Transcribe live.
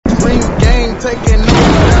Ring game taking over,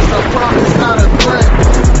 that's a promise, not a threat.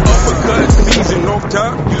 Uppercut season, off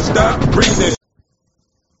top, you stop breathing.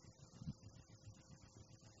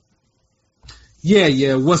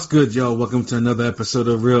 Yeah, what's good, y'all? Welcome to another episode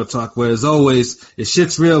of Real Talk, where as always, if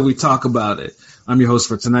shit's real, we talk about it. I'm your host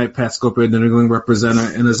for tonight, Pat Scorpio, the New England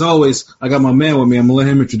representative, and as always, I got my man with me. I'm gonna let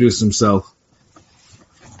him introduce himself.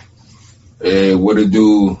 Hey, what it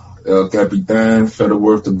do? El Capitan,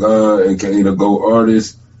 Federworth to God, aka the GOAT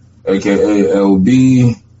Artist, aka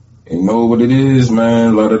LB. You know what it is,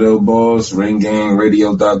 man. Lauderdale Boss,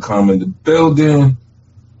 RingGangRadio.com in the building.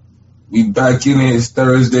 We back in it. It's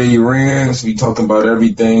Thursday Rants. We talking about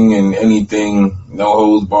everything and anything. No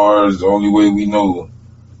holds bars. The only way we know.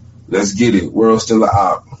 Let's get it. World still a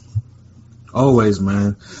op. Always,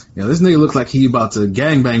 man. Yeah, this nigga looks like he about to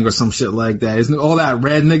gangbang or some shit like that. Isn't all that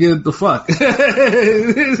red nigga? The fuck? I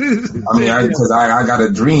mean, because I got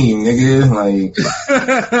a dream, nigga. Like,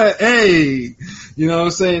 hey, you know what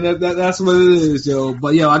I'm saying? That's what it is, yo.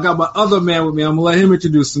 But yo, I got my other man with me. I'm gonna let him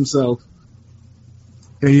introduce himself.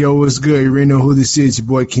 Hey, yo, what's good? You already know who this is. Your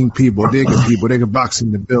boy King P. Bodega Boxing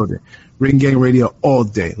in the building. Ring Gang Radio all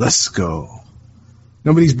day. Let's go.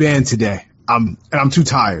 Nobody's banned today. I'm too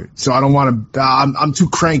tired, so I don't want to. I'm too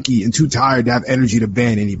cranky and too tired to have energy to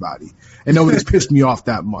ban anybody. And nobody's pissed me off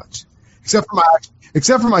that much, except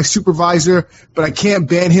for my supervisor. But I can't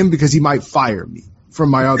ban him because he might fire me from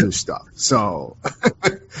my other stuff. So,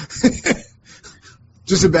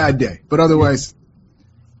 just a bad day. But otherwise,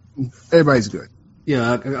 everybody's good.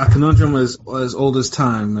 Yeah, a conundrum is as old as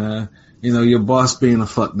time, man. You know, your boss being a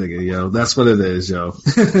fuck nigga, yo. That's what it is, yo.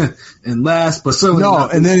 And last, but certainly no.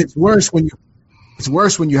 And then it's worse when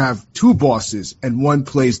you have two bosses and one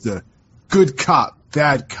plays the good cop,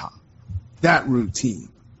 bad cop. That routine.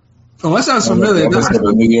 Oh, that sounds familiar. That's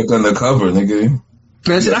the New York Undercover, nigga.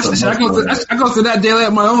 Man, I go through that daily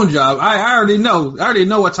at my own job. I already know. I already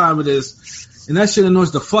know what time it is, and that shit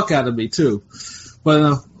annoys the fuck out of me too.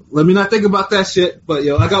 But let me not think about that shit. But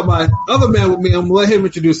yo, I got my other man with me. I'm gonna let him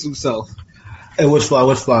introduce himself. Hey, what's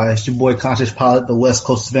fly? It's your boy Conscious Pilot, the West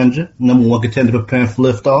Coast Avenger, number one contender preparing for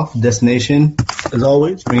liftoff. Destination, as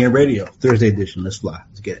always, Ring Gang Radio, Thursday edition. Let's fly.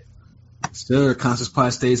 Let's get it. Sure, Conscious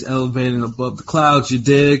Pilot stays elevated above the clouds. You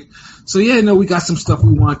dig? So yeah, we got some stuff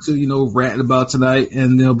we want to, rant about tonight.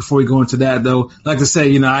 And before we go into that, though, like to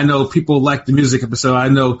say, I know people like the music episode. I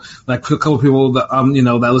know like a couple people that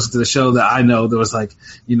that listen to the show that I know that was like,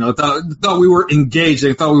 thought we were engaged.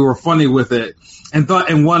 They thought we were funny with it. And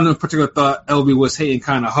one in particular thought LB was hating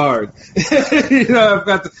kind of hard.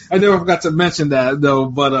 I never forgot to mention that though.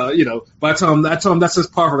 But I told him that's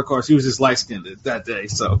just par for the course. He was just light skinned that day,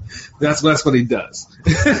 so that's what he does.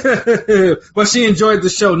 But she enjoyed the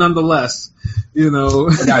show nonetheless. I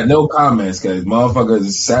got no comments because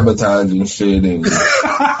motherfuckers sabotaging shit and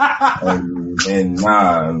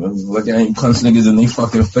nah, look, I ain't punch niggas in their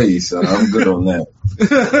fucking face. So I'm good on that.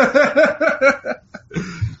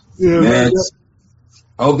 Yeah, man.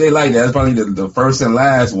 I hope they like that. That's probably the first and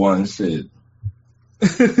last one. Shit.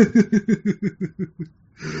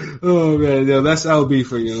 Oh man, yo, that's LB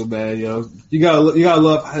for you, man. Yo, you gotta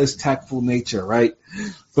love his tactful nature, right?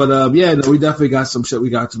 But we definitely got some shit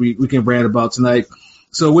we can rant about tonight.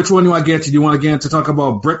 So which one do I get to? Do you want to get into talk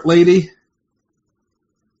about Brick Lady?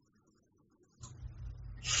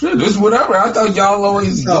 Shit, this whatever. I thought y'all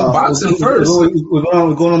always go boxing first. We're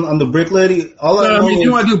going on the Brick Lady.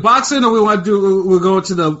 You want to do boxing, or we'll go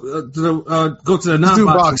to the non-boxing? Let's do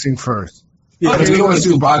boxing first. Yeah, okay, we want to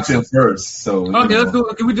do boxing first. So okay,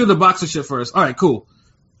 can we do the boxing shit first? All right, cool.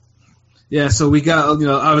 Yeah, so we got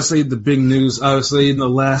obviously the big news. Obviously, in the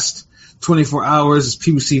last 24 hours,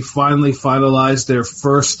 PBC finally finalized their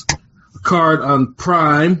first card on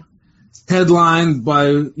Prime. Headlined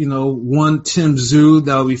by, one Tim Tszyu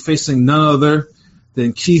that will be facing none other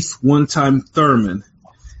than Keith One-Time Thurman.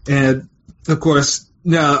 And, of course,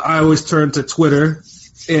 now I always turn to Twitter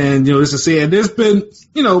and, just to see, and there's been,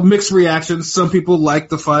 mixed reactions. Some people like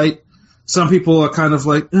the fight. Some people are kind of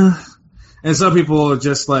like, and some people are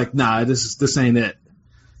just like, nah, this ain't it.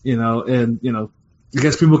 I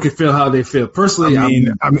guess people can feel how they feel. Personally, I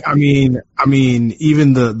mean,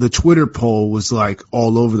 even the Twitter poll was like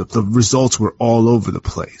all over the results were all over the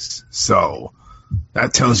place. So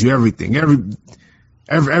that tells you everything.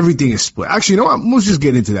 Everything is split. Actually, you know what? Let's just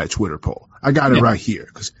get into that Twitter poll. I got it right here.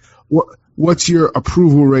 Because what's your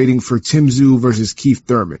approval rating for Tim Tszyu versus Keith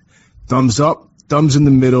Thurman? Thumbs up, thumbs in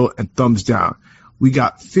the middle, and thumbs down. We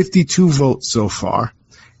got 52 votes so far,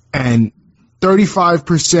 and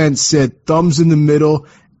 35% said thumbs in the middle,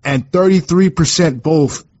 and 33%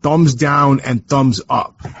 both thumbs down and thumbs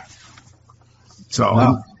up. So,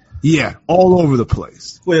 wow. Yeah, all over the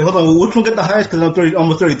place. Wait, hold on. Which one got the highest? Because I'm 30,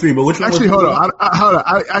 almost 33. But which one? Actually, hold on.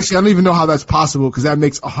 I don't even know how that's possible because that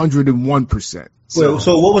makes 101%. So. Wait,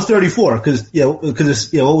 so what was 34? What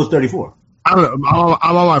was 34? I don't know.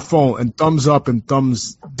 I'm on my phone, and thumbs up and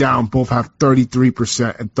thumbs down both have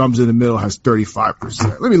 33%, and thumbs in the middle has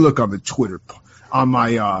 35%. Let me look on the Twitter on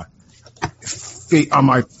my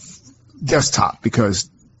desktop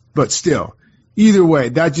but still. Either way,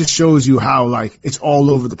 that just shows you how like it's all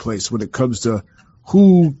over the place when it comes to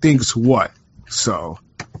who thinks what. So,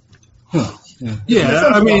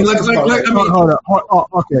 yeah, I mean, hold on.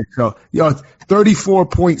 Okay, so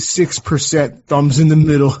 34.6% thumbs in the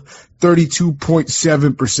middle,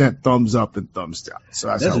 32.7% thumbs up and thumbs down. So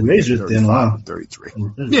that's how we razor thin. Wow, 33.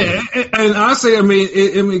 Yeah, and honestly, I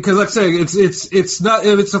mean, because like I say, it's not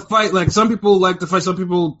if it's a fight. Like some people like to fight, some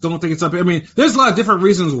people don't think it's up. I mean, there's a lot of different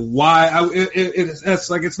reasons why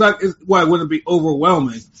why it wouldn't be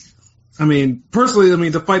overwhelming. I mean, personally,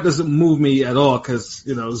 the fight doesn't move me at all because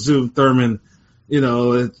Zoom Thurman,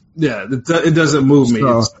 it doesn't move me.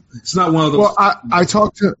 So, it's not one of those. Well,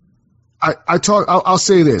 I'll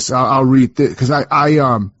say this. I'll read this because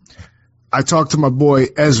I talked to my boy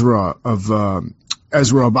Ezra of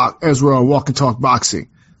Ezra Walk and Talk Boxing.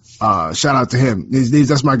 Shout out to him.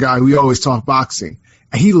 That's my guy. We always talk boxing,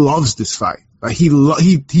 and he loves this fight. Like he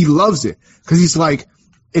loves it because he's like,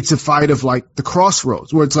 it's a fight of like the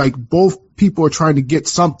crossroads where it's like both people are trying to get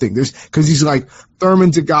something. Because he's like,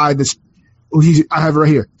 Thurman's a guy I have it right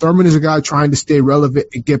here. Thurman is a guy trying to stay relevant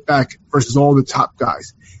and get back versus all the top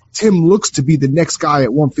guys. Tim looks to be the next guy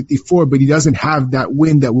at 154, but he doesn't have that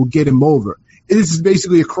win that will get him over. This is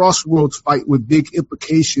basically a crossroads fight with big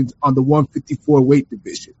implications on the 154 weight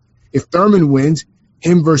division. If Thurman wins,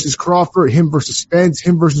 him versus Crawford, him versus Spence,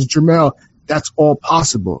 him versus Jermell, that's all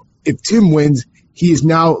possible. If Tim wins, he is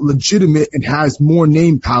now legitimate and has more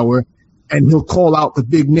name power, and he'll call out the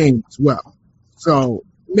big name as well. So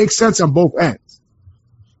it makes sense on both ends.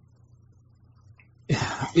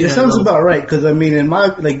 It sounds about right because in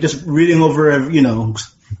my just reading over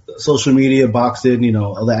social media, boxing,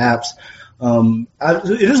 other apps,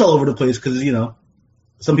 it is all over the place because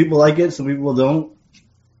some people like it, some people don't.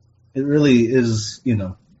 It really is, I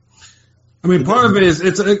mean, part of it is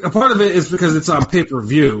because it's on pay per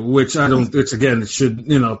view, which I don't. It should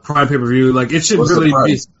prime pay per view like it should really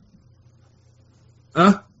be.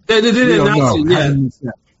 Huh? They did announce it,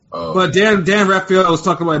 yeah. But Dan Raphael was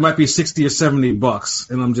talking about it might be $60 or $70,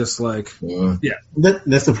 and I'm just like, yeah.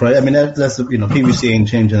 That's the price. I mean, that's PBC ain't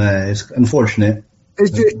changing that. It's unfortunate.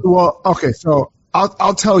 Okay, so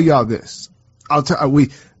I'll tell y'all this. The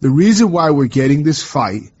reason why we're getting this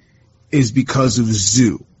fight is because of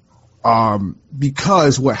Zoo.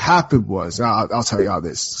 Because what happened was, I'll tell y'all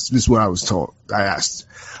this. This is what I was told. I asked.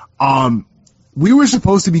 We were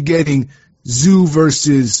supposed to be getting Zoo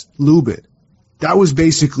versus Lubin. That was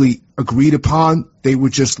basically agreed upon. They were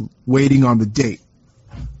just waiting on the date.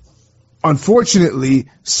 Unfortunately,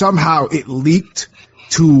 somehow it leaked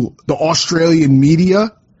to the Australian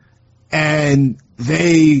media, and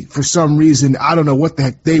they, for some reason, I don't know what the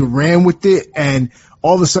heck, they ran with it, and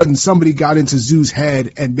all of a sudden somebody got into Zoo's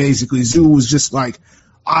head, and basically Zoo was just like,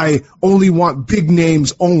 I only want big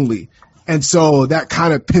names only. And so that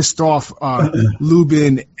kind of pissed off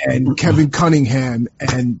Lubin and Kevin Cunningham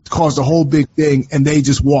and caused a whole big thing, and they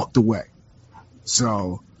just walked away.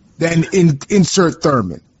 So then insert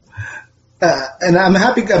Thurman. And I'm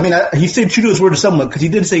happy. I mean, he stayed true to his word somewhat because he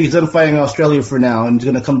did say he's done fighting in Australia for now and he's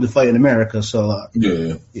going to come to fight in America. So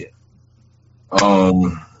yeah.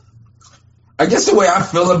 I guess the way I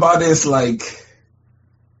feel about it is like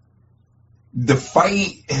the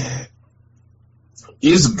fight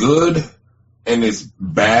is good and it's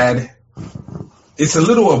bad. It's a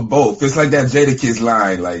little of both. It's like that Jadakiss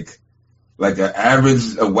line, like an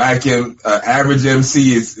average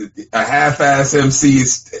MC is a half-ass MC.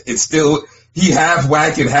 It's still he half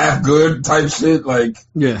whack and half good type shit. Like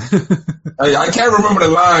yeah, I can't remember the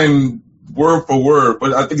line word for word,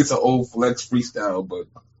 but I think it's an old Flex freestyle. But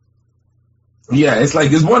yeah, it's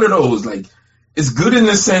like it's one of those. Like it's good in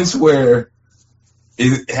the sense where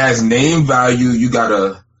it has name value. You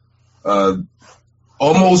got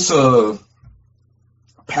almost a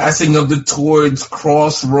passing of the torch,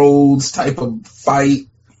 crossroads type of fight,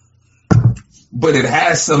 but it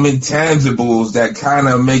has some intangibles that kind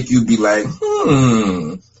of make you be like,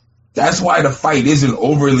 that's why the fight isn't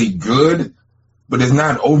overly good, but it's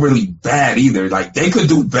not overly bad either. Like they could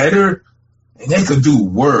do better and they could do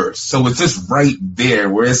worse. So it's just right there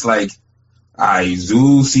where it's like,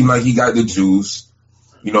 Zoo seemed like he got the juice.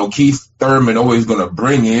 Keith Thurman always going to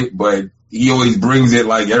bring it, but he always brings it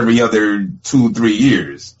like every other 2-3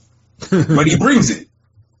 years. but he brings it.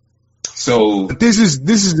 So But this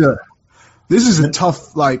is a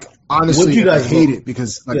tough, like, honestly, you guys I hate vote? it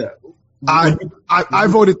because like, I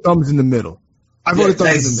voted thumbs in the middle. I voted thumbs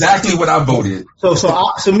that's in the exactly what I voted.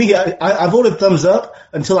 I voted thumbs up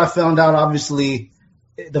until I found out, obviously,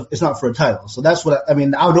 it's not for a title. So that's what I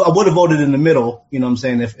mean. I would have voted in the middle. You know what I'm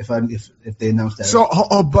saying? If they announced that. So,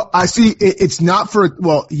 but I see it's not for,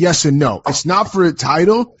 well, yes and no. It's not for a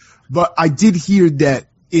title, but I did hear that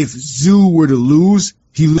if Zoo were to lose,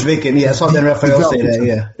 he loses. Vacant. Yeah, I saw Dan Raphael say that.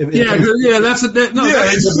 Yeah. That's it. No, Yeah,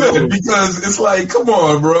 it should, because it's like, come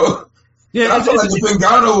on, bro. Yeah, I feel like if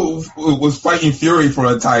Ngannou was fighting Fury for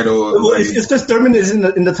a title, well, it's just Thurman is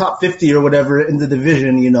in the top 50 or whatever in the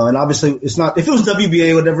division, you know, and obviously it's not. If it was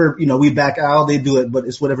WBA, whatever, you know, we back out, they do it, but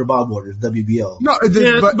it's whatever Bob orders, WBO. No,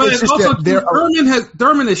 but it's just also that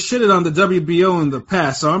Thurman has shitted on the WBO in the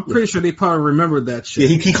past, so I'm pretty sure they probably remembered that shit.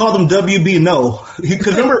 Yeah, he called them WB no,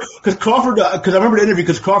 because Crawford. Because I remember the interview.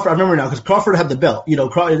 Because Crawford, I remember now. Because Crawford had the belt, you know,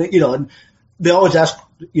 and they always ask,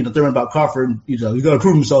 you know, Thurman about Crawford. You know, he's got to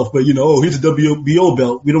prove himself, but you know, he's a WBO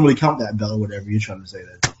belt. We don't really count that belt or whatever. You're trying to say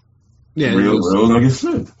that. Yeah, real nigga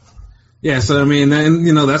shit. Yeah, so I mean, and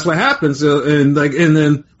you know, that's what happens. But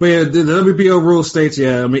the WBO rule states,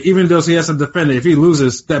 I mean, even though he has to defend it, if he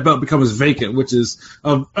loses, that belt becomes vacant, which is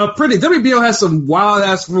a pretty. WBO has some wild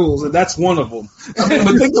ass rules, and that's one of them. I mean,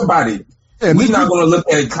 but think about it. We're not going to look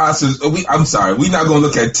at we're not going to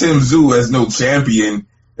look at Tim Tszyu as no champion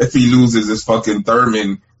if he loses his fucking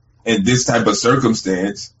Thurman in this type of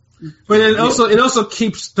circumstance. But it also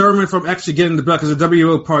keeps Thurman from actually getting the belt because the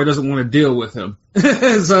WBO probably doesn't want to deal with him.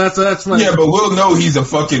 So that's funny. Yeah, but we'll know he's a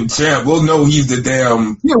fucking champ. We'll know he's the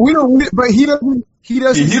damn. Yeah, we don't. But he doesn't. He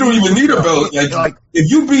don't even need a belt. Like if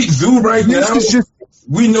you beat Tszyu right now,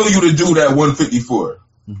 we know you to do that 154.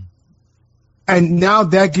 And now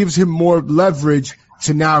that gives him more leverage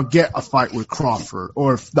to now get a fight with Crawford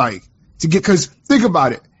or like to get, because think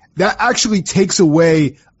about it. That actually takes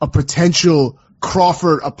away a potential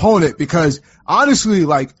Crawford opponent because honestly,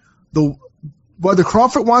 like whether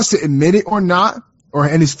Crawford wants to admit it or not,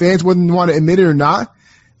 and his fans wouldn't want to admit it or not,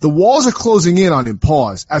 the walls are closing in on him.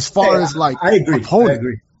 Pause. As far as like I agree. opponent, I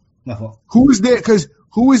agree. Who is there? Because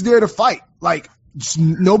who is there to fight? Like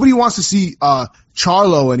nobody wants to see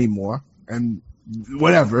Charlo anymore, and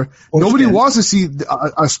whatever. Nobody wants to see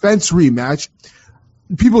a Spence rematch.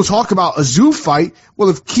 People talk about a Tszyu fight. Well,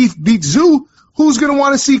 if Keith beats Tszyu, who's going to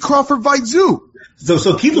want to see Crawford fight Tszyu?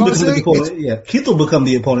 So Keith will become the opponent. Yeah, Keith will become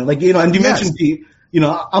the opponent. Like, you know, and you mentioned, you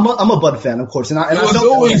know, I'm a Bud fan, of course. And it was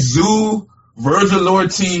always Tszyu, Virgil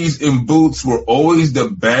Ortiz, and Boots were always the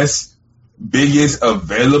best, biggest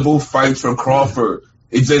available fights for Crawford.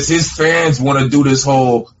 It's just his fans want to do this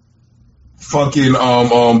whole fucking,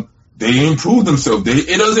 they improved themselves.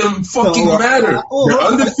 It doesn't fucking matter. They're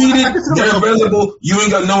undefeated. They're available. You ain't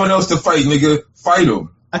got no one else to fight, nigga. Fight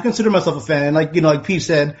them. I consider myself a fan. And like, you know, like Pete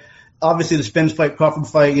said, obviously the Spence fight, Crawford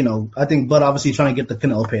fight, you know, I think Bud obviously trying to get the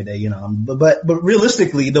Canelo payday, you know. But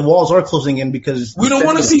realistically, the walls are closing in because we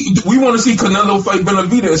want to see Canelo fight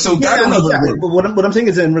Benavidez. So exactly. But what I'm saying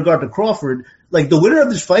is in regard to Crawford, like the winner of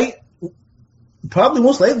this fight probably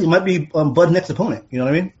most likely might be Bud's next opponent. You know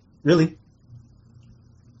what I mean? Really.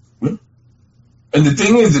 And the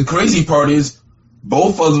thing is, the crazy part is,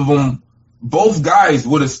 both guys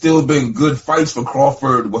would have still been good fights for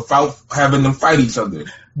Crawford without having them fight each other.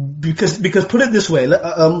 Because put it this way, you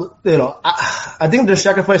know, I think they're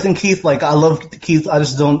sacrificing Keith. Like, I love Keith, I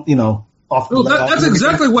just don't, you know. That's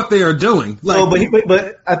exactly what they are doing. Like,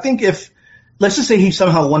 but I think let's just say he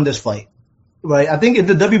somehow won this fight, right? I think in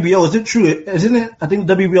the WBO, is it true? Isn't it? I think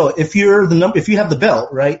WBO, if you have the belt,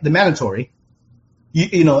 right, the mandatory.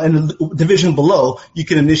 You know, and the division below, you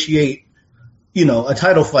can initiate, you know, a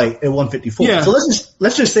title fight at 154. Yeah. So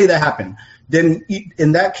let's just say that happened. Then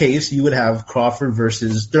in that case, you would have Crawford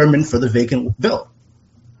versus Thurman for the vacant belt,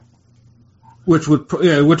 which would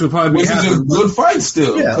probably be a good fight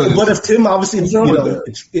still. Yeah, but if Tim obviously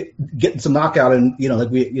getting some knockout and you know like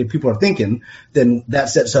people are thinking, then that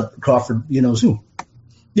sets up Crawford, you know, Tszyu.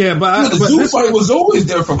 Yeah, but the Tszyu fight was always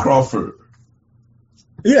there for Crawford.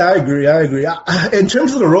 Yeah, I agree. In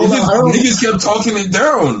terms of the rollout, niggas kept talking it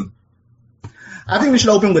down. I think we should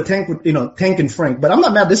open with Tank and Frank, but I'm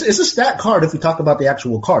not mad. It's a stat card if we talk about the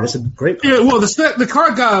actual card. It's a great card. Yeah, well, the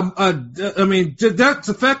card got, I mean, that's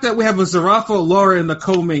the fact that we have a Zarafa, Laura, and the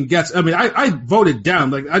co-main gets, I mean, I voted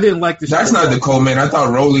down. Like, I didn't like this. That's not the co-main. I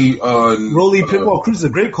thought Rolly, Pitbull Cruz is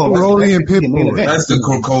a great co-main. Rolly and Pitbull. That's the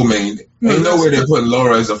co-main. Ain't no way they're putting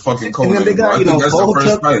Laura as a fucking co-main. And then they got, I think that's the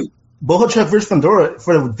first fight. Bohachuk versus Fandora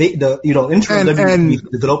for the interim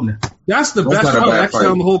WWE opener. That's the best fight actually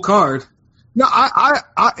on the whole card. No, I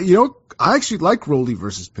I actually like Rolly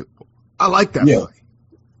versus Pitbull. I like that fight.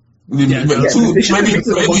 Maybe 2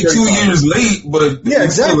 years late, but yeah,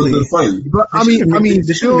 exactly. Still a good fight. But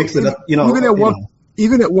they should mix it up.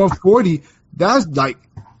 Even at 140, that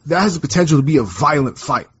has the potential to be a violent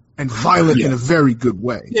fight. And violent in a very good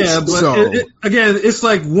way. Yeah, but again, it's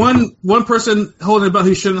like one person holding a belt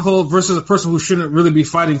he shouldn't hold versus a person who shouldn't really be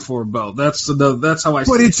fighting for a belt. That's how I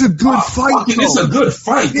see it. But it's a good fight. It's a good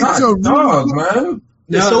fight. It's a dog, man.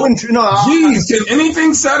 It's so jeez, can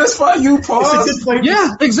anything satisfy you, Paul? It's a good fight.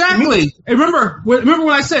 Yeah, exactly. And remember when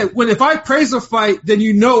I said, if I praise a fight, then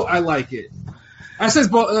you know I like it. I said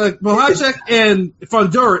Bohacek and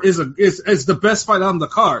Fundora is the best fight on the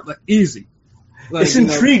card. Like, easy. Like, it's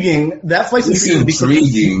intriguing. That fight's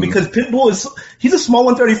intriguing because Pitbull he's a small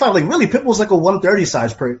 135. Like, really, Pitbull's like a 130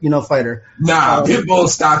 size fighter. Nah,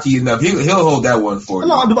 Pitbull's stocky enough. He'll hold that one for you.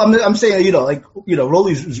 No, I'm saying,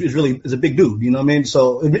 Rolly is a big dude. You know what I mean?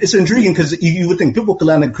 So it's intriguing because you would think Pitbull could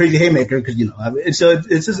land a crazy haymaker because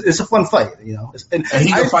it's a fun fight. And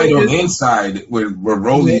he can fight on the inside where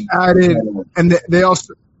Rolly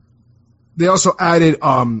they also added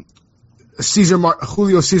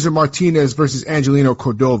Julio Cesar Martinez versus Angelino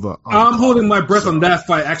Cordova. I'm holding my breath on that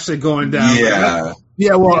fight actually going down.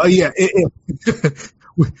 Yeah. Well,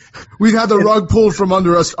 we've had the rug pulled from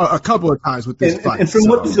under us a couple of times with this fight. And from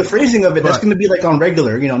the phrasing of it, that's going to be like on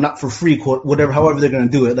regular, not for free, however they're going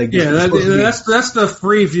to do it. Like, that's the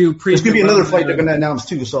free view. There's going to be another fight they're going to announce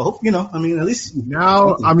too. So I hope, at least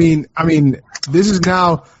now. I mean, this is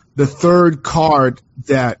now the third card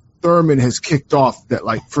that Thurman has kicked off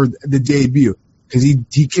for the debut, because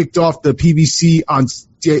he kicked off the PBC on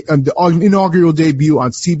the inaugural debut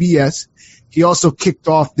on CBS. He also kicked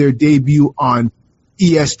off their debut on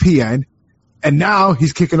ESPN, and now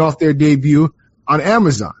he's kicking off their debut on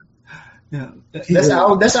Amazon. Yeah, that's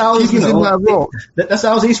Al's That's Al's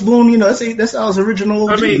Ace Boone. That's Al's original.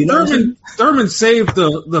 I mean, Thurman saved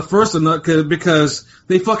the first one because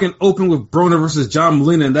they fucking opened with Broner versus John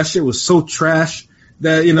Molina, and that shit was so trash.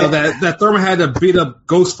 That that Thurman had to beat up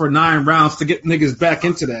Ghost for 9 rounds to get niggas back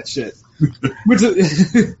into that shit.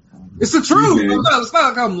 It's the truth. It's not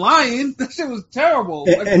like I'm lying. That shit was terrible.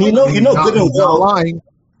 And good and well, lying.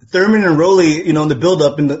 Thurman and Rolly, in the build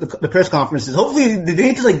up in the press conferences. Hopefully, they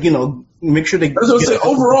need to make sure they.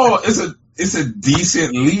 Overall, it's a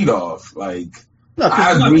decent lead off. Like,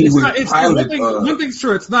 I agree with Pilot. One thing's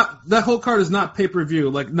true. It's not, that whole card is not pay-per-view.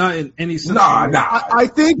 Like, not in any sense. Nah. I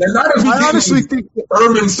honestly think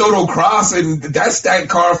Urban Soto Cross, and that's that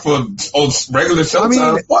card for regular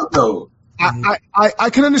Showtime. Fuck no. I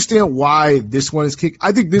can understand why this one is kicked.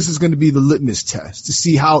 I think this is going to be the litmus test to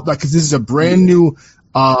see how, because this is a brand new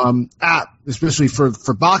app, especially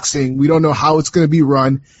for boxing. We don't know how it's going to be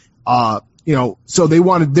run. So they're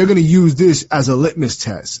going to use this as a litmus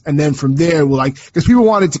test. And then from there, because people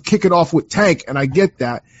wanted to kick it off with Tank, and I get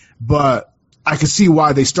that, but I can see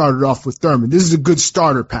why they started off with Thurman. This is a good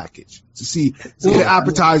starter package to see the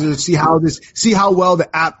appetizer, see how well the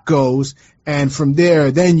app goes. And from there,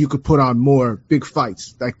 then you could put on more big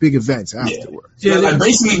fights, like big events afterwards. Yeah, like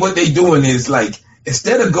basically what they doing is, like,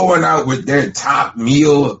 instead of going out with their top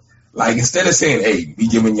meal, like, instead of saying, hey, we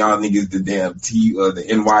giving y'all niggas the damn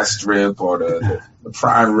the NY strip or the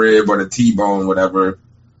prime rib or the T-bone, whatever,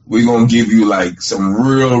 we're going to give you, like, some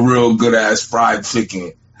real good ass fried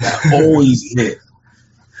chicken that always hit.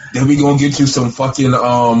 Then we going to get you some fucking,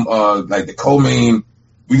 like the co-main,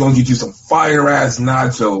 we going to get you some fire ass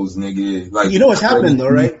nachos, nigga. Like, what's happening though,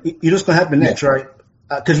 right? You know what's going to happen next, right?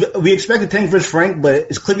 Because we expected Tank versus Frank, but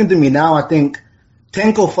it's clicking to me now. I think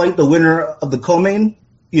Tank will fight the winner of the co-main,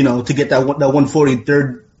 to get that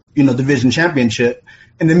 143rd, division championship.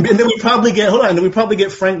 And then we probably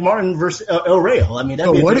get Frank Martin versus El Rayo. I mean,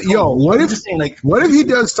 what if he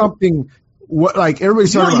does something,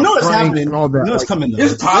 everybody's talking about Frank and all that. It's coming though.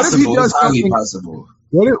 It's possible. It's highly possible.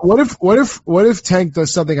 What if Tank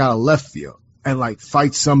does something out of left field and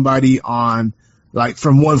fights somebody on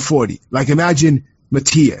from 140? Imagine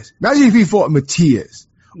Matias. Imagine if he fought Matias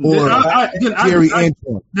or Gary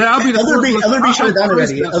Antoine. Ellerby shut it down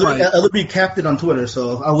already. Ellerby capped it on Twitter,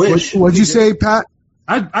 so I wish. What'd you say, Pat?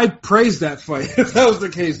 I'd praise that fight if that was the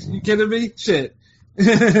case. You kidding me? Shit.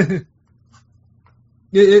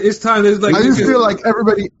 It's time. I just feel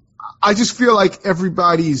like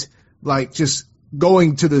everybody's just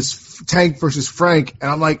going to this Tank versus Frank,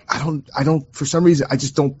 and I'm like, I don't, for some reason, I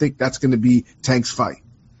just don't think that's going to be Tank's fight.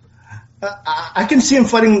 I can see him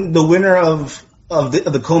fighting the winner of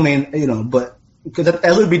the co-main, but because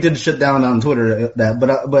Ellerby did shut down on Twitter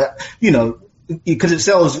but because it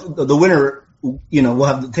sells the winner we'll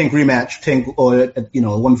have the Tank rematch, or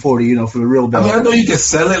 140, for the real belt. I mean, I know you can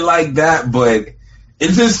sell it like that, but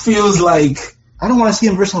it just feels like I don't want to see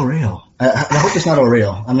him versus O'Reilly. I hope it's not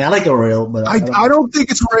O'Reilly. I mean, I like O'Reilly, but I don't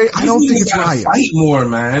think it's Ray. I don't think it's Ryo. Fight more,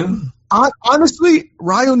 man. Honestly,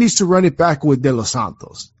 Ryo needs to run it back with De Los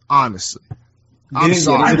Santos. Honestly, I'm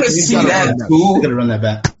sorry. I can see that too. Got to run that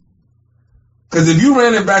back. Because if you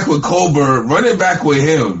ran it back with Colbert, run it back with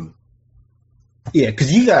him. Yeah,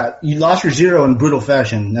 because you lost your zero in brutal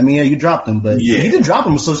fashion. I mean, you dropped him, but he didn't drop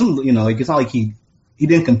him. So it's not like he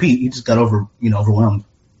didn't compete. He just got overwhelmed.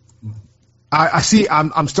 I see.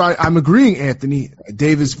 I'm agreeing, Anthony.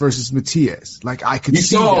 Davis versus Matias. Like I could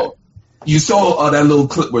see that. You saw that little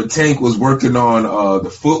clip where Tank was working on the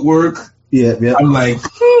footwork. Yeah. I'm like,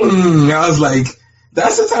 I was like,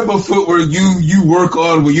 that's the type of footwork you work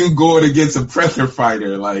on when you going against a pressure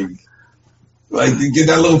fighter. Like you get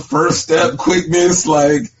that little first step quickness,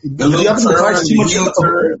 like the little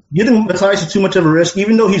turn. Giving Matthias too much of a risk,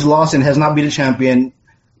 even though he's lost and has not been a champion.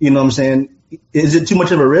 You know what I'm saying? Is it too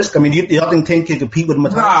much of a risk? I mean, do y'all think Tank can compete with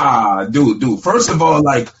Matthias? Nah, dude. First of all,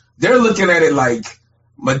 like they're looking at it like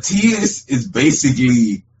Matias is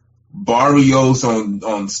basically Barrios on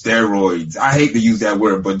steroids. I hate to use that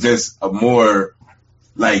word, but just a more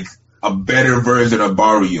like a better version of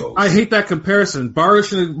Barrios. I hate that comparison.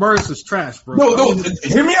 Barrios is trash, bro. No,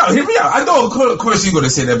 hear me out. I know, of course, you're going to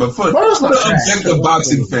say that, but for the objective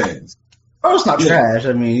boxing fans. Barrios not trash.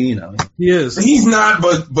 I mean, He is. He's not,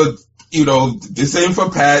 but this ain't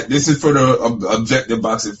for Pat. This is for the objective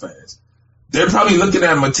boxing fans. They're probably looking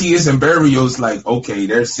at Matias and Barrios like, okay,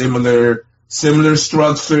 they're similar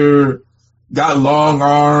structure, got long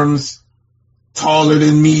arms, taller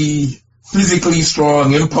than me, physically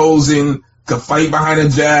strong, imposing, could fight behind a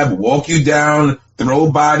jab, walk you down,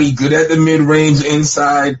 throw body, good at the mid-range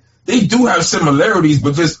inside. They do have similarities,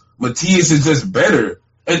 but just Matias is just better.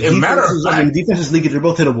 And matter of fact, defenses league, they're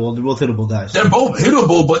both hittable. They're both hittable guys. They're both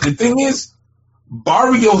hittable, but the thing is,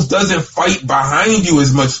 Barrios doesn't fight behind you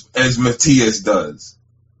as much as Matias does.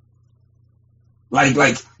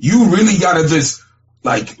 Like you really gotta just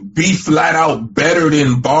be flat out better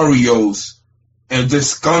than Barrios and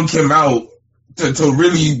just skunk him out to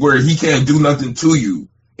really where he can't do nothing to you.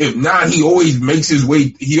 If not, he always makes his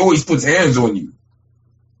way. He always puts hands on you.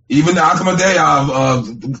 Even the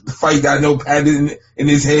Akhmadiyov fight that I know Pat in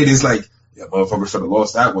his head is like, yeah, motherfucker should have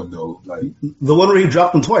lost that one though. Like the one where he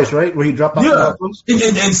dropped him twice, right? Where he dropped off the ones?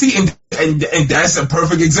 And that's a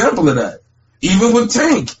perfect example of that. Even with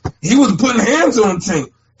Tank, he was putting hands on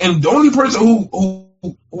Tank, and the only person who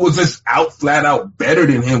was just flat out better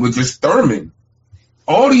than him was just Thurman.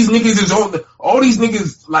 All these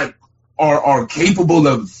niggas like are capable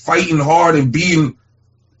of fighting hard and being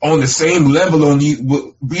on the same level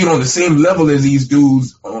as these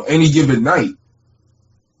dudes on any given night.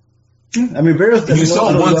 I mean, Barrios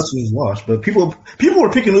was washed, but people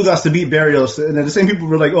were picking Ugas to beat Barrios, and then the same people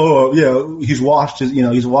were like, "Oh, yeah, he's washed.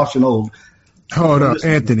 He's washed and old." Hold up,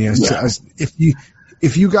 Anthony.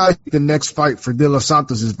 If you guys the next fight for De Los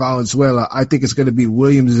Santos is Valenzuela, I think it's going to be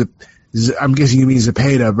Williams. I'm guessing you mean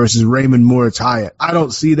Zepeda versus Raymond Murataya. I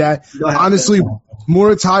don't see that. Honestly,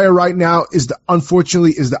 Murataya right now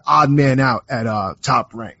unfortunately is the odd man out at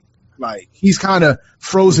Top Rank. Like he's kind of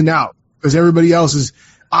frozen out because everybody else is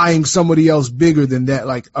eyeing somebody else bigger than that,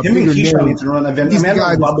 like a bigger name. He's the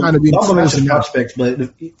guy that's kind of being frozen out.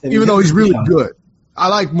 Even though he's really good. I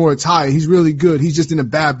like Murataya. He's really good. He's just in a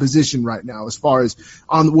bad position right now as far as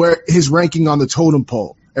on where his ranking on the totem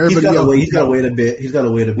pole. He's got to wait a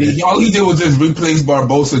bit. All he did was just replace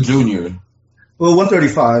Barbosa Jr. Well,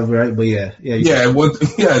 135, right? But yeah.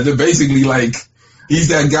 They're basically like he's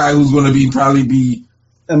that guy who's going to probably be.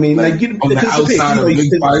 I mean, on the outside of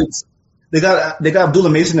big fights. They got Abdullah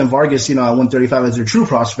Mason and Vargas, at 135 as their true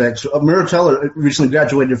prospects. Muratella recently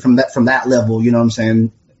graduated from that level. You know what I'm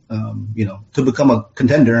saying? To become a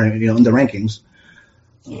contender, in the rankings.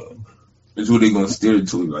 That's who they gonna steer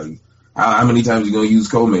to. Like, how many times you gonna use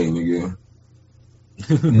co-main again?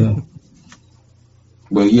 Yeah.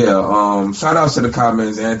 But yeah, shout outs to the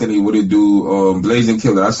comments, Anthony. What it do? Blazing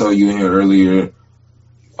Killer. I saw you in here earlier.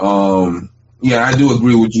 Yeah, I do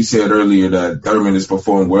agree with what you said earlier that Thurman has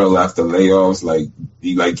performed well after layoffs.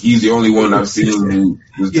 He's the only one I've seen who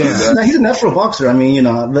was doing that. He's a natural boxer. I mean,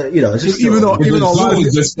 it's just even though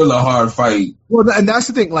it's just still a hard fight. Well, and that's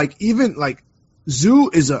the thing. Like even like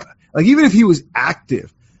Zoo is even if he was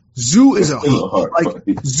active, Zoo is Zoo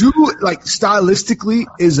stylistically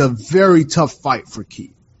is a very tough fight for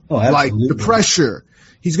Keith. Oh, absolutely. Like the pressure.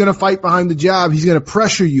 He's going to fight behind the jab. He's going to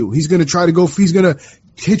pressure you. He's going to try to go. He's going to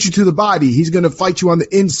hit you to the body. He's going to fight you on the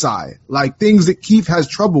inside, like things that Keith has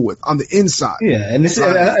trouble with on the inside. Yeah, and this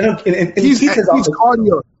I don't. And Keith's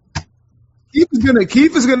cardio.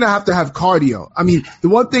 Keith is gonna have to have cardio. I mean, the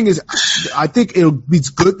one thing is, I think it's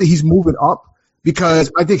good that he's moving up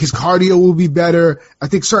because I think his cardio will be better. I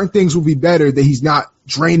think certain things will be better that he's not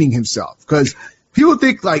draining himself because people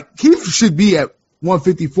think like Keith should be at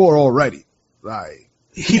 154 already. Like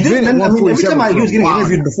he did. I mean, every time he was getting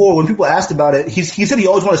interviewed before, when people asked about it, he said he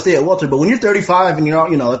always wanted to stay at welter. But when you're 35 and you're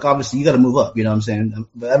like obviously you got to move up. You know what I'm saying?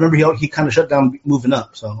 But I remember he kind of shut down moving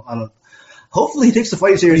up. So I don't. Hopefully he takes the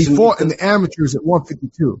fight serious. He fought in the amateurs at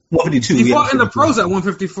 152. 152. He fought in the pros at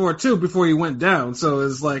 154 too before he went down. So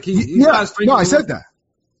it's like I said that.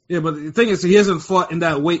 Yeah, but the thing is, he hasn't fought in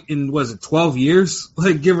that weight in 12 years,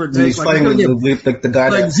 like give or take. He's fighting the guy.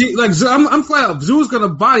 I'm flat out. Zoo's gonna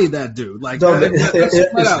body that dude. Like that's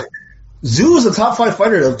flat out. Zoo is the top 5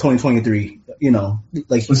 fighter of 2023. You know,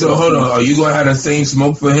 like so. Hold on, are you gonna have the same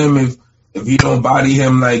smoke for him if you don't body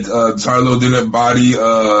him like Charlo didn't body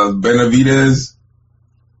Benavidez?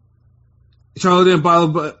 Charlo didn't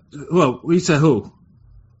body, but well, we said who?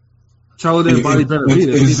 Charlo didn't body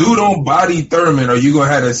Benavidez. If Zoo don't body Thurman, are you gonna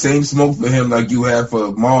have the same smoke for him like you have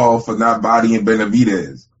for Maul for not bodying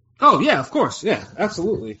Benavidez? Oh yeah, of course, yeah,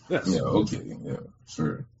 absolutely, yes. Yeah, okay, yeah,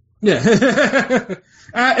 sure. Yeah,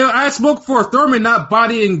 I spoke for Thurman not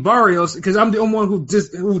bodying Barrios because I'm the only one who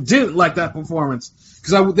didn't like that performance.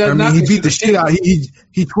 Because he beat the shit out. He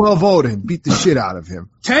 12-0'd him, beat the shit out of him.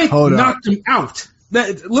 Tank knocked him out.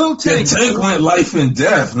 That little Tank. Tank went life and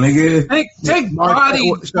death, nigga. Tank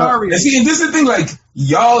body Barrios. And see, and this is the thing, like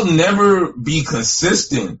y'all never be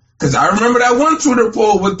consistent. Because I remember that one Twitter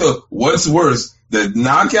poll with the what's worse, the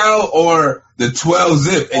knockout or the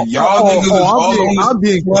 12-zip, and y'all niggas was all on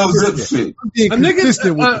this 12-zip shit. A nigga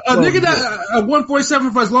that at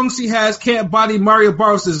 147 for as long as he has can't body Mario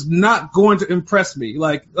Barrios is not going to impress me.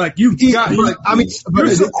 Like you got. Like, I mean, for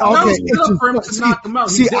him to knock him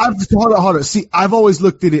out. See, hold on. See, I've always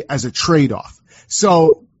looked at it as a trade-off.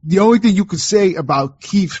 So the only thing you could say about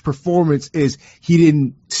Keith's performance is he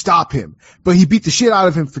didn't stop him, but he beat the shit out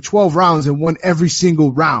of him for 12 rounds and won every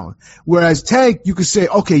single round. Whereas Tank, you could say,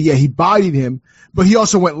 okay, yeah, he bodied him, but he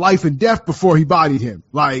also went life and death before he bodied him.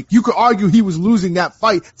 Like, you could argue he was losing that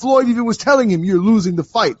fight. Floyd even was telling him you're losing the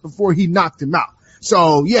fight before he knocked him out.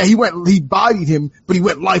 So yeah, he bodied him, but he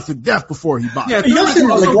went life and death before he bodied him.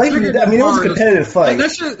 It was a competitive fight.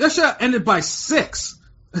 That should ended by 6.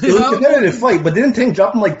 It was a competitive fight, but didn't Tank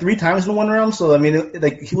drop him like 3 times in one round? So I mean,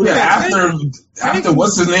 he would after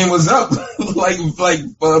what's his name was up, like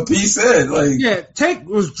P said, like Tank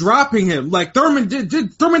was dropping him. Like Thurman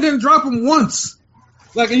didn't drop him once.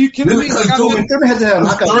 Like, are you kidding me? Thurman had to have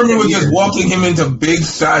knockout. Thurman was just walking him into big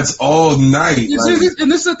shots all night. And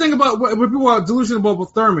this is the thing about when people are delusional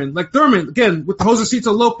about Thurman. Like Thurman, again, with the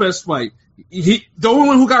Josecito Lopez fight, the only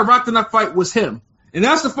one who got rocked in that fight was him. And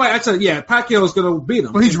that's the fight I said, yeah, Pacquiao is going to beat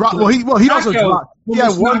him. Well, he also dropped. He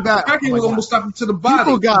had one bad. Pacquiao almost stopped him to the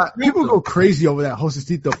body. People go crazy over that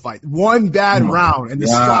Josecito fight. One bad round and the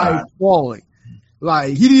sky falling.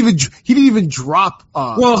 Like he didn't even drop.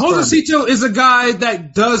 Well, Josecito is a guy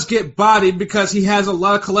that does get bodied because he has a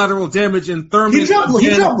lot of collateral damage. And Thurman, he dropped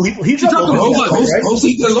Josecito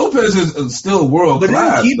Lopez is still world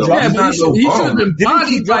class. He should have been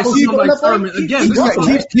bodied by someone like Thurman. Again,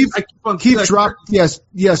 Keith dropped.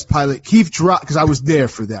 Yes, Pilot. Keith dropped because I was there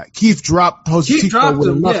for that. Keith dropped Josecito with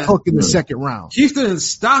a left hook in the second round. Keith didn't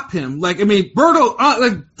stop him. Like I mean,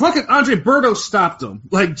 Berto, fucking Andre Berto stopped him.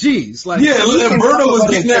 Like, geez, like Berto was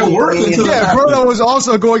getting that work until Berto was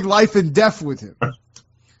also going life and death with him.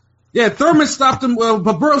 Yeah, Thurman stopped him, but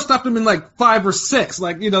Berto stopped him in like 5 or 6.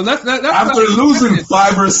 Like, that's after losing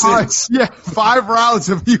 5 or 6. 5 rounds.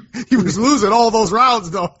 He was losing all those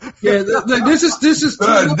rounds though. Yeah, this is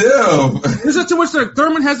God damn. This is too much.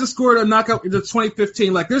 Thurman hasn't scored a knockout in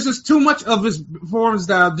 2015. Like, there's just too much of his performance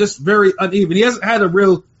that are just very uneven. He hasn't had a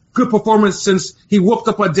real good performance since he whooped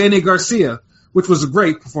up on Danny Garcia, which was a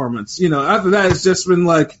great performance. After that, it's just been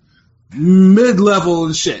like mid-level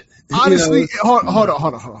and shit. Honestly, hold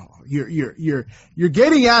on. You're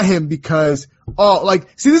getting at him because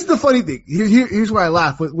see, this is the funny thing. Here's why I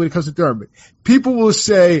laugh when it comes to Thurman. People will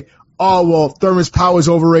say, oh, well, Thurman's power is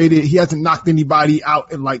overrated. He hasn't knocked anybody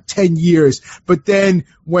out in like 10 years. But then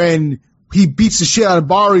when he beats the shit out of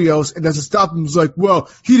Barrios and doesn't stop him. It's like, well,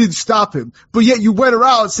 he didn't stop him. But yet you went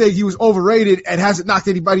around saying he was overrated and hasn't knocked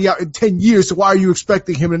anybody out in 10 years, so why are you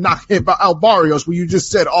expecting him to knock out Barrios when you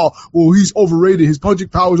just said, oh, well, he's overrated, his punching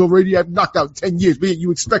power is overrated, he hasn't knocked out in 10 years, but yet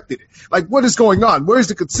you expected it. Like, what is going on? Where's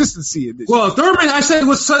the consistency in this? Well, Thurman, I said,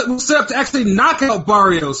 was set up to actually knock out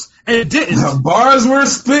Barrios, and it didn't. Bars were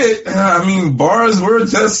spit. I mean, bars were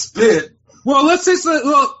just spit. Well, let's say so.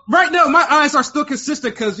 Well, right now my eyes are still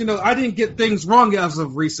consistent because I didn't get things wrong as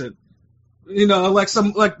of recent. Like the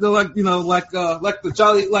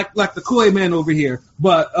Kool-Aid man over here.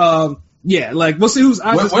 But we'll see who's.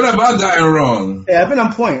 What have I gotten wrong? Yeah, I've been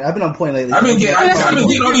on point lately. I've been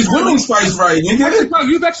getting all these women's fights right.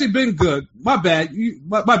 You've actually been good. My bad.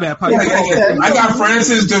 My bad. I got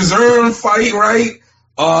Francis DeZerm fight right.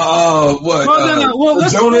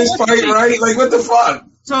 Jonas fight right. Like what the fuck?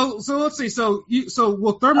 So let's see.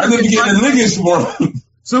 Will Thurman? I didn't get the niggas wrong.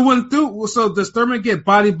 So does Thurman get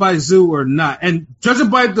bodied by Zoo or not? And judging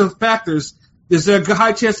by the factors, is there a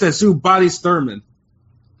high chance that Zoo bodies Thurman?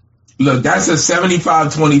 Look, that's a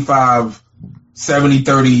 75-25,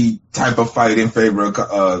 70-30 type of fight in favor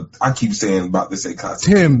of. I keep saying about to say Costa.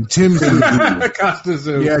 Tim. Costa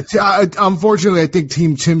Zoo. Yeah. Unfortunately, I think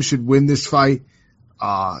Team Tim should win this fight.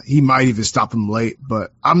 He might even stop him late,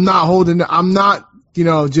 but I'm not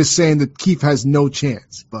just saying that Keith has no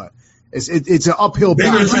chance, but it's an uphill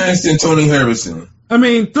battle. Bigger chance than Tony Harrison. I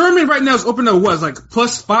mean, Thurman right now is open to what, like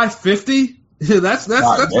plus 550? That's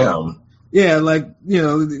damn. Yeah,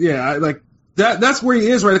 that's where he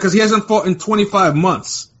is right now because he hasn't fought in 25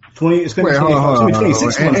 months. It's going to be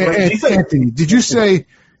 26 months. Anthony, did you say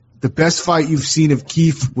the best fight you've seen of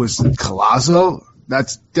Keith was Collazo?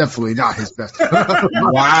 That's definitely not his best.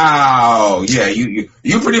 Wow. Yeah, you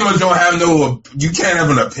pretty much don't have you can't have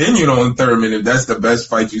an opinion on Thurman if that's the best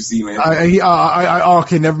fight you've seen.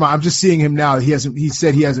 Okay, never mind. I'm just seeing him now. He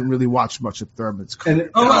said he hasn't really watched much of Thurman's career.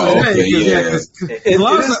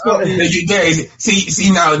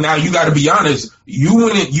 See, now you got to be honest.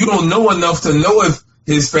 You don't know enough to know if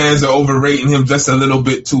his fans are overrating him just a little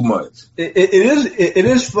bit too much. It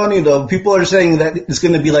is funny though. People are saying that it's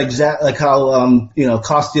going to be like how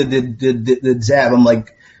Costa did Zab. I'm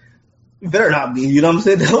like, it better not be. You know what I'm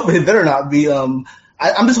saying? It better not be. I'm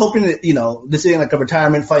just hoping that this ain't like a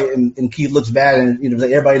retirement fight and Keith looks bad and like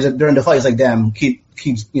everybody's during the fight is like, damn, Keith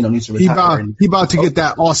needs to retire. He about to get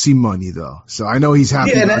that Aussie money though, so I know he's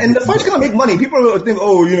happy. Yeah, and the fight's gonna make money. People are think,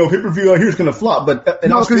 pay-per-view out here is gonna flop, but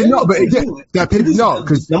because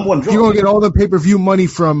number one draw. You're gonna get all the pay-per-view money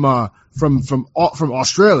from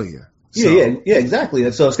Australia. So. Yeah,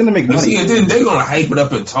 exactly. So it's gonna make money. See, and then they're gonna hype it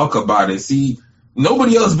up and talk about it. See,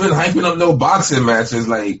 nobody else been hyping up no boxing matches.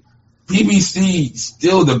 Like PBC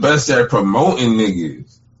still the best at promoting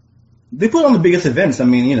niggas. They put on the biggest events.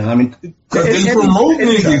 Because they promote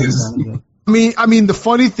niggas. I mean, the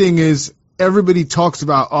funny thing is, everybody talks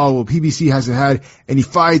about, PBC hasn't had any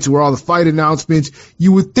fights or all the fight announcements.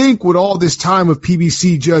 You would think with all this time of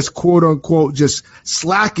PBC just quote unquote just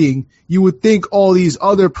slacking, you would think all these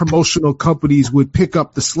other promotional companies would pick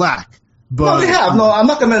up the slack. But no, they have. No, I'm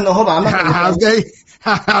not gonna. No, hold on. Have they?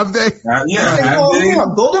 Have they?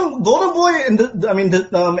 Golden Boy and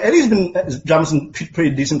Eddie's been dropping some pretty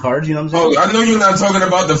decent cards. You know what I'm saying? Oh, I know you're not talking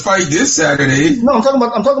about the fight this Saturday. No, I'm talking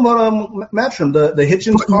about Matchroom, the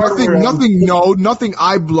Hitchens card. Nothing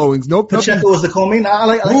eye blowing. Pacheco was the co-main.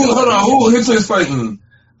 Hold on, who Hitchens fighting?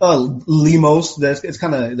 Lemos. It's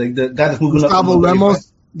kind of like the guy that's moving Gustavo up.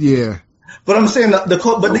 Lemos. Yeah. But I'm saying the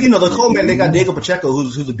co-man, they got Diego Pacheco,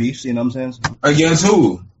 who's a beast. You know what I'm saying? Against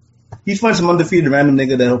who? He's fighting some undefeated random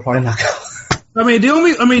nigga that he'll probably knock out.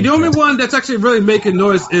 The only one that's actually really making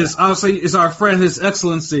noise is our friend, His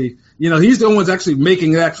Excellency. He's the one that's actually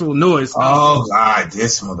making actual noise. Oh God,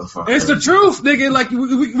 this motherfucker! It's the truth, nigga. Like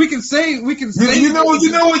we can say. You know what?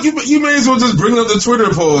 You may as well just bring up the Twitter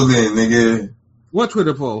poll then, nigga. What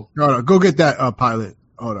Twitter poll? Hold on, go get that pilot.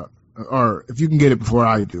 Hold on, or if you can get it before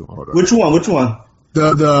I do. Hold on. Which one?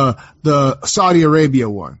 The Saudi Arabia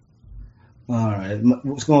one. All right,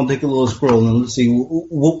 let's go and take a little scroll and let's see.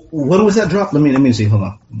 When was that drop? Let me see. Hold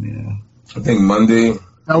on. I think Monday.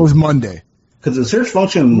 That was Monday. Because the search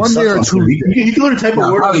function Monday or Tuesday. You can literally type a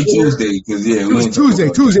word. Probably Tuesday. Because it was Tuesday.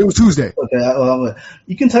 It was Tuesday. Okay.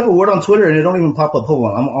 You can type a word on Twitter and it don't even pop up.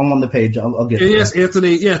 Hold on. I'm on the page. I'll get it. Yes,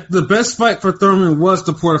 Anthony. Yeah, the best fight for Thurman was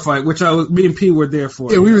the Porter fight, which me and P were there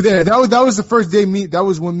for. Yeah, we were there. That was the first day. That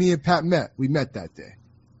was when me and Pat met. We met that day.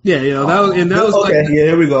 Yeah. That was okay. Yeah,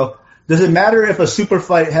 here we go. Does it matter if a super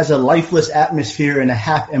fight has a lifeless atmosphere in a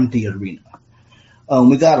half-empty arena?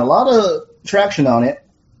 We got a lot of traction on it.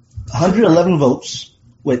 111 votes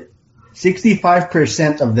with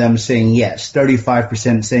 65% of them saying yes,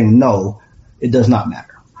 35% saying no. It does not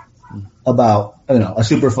matter about a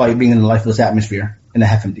super fight being in a lifeless atmosphere in a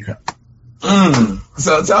half empty crowd.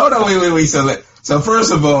 So hold on, wait. So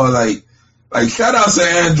first of all, like shout out to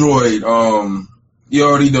Android. You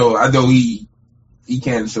already know. I know he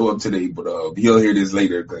can't show up today, but he'll hear this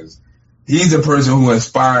later because he's the person who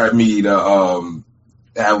inspired me to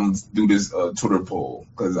have him do this Twitter poll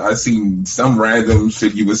because I seen some random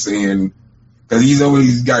shit he was saying because he's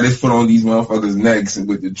always got his foot on these motherfuckers' necks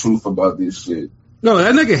with the truth about this shit. No,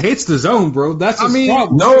 that nigga hates the zone, bro. That's his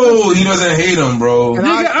problem. No, he doesn't hate him, bro.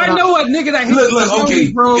 Nigga, I know a nigga that hates the zone,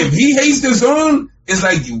 okay, bro. If he hates the zone, it's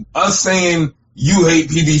like us saying you hate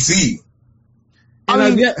PBC.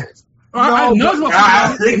 I think he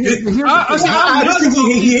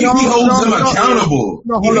holds them accountable.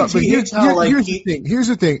 No, hold up. But here's the thing. Here's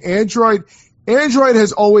the thing. Android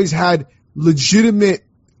has always had legitimate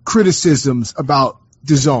criticisms about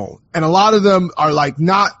the zone, and a lot of them are like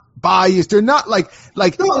not biased. They're not like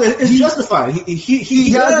no, it's justified.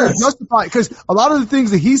 He has justified because a lot of the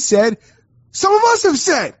things that he said, some of us have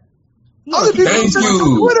said. Other people have said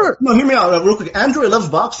on Twitter. No, hear me out real quick. Android loves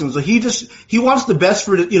boxing, so he wants the best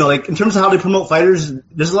for like in terms of how they promote fighters.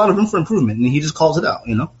 There's a lot of room for improvement, and he just calls it out.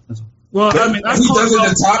 Well, I mean, he does it in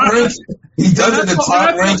the top rank. He does it in the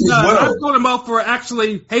top rank as well. I'm talking about for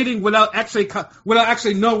actually hating without actually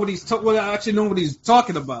knowing what he's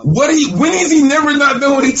talking about. When is he never not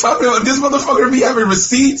know what he's talking about? This motherfucker be having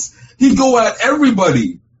receipts. He go at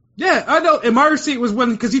everybody. Yeah, I know. And my receipt was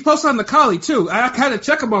because he posted on the Collie too. I had to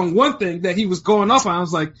check him on one thing that he was going off on. I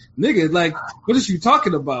was like, nigga, like, what is you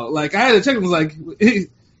talking about? Like, I had to check him. I was like,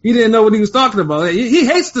 he didn't know what he was talking about. He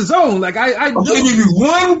hates the zone. Like, I know. Give you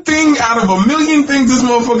one thing out of a million things this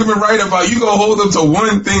motherfucker been right about. You gonna hold him to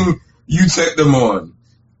one thing you checked them on.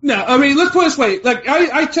 No, I mean, let's put it this way. Like,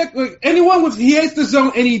 I check, like, anyone he hates the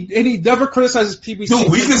zone and he never criticizes PBC.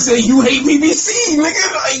 Dude, we can say you hate PBC,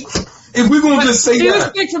 nigga. Like, if we're gonna just say that. Here's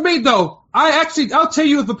the thing for me, though. I'll tell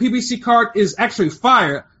you if a PBC card is actually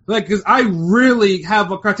fire. Like, because I really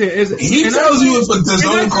have a criteria. He tells you if the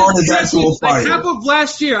zone card is actual fire. Like, half of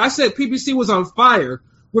last year, I said PBC was on fire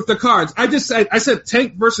with the cards. I said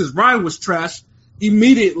Tank versus Ryan was trash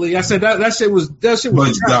immediately. I said that shit was trash.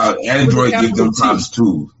 But Android gives them props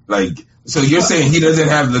too. Like, so you're saying he doesn't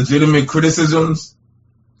have legitimate criticisms?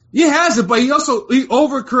 He has it, but he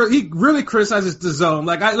really criticizes the zone.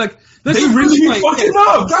 Like, they really be fucking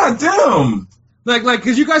up. God damn. Like,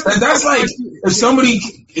 cause you guys. That's like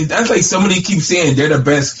somebody keeps saying they're the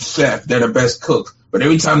best chef, they're the best cook, but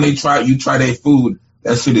every time you try their food,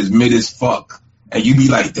 that shit is mid as fuck, and you be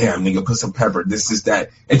like, damn, nigga, put some pepper, this is that,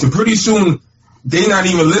 and pretty soon they not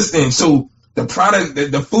even listening. So the product,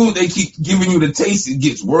 the food they keep giving you to taste, it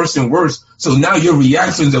gets worse and worse. So now your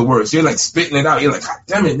reactions are worse. You're like spitting it out. You're like, God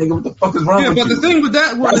damn it, nigga, what the fuck is wrong with you? Yeah, but the thing with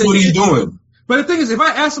that, that's what he's doing. But the thing is, if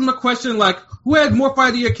I ask him a question like, who had more fight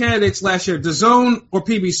of the year candidates last year, DAZN or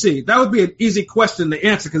PBC? That would be an easy question to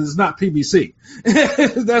answer because it's not PBC.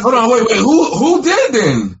 Hold on, wait. Who did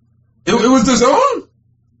then? It was DAZN?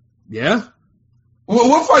 Yeah. Well,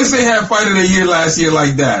 what fights they had fight of the year last year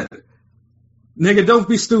like that? Nigga, don't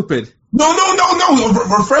be stupid. No.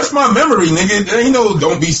 Refresh my memory, nigga. There ain't no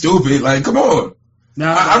don't be stupid. Like, come on.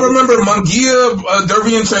 Nah, I remember Munguia,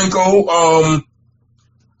 Derevyanchenko,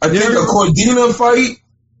 I think a Cordina fight.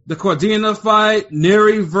 The Cordina fight,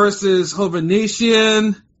 Neri versus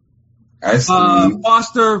Hovhannissian,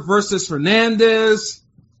 Foster versus Fernandez.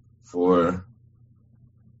 Okay,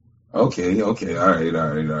 all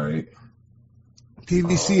right.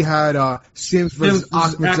 PBC had Sims versus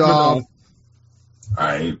Akhmadov. All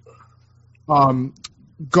right.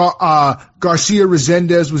 Garcia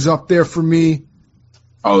Resendez was up there for me.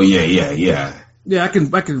 Oh yeah. Yeah, I can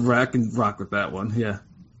rock with that one. Yeah.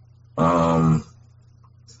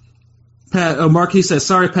 Pat Marquis says,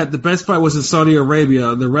 "Sorry, Pat. The best fight was in Saudi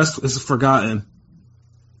Arabia. The rest is forgotten."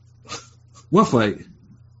 What fight?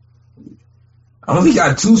 I only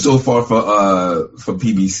got 2 so far for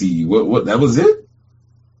PBC. What that was it?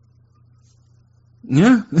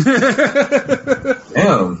 Yeah.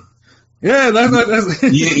 Damn. Yeah, that's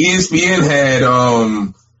ESPN had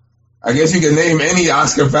I guess you can name any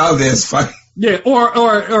Oscar Valdez fight. Yeah, or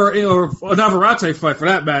a Navarrete fight for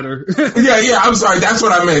that matter. yeah. I'm sorry, that's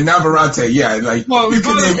what I meant. Navarrete. Yeah, like you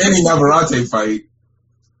can name any Navarrete fight.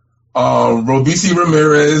 Robeisy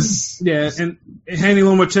Ramirez. Yeah, and Hanny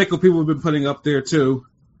Lomachenko people have been putting up there too.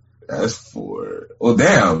 That's 4. Well,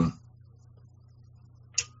 damn.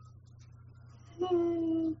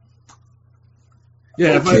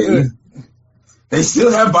 Yeah, okay. They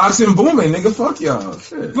still have boxing booming, nigga. Fuck y'all.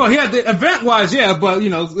 Shit. Well, yeah, the event-wise, yeah, but,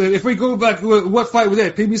 if we go back, what fight was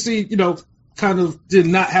that? PBC, kind of did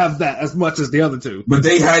not have that as much as the other two. But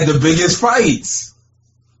they had the biggest fights.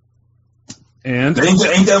 And?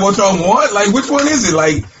 Ain't that what y'all want? Like, which one is it?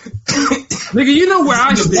 Like, nigga, you know where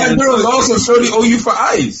I stand. The black girls also surely owe you for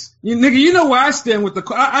ice. Nigga, you know where I stand with the.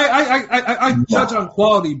 I judge on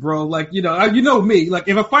quality, bro. Like, you know me. Like,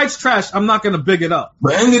 if a fight's trash, I'm not gonna big it up.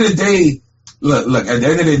 But at the end of the day, look. At the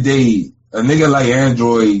end of the day, a nigga like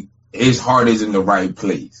Android, his heart is in the right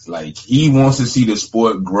place. Like, he wants to see the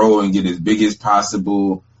sport grow and get as big as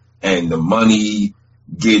possible, and the money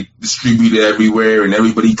get distributed everywhere, and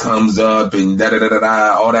everybody comes up and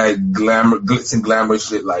da-da-da-da-da, all that glamour, glitz and glamour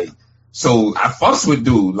shit. Like, so I fucks with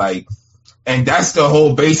dude, like, and that's the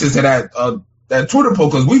whole basis of that Twitter poll,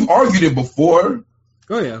 because we've argued it before.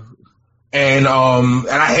 Oh yeah. And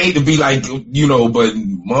I hate to be like, but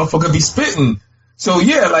motherfucker be spitting. So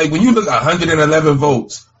yeah, like when you look at 111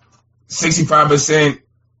 votes, 65%,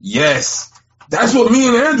 yes. That's what me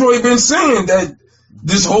and Android been saying, that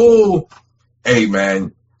this whole, hey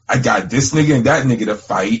man, I got this nigga and that nigga to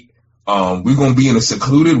fight. We're gonna be in a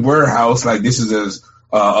secluded warehouse like this is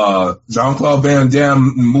a Jean-Claude Van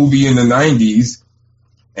Damme movie in the 90s,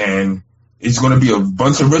 and it's gonna be a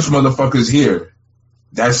bunch of rich motherfuckers here.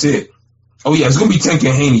 That's it. Oh yeah, it's gonna be Tank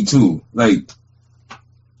and Haney too. Like,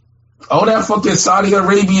 all that fucking Saudi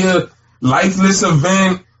Arabia lifeless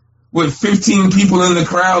event with 15 people in the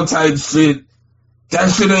crowd type shit,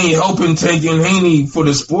 that shit ain't helping Tank and Haney for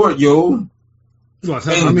the sport, yo. The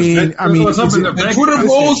Twitter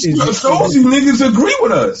polls shows you niggas agree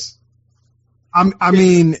with us. I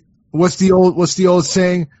mean, what's the old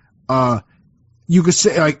saying? You could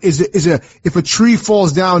say, like, if a tree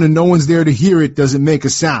falls down and no one's there to hear it, does it make a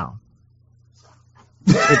sound?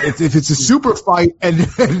 if it's a super fight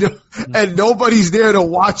and nobody's there to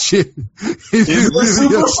watch it, is it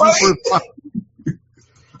really a super fight?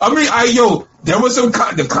 I mean, there was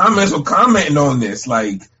the comments were commenting on this,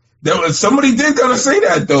 like, somebody did kind of say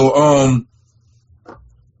that though.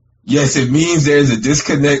 Yes, it means there's a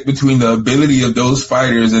disconnect between the ability of those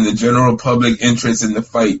fighters and the general public interest in the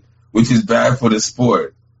fight, which is bad for the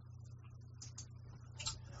sport.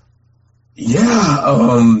 Yeah,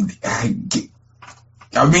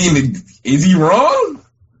 I mean, is he wrong?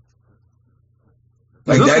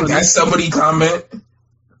 Like that's somebody comment.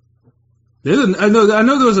 I know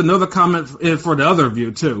there was another comment for the other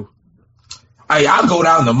view too. I'll go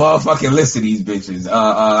down the motherfucking list of these bitches.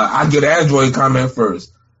 I'll get Android comment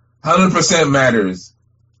first. 100% matters.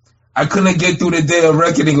 I couldn't get through the day of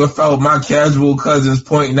reckoning without my casual cousins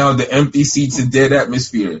pointing out the empty seats and dead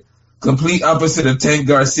atmosphere. Complete opposite of Tank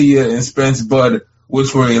Garcia and Spence Bud,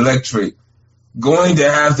 which were electric. Going to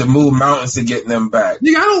have to move mountains to get them back.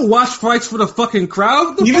 Nigga, I don't watch fights for the fucking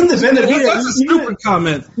crowd. Even the Benavidez. That's a stupid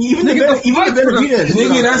comment. Even the Benavidez.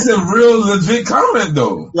 Nigga, that's a real legit comment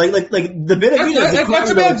though. Like the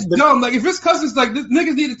Benavidez. That's dumb. Like, if his cousins, like,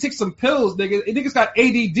 niggas need to take some pills, nigga. Niggas got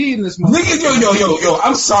ADD in this moment. Nigga, yo,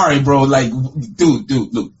 I'm sorry, bro. Like, dude.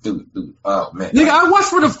 Oh, man. Nigga, I watch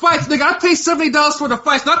for the fights. Nigga, I pay $70 for the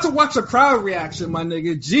fights, not to watch a crowd reaction, my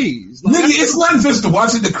nigga. Jeez. Like, nigga, it's not just to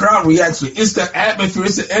watching the crowd reaction. It's the atmosphere,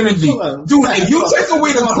 it's the energy. Dude, if you take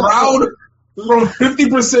away the crowd from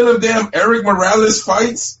 50% of damn Eric Morales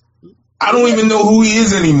fights, I don't even know who he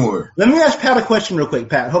is anymore. Let me ask Pat a question real quick.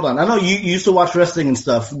 Pat, hold on. I know you used to watch wrestling and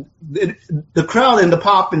stuff. The crowd and the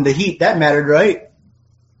pop and the heat, that mattered, right?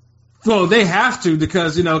 Well, they have to,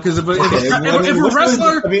 because if a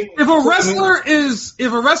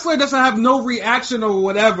wrestler doesn't have no reaction or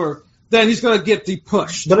whatever, then he's gonna get the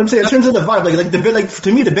push. But I'm saying in terms of the vibe,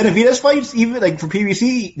 to me, the Benavidez fights, even like for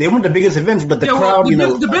PBC, they weren't the biggest events, but the crowd,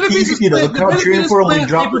 the crowd cheering for him when he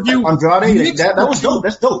dropped Andrade, that was dope.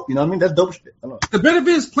 That's dope. You know what I mean? That's dope shit. The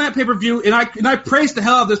Benavidez Plant pay-per-view, and I praised the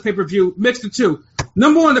hell out of this pay-per-view, mixed the two.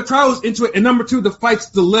 Number one, the crowd was into it, and number two, the fights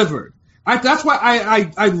delivered. That's why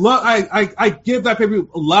I give that pay-per-view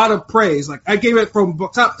a lot of praise. Like, I gave it from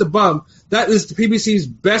top to bottom. That is the PBC's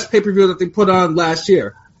best pay-per-view that they put on last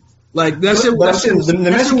year. Like, that shit. The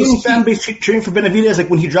Mexican fan base cheering for Benavidez, like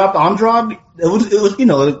when he dropped Andrade, it was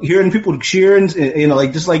hearing people cheer and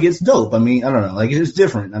just like it's dope. I mean, I don't know, like it's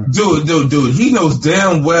different. Dude, he knows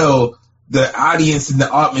damn well the audience and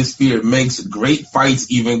the atmosphere makes great fights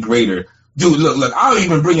even greater. Dude, look, I'll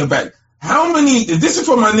even bring it back. How many? This is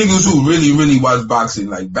for my niggas who really, really watch boxing.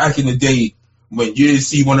 Like back in the day when you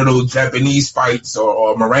see one of those Japanese fights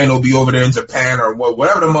or Moreno be over there in Japan or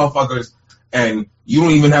whatever the motherfuckers. And you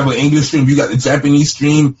don't even have an English stream. You got the Japanese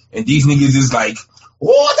stream, and these niggas is like, he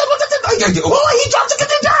dropped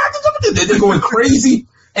it. They're going crazy.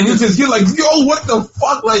 And it's just, you're like, yo, what the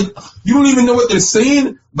fuck? Like, you don't even know what they're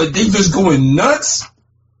saying, but they just going nuts.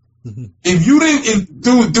 If you didn't,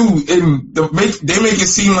 they make it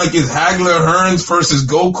seem like it's Hagler Hearns versus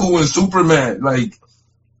Goku and Superman. Like,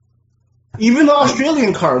 even the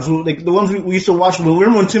Australian cards, like the ones we used to watch,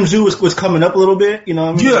 when Tim Zoo was coming up a little bit, you know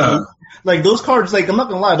what I mean? Yeah. Like those cards, like I'm not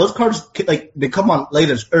gonna lie, those cards, like they come on late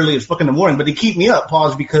as early as fucking in the morning, but they keep me up,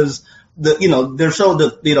 because they're so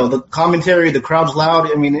the commentary, the crowd's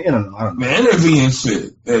loud. I mean, I don't know. Man, energy and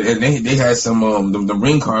shit. And they had some, the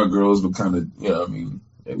ring card girls were kind of,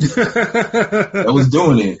 that was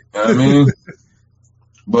doing it. You know what I mean?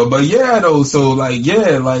 But yeah, though, so like,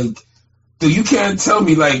 dude, you can't tell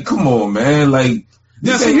me, like, come on, man, like,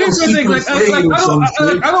 yeah, so here's the thing,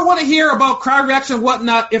 I don't want to hear about crowd reaction and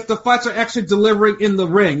whatnot if the fights are actually delivering in the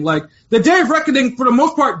ring. Like, the Day of Reckoning, for the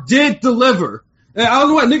most part, did deliver. And I don't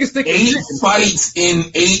know what niggas think. 8 fights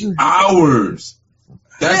in 8 hours.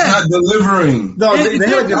 That's not delivering. No,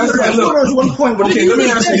 there was one point where let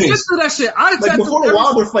me ask you this. That shit. Before the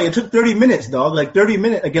Wilder fight, it took 30 minutes, dog. Like 30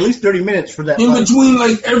 minutes, like at least 30 minutes for that. In between,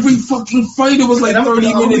 like every fucking fight, it was like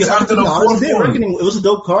 30 minutes after the fourth one. It was a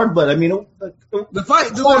dope card, but I mean, the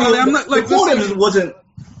fight.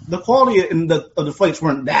 The quality of the fights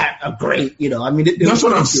weren't that great, I mean, that's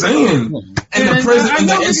what I'm saying. And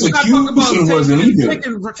the execution wasn't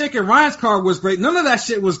either. Taking Ryan's card was great. None of that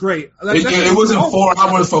shit was great. It wasn't 4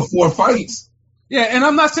 hours for 4 fights. Yeah, and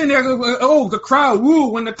I'm not saying the crowd woo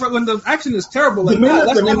when the action is terrible. Like,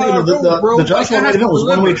 the Joshua main event was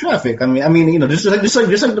one-way traffic. I mean, just like the so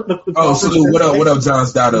what up, John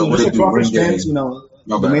Stoddard? What did you stance, some of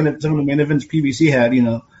the main events PBC had,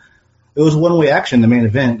 it was one-way action, the main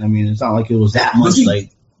event. I mean, it's not like it was that much.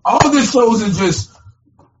 All this shows is just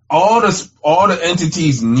all the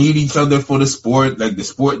entities need each other for the sport. Like, the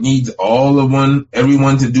sport needs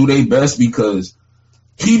everyone to do their best, because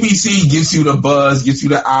PBC gives you the buzz, gets you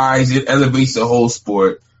the eyes, it elevates the whole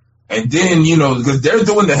sport. And then, because they're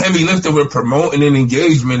doing the heavy lifting with promoting and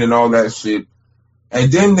engagement and all that shit.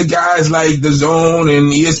 And then the guys like The Zone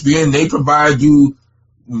and ESPN, they provide you,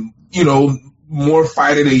 more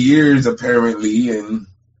fight of the years, apparently, and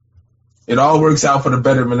it all works out for the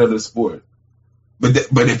betterment of the sport. But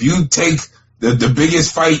if you take the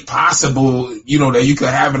biggest fight possible, that you could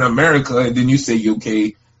have in America, and then you say,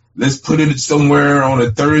 okay, let's put it somewhere on a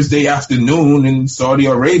Thursday afternoon in Saudi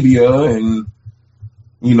Arabia, and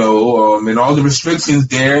and all the restrictions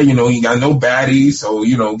there, you got no baddies, so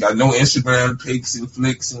got no Instagram pics and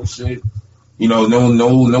flicks and shit.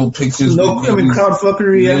 No pictures. No crowd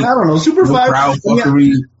fuckery. Yeah. I don't know. Super fights. Crowd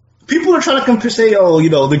fuckery. People are trying to say,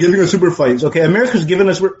 they're giving us super fights. Okay, America's given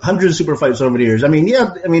us hundreds of super fights over the years. I mean,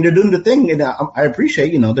 they're doing the thing, and I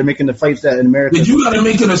appreciate, they're making the fights that in America. But you got to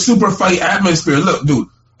make it a super fight atmosphere. Look, dude,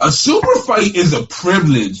 a super fight is a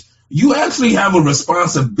privilege. You actually have a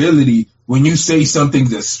responsibility when you say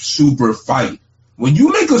something's a super fight. When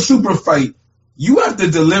you make a super fight, you have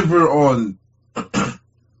to deliver on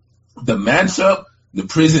the matchup, the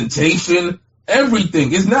presentation,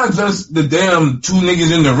 everything. It's not just the damn 2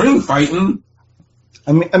 niggas in the ring fighting.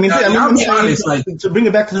 I'll be honest. Like, to bring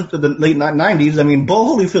it back to the late 90s, I mean,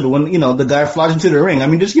 Bo Holyfield, when the guy flies into the ring, I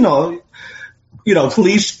mean, just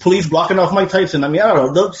police blocking off Mike Tyson. I mean, I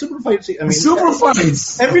don't know, the super fights. I mean, super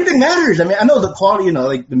fights. Everything matters. I mean, I know the quality,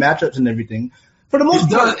 like the matchups and everything. For the most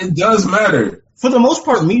part, it does matter. For the most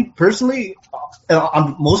part, me personally,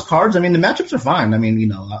 on most cards, I mean, the matchups are fine. I mean,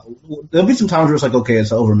 there'll be some times where it's like, okay,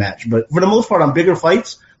 it's an overmatch. But for the most part, on bigger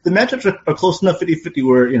fights, the matchups are close enough 50-50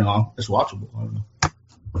 where, it's watchable. I don't know.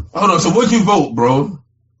 Hold on. So what'd you vote, bro?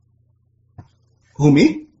 Who,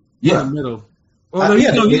 me? Yeah. Middle.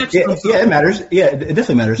 It matters. Yeah, it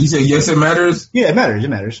definitely matters. You said yes, it matters? Yeah, it matters. It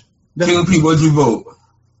matters. King P, what'd you vote?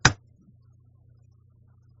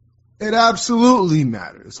 It absolutely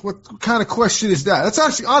matters. What kind of question is that? That's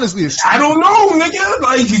actually, honestly, I don't know, nigga.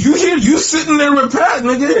 Like, you sitting there with Pat,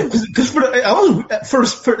 nigga. Because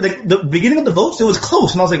for the beginning of the votes, it was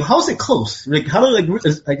close, and I was like, how is it close? Like, how do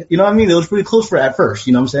you know what I mean? It was pretty close at first.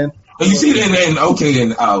 You know what I'm saying? And you see, and I'll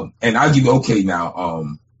give you okay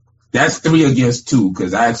now. That's 3 against 2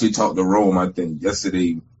 because I actually talked to Rome, I think,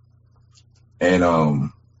 yesterday,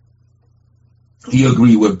 and he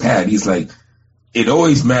agreed with Pat. He's like, it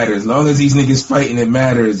always matters. As long as these niggas fighting, it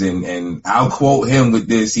matters. And I'll quote him with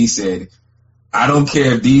this. He said, I don't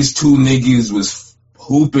care if these 2 niggas was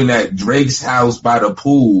hooping at Drake's house by the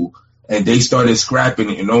pool and they started scrapping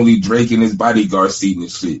it and only Drake and his bodyguard seeing the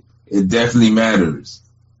shit. It definitely matters.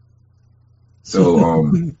 So,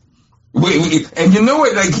 wait, and you know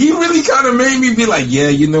what? Like, he really kind of made me be like, yeah,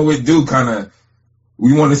 you know what, dude, kind of,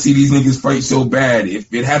 we want to see these niggas fight so bad.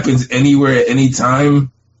 If it happens anywhere at any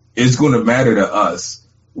time, it's going to matter to us.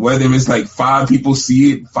 Whether it's like 5 people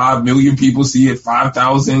see it, 5 million people see it,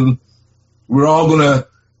 5,000, we're all going to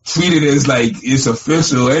treat it as like it's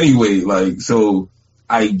official anyway. Like, so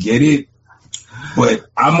I get it, but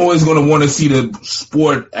I'm always going to want to see the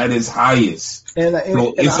sport at its highest. And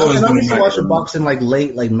I'm used to watching boxing like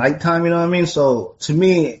late, like nighttime, you know what I mean? So to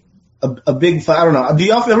me, a big fight, I don't know. Do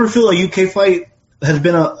y'all ever feel a UK fight has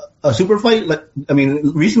been a super fight? Like, I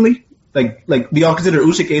mean, recently? Like, do y'all consider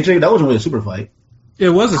Usyk AJ? That wasn't really a super fight. It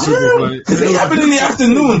was a super fight. It happened in the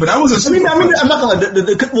afternoon, but that was a super fight. I'm not gonna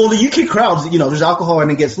the UK crowds, you know, there's alcohol and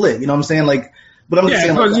it gets lit. You know what I'm saying? Like, but I'm just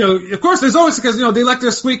saying, like, you know, of course, there's always because they like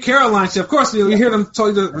their Sweet Caroline shit. Of course, you hear them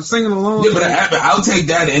singing along. Yeah, but I'll take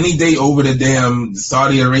that any day over the damn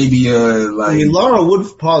Saudi Arabia. Like, I mean, Laura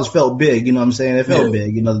Wood pause felt big. You know what I'm saying? It felt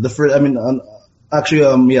big. You know, the first. I mean,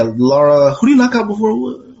 Laura. Who did you knock out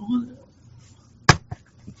before?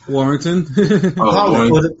 Warrington.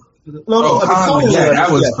 Collingwood. That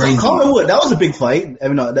was crazy. Collingwood, that was a big fight. I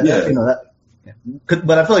mean,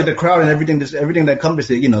 but I feel like the crowd and everything that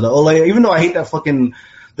encompasses it, you know, the Ole, even though I hate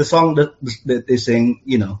the song that they sing,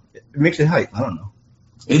 you know, it makes it hype. I don't know.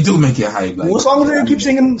 It do make it hype. Like, what song is it? Keep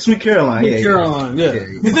singing Sweet Caroline. Sweet Caroline, yeah.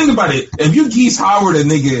 You think about it. If you Geese Howard a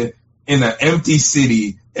nigga in an empty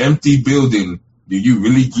city, empty building, do you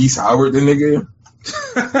really Geese Howard the nigga?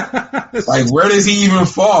 Like, where does he even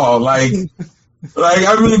fall? Like,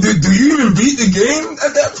 I mean, do you even beat the game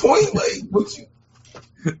at that point?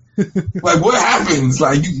 Like, what happens?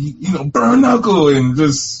 Like, you know, burn knuckle and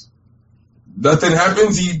just nothing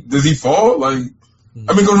happens. Does he fall? Like,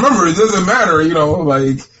 I mean, remember, it doesn't matter. You know,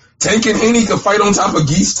 like Tank and Haney could fight on top of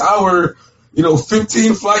Geese Tower. You know,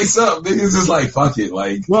 15 flights up. Niggas just like, fuck it.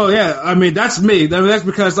 Like, well, yeah. I mean, that's me. I mean, that's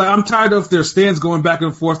because like, I'm tired of their stands going back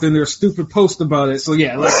and forth and their stupid posts about it. So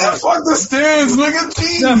yeah, like, fuck the stands,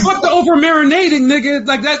 nigga. Yeah, fuck the over marinating, nigga.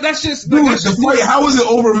 Like that's just. Dude, like, the fight. How is it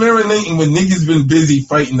over marinating when niggas been busy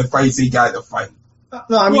fighting the fights they got to fight?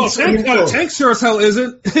 No, I mean, Tank sure as hell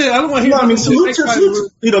isn't. I don't want to hear. No, I mean, salute,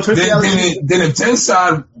 you know, then if Tank's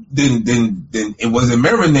side, then it wasn't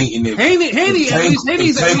marinating.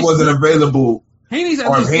 If Tank wasn't available,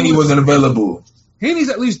 Haney wasn't available. Haney's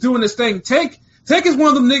at least doing this thing. Tank is one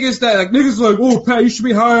of them niggas that like niggas like, oh, Pat, you should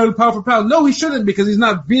be higher on pound for pound. No, he shouldn't because he's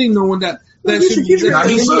not beating no one that should be. He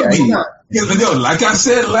should be. Yo, like I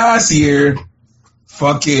said last year,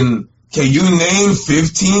 fucking, can you name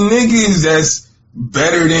 15 niggas that's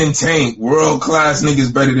better than Tank? World class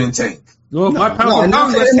niggas better than Tank. Well, my pound for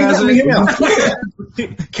pound list has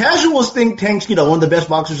it. Casuals think Tank's, you know, one of the best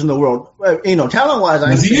boxers in the world. You know, talent wise,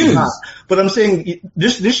 I think he's not. But I'm saying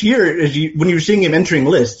this year, when you're seeing him entering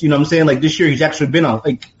lists, you know what I'm saying? Like this year, he's actually been on,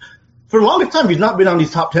 like, for the longest time, he's not been on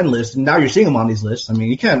these top 10 lists, and now you're seeing him on these lists. I mean,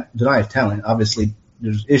 you can't deny his talent. Obviously,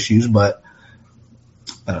 there's issues, but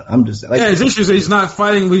I'm just like, his issue is he's not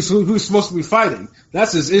fighting who's supposed to be fighting.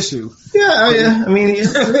 That's his issue. Yeah. I mean,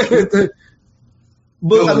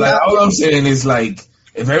 but all I'm saying is like,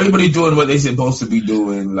 if everybody doing what they supposed to be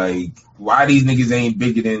doing, like, why these niggas ain't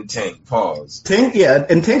bigger than Tank? Pause. Tank, yeah,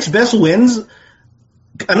 and Tank's best wins.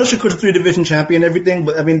 I know Shakur's 3-division champion and everything,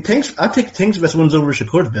 but I mean, I take Tank's best wins over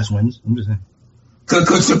Shakur's best wins. I'm just saying. Could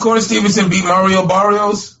Shakur Stevenson beat Mario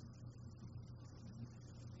Barrios?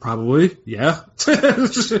 Probably, yeah. All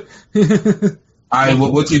right,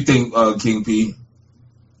 what do you think, King P?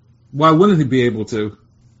 Why wouldn't he be able to?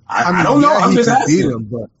 I don't know. I'm just asking. Him,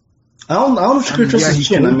 but I don't know if Shakur trusts his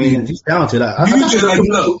chin. I mean, he's talented.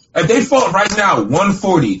 Look, if they fought right now,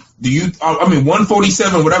 140,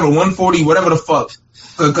 147, whatever, 140, whatever the fuck,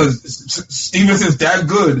 because Stevenson's that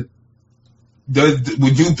good,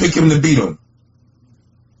 would you pick him to beat him?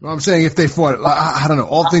 Well, I'm saying if they fought, I don't know,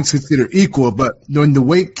 all things considered equal, but in the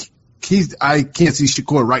weight, I can't see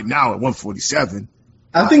Shakur right now at 147.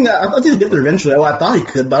 I think he'll get there eventually. Well, I thought he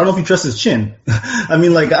could, but I don't know if he trusts his chin. I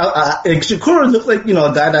mean, like Shakur looks like, you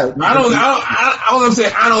know, a guy that. I'm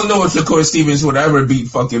saying, I don't know if Shakur Stevens would ever beat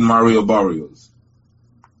fucking Mario Barrios.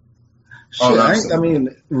 Shit, I mean,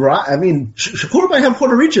 Shakur might have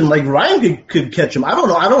Puerto Rican. Like Ryan could catch him. I don't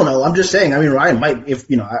know. I'm just saying. I mean, Ryan might. If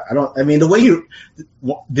you know, I don't. I mean, the way he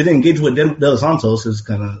didn't engage with De Los Santos is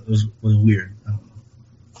kind of was weird. I don't know.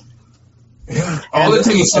 Yeah. All it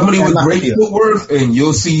takes is somebody with great footwork, and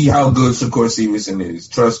you'll see how good Shakur Stevenson is.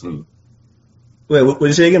 Trust me. Wait, what did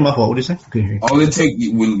you say again? My fault. What did you say? All it takes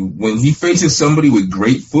when he faces somebody with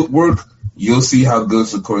great footwork, you'll see how good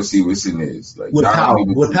Shakur Stevenson is. Like with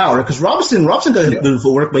power, because Robinson got good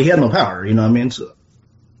footwork, but he had no power. You know what I mean? So.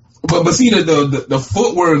 But see the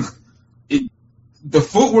footwork. The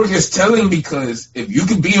footwork is telling because if you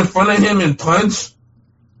can be in front of him and punch,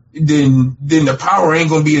 then the power ain't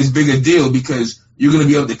gonna be as big a deal because you're going to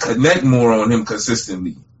be able to connect more on him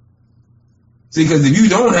consistently. See, because if you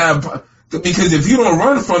don't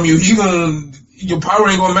run from you, your power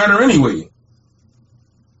ain't going to matter anyway.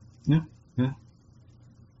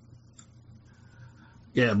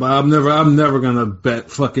 Yeah, but I'm never gonna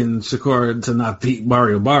bet fucking Shakur to not beat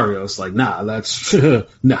Mario Barrios. Like, nah, that's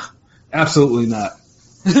nah, absolutely not.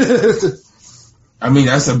 I mean,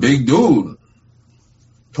 that's a big dude.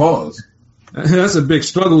 Pause. That's a big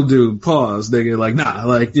struggle, dude. Pause, nigga. Like, nah,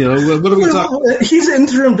 like, you know, what are we talking? He's an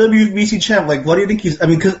interim WBC champ. Like, what do you think he's? I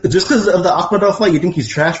mean, just because of the Aquador fight, you think he's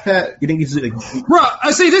trash Pat? You think he's like? Bro,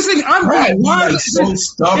 I say this thing. I'm like so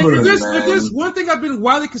stubborn, if there's one thing I've been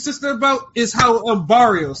wildly consistent about is how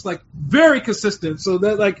Barrios, like, very consistent. So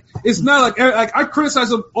that, like, it's not like I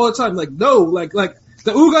criticize him all the time. Like, no, like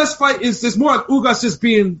the Ugas fight is just more like Ugas just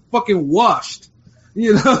being fucking washed.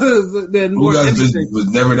 You know, than more Ugas was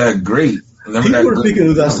never that great. People were picking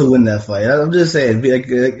Ugas to win that fight. I'm just saying. Who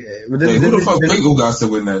the fuck picked Ugas to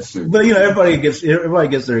win that shit? But, you know, everybody gets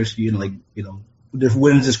their, you know, like, you know, their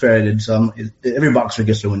wins discredited. So every boxer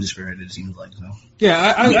gets their win discredited, it seems like. So.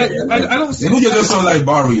 Yeah, I don't see. You just don't like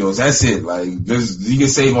Barrios. That's it. Like, you can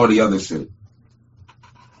save all the other shit.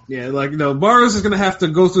 Yeah, like, you know, Barrios is gonna have to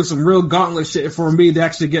go through some real gauntlet shit for me to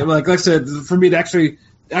actually get, like I said, for me to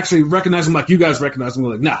actually recognize him like you guys recognize him.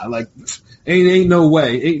 Like, nah, like, ain't no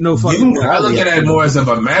way. Ain't no fucking way. I look at it more as of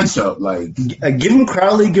a matchup. Like, give him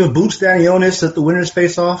Crowley, give Boots Stanionis, let the winners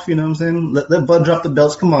face off. You know what I'm saying? Let Bud drop the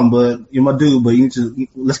belts. Come on, Bud, you're my dude. But you need to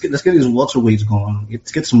let's get these welterweights going.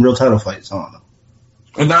 Let's get some real title fights on.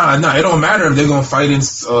 Nah, it don't matter if they're gonna fight in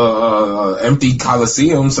empty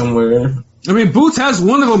Coliseum somewhere. I mean, Boots has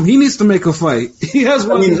one of them. He needs to make a fight. He has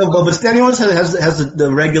one. I mean, but Stanionis has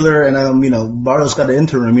the regular, and you know, Barrios got the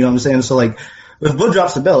interim. You know what I'm saying? So, like, if Bud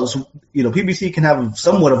drops the belts, you know, PBC can have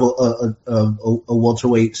somewhat of a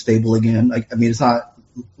welterweight stable again. Like, I mean, it's not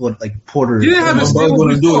what like Porter. You didn't have a stable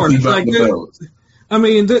going to do if he dropped the belt. I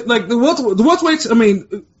mean, the welterweights. I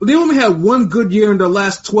mean, they only had one good year in the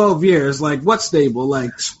last 12 years. Like, what stable?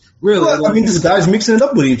 Like, really? Well, I mean, these guys mixing it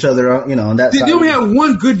up with each other. You know, on that. They only had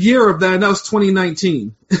one good year of that, and that was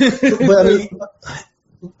 2019. But I mean,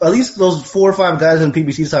 at least those 4 or 5 guys on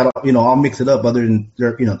PBC side, you know, all mix it up. Other than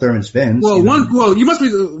Thurman Spence. Well, you must be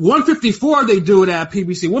 154. They do it at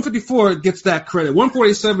PBC. 154 gets that credit.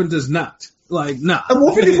 147 does not. Like, nah.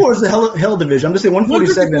 154 is the hell division. I'm just saying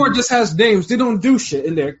 147. 154 just has names. They don't do shit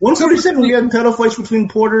in there. 147, we had title fights between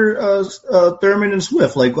Porter, Thurman, and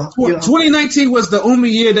Swift. Like, 2019 was the only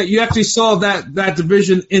year that you actually saw that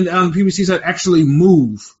division on PBC side actually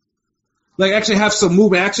move. Like, actually have some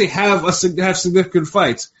movement. Actually have significant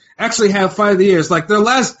fights. Actually have fight of the years. Like, their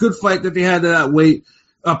last good fight that they had at that weight,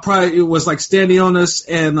 probably it was like Stanionis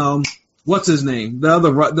and what's his name? The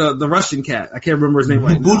other the Russian cat. I can't remember his name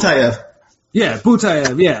right now. Butayev. Yeah,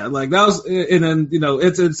 Butayev, yeah. Like, that was, and then, you know,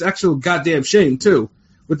 it's actual goddamn shame, too,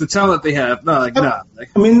 with the talent they have. No, like, nah. Like,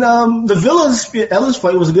 I mean, the Ellis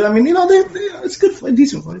fight was good. I mean, you know, it's good fight,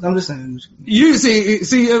 decent fight. I'm just saying. You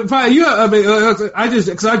see, probably, I mean,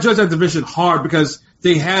 because I judge that division hard because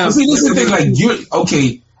they have. See, this is the thing, like,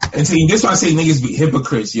 and see, this is why I say niggas be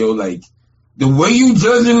hypocrites, yo. Like, the way you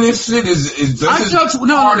judging this shit is just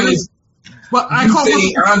hard as. But I call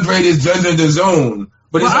Andre is judging the zone.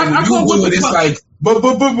 But it's like, when you do it, it's like, but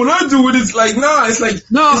when I do it, it's like, nah, it's like,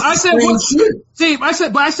 no, I said, I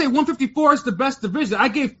say 154 is the best division. I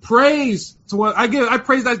gave praise to what I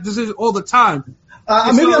praise that decision all the time.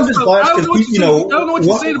 Maybe I'm just biased because, you know, I don't know what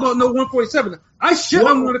you're saying about no 147. I shit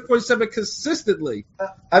on 147 consistently.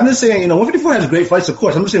 I'm just saying, you know, 154 has great fights, of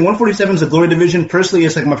course. I'm just saying 147 is a glory division. Personally,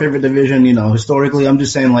 it's like my favorite division, you know, historically. I'm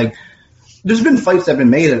just saying, like, there's been fights that have been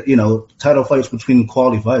made, you know, title fights between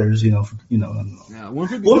quality fighters, you know. Yeah,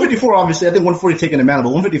 154, obviously, I think 140 taking them out, but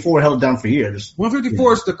 154 held it down for years.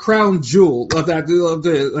 154 is the crown jewel of that.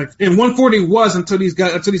 And 140 was until these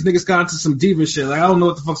niggas got into some diva shit. Like, I don't know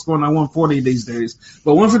what the fuck's going on 140 these days,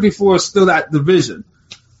 but 154 is still that division.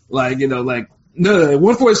 Like, you know, like, no,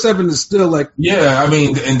 147 is still like. Yeah, I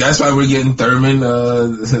mean, and that's why we're getting Thurman,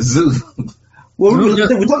 Zoo. Well, we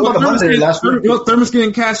talked about Monday last week. Thurman's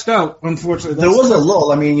getting cashed out, unfortunately. There was a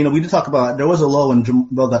lull. I mean, you know, we did talk about there was a lull when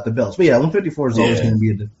Jamal got the belts. But yeah, 154 is always going to be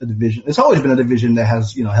a division. It's always been a division that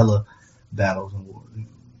has, you know, hella battles and wars.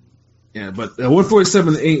 Yeah, but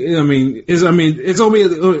 147 ain't. I mean,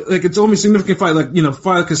 it's only significant fight like, you know,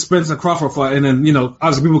 fight like a Spence and Crawford fight, and then, you know,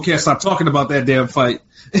 obviously people can't stop talking about that damn fight.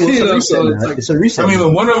 Well, it's a reset. I mean,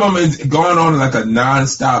 but one of them is going on like a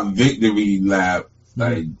nonstop victory lap.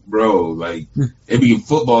 Like, bro, like, it be a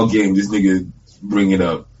football game, this nigga bring it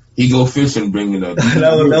up. He go fishing, bring it up.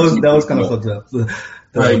 that was kind of fucked up.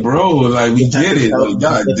 Like, bro, like, we get it. Like,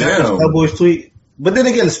 goddamn. Cowboys tweet, But then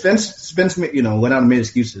again, Spence, went out and made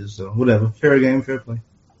excuses. So whatever, fair game, fair play.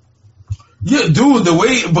 Yeah, dude,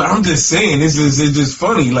 but I'm just saying, it's just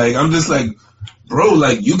funny. Like, I'm just like, bro,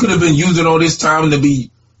 like, you could have been using all this time to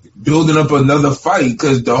be building up another fight,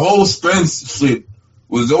 because the whole Spence shit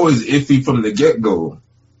was always iffy from the get-go.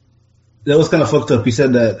 That was kind of fucked up. He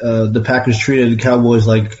said that the Packers treated the Cowboys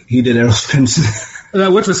like he did Errol Spence.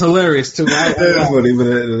 Which was hilarious, too. That's funny, but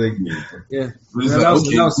yeah. That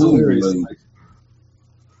was hilarious. Like,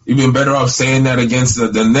 you've been better off saying that against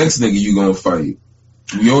the next nigga you gonna fight.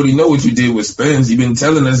 We already know what you did with Spence. You've been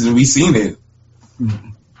telling us and we seen it.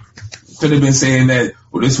 Could have been saying that,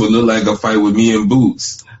 well, this would look like a fight with me and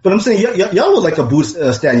Boots. But I'm saying, y'all would like a Boots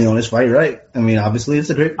Stanionis fight, right? I mean, obviously, it's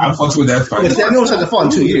a great... I fucks with that fight. Stanionis hasn't fought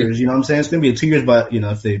in 2 years, you know what I'm saying? It's going to be 2 years, but,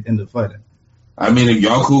 if they end up fighting. I mean, if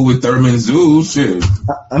y'all cool with Thurman Zoo, shit.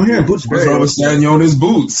 I'm hearing Boots What's wrong with Stanionis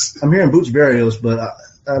Boots? I'm hearing Boots Barrios, but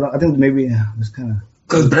I think maybe it's kind of...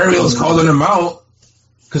 Because Barrios calling him out.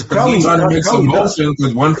 Because Crowley's trying to make some motion,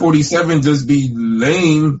 because 147 just be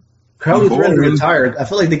lame. Crowley's ready to retire. I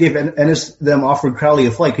feel like they gave Ennis offered Crowley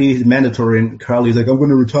a fight. He's mandatory, and Crowley's like, I'm going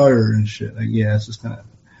to retire and shit. Like, yeah, it's just kind of...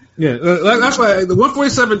 Yeah, that's why the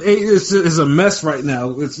 147 is a mess right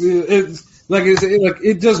now.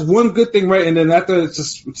 It does one good thing right, and then after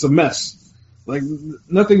it's a mess. Like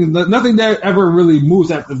nothing that ever really moves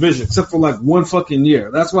that division except for like one fucking year.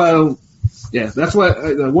 That's why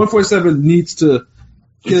 147 needs to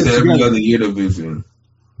get every other year division.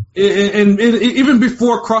 And even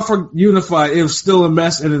before Crawford unified, it was still a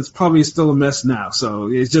mess, and it's probably still a mess now. So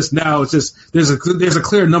there's a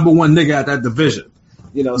clear number one nigga at that division,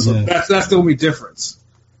 So that's the only difference.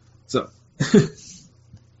 So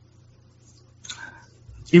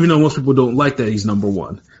even though most people don't like that he's number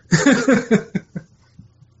one.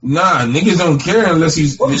 Nah, niggas don't care unless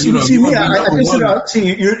he's. You're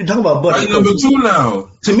talking about Bud. Fight number 2 now.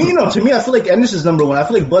 To me, I feel like Ennis is number one. I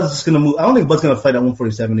feel like Bud's just gonna move. I don't think Bud's gonna fight at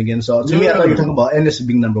 147 again. So to me, I thought you were talking about Ennis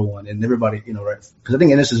being number one and everybody, right? Because I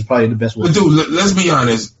think Ennis is probably the best one. But dude, let's be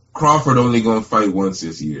honest. Crawford only gonna fight once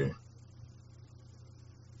this year.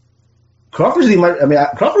 Crawford's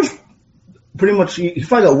pretty much he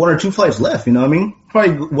probably got 1 or 2 fights left. You know what I mean?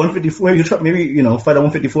 Probably 154. Maybe fight at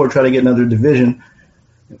 154, try to get another division.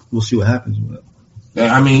 We'll see what happens with it.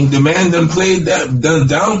 I mean, the man done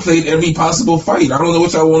downplayed every possible fight. I don't know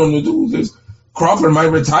what y'all want him to do. Crawford might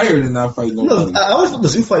retire and not fight nobody. I always thought the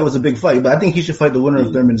Zoo fight was a big fight, but I think he should fight the winner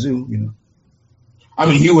of Thurman Zoo. I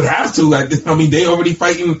mean, he would have to. I mean, they already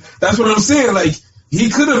fighting. That's what I'm saying. Like, he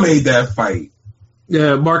could have made that fight.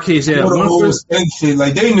 Yeah, Marquez. Yeah, shit.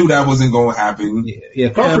 Like, they knew that wasn't going to happen.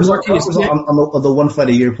 Yeah. Crawford's on the 1 fight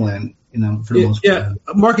a year plan. For the most part. Yeah,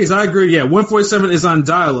 Marquez, I agree. Yeah, 147 is on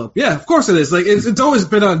dial-up. Yeah, of course it is. Like, it's always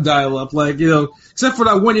been on dial-up. Like, except for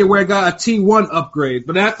that 1 year where I got a T1 upgrade,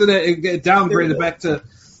 but after that it get downgraded back to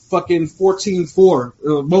fucking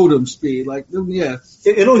 14.4 modem speed. Like, yeah,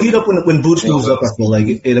 it'll heat up when Boots moves up. I feel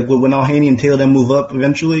like when Al-Haney and Taylor then move up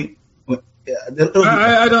eventually.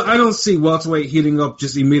 I don't see welterweight heating up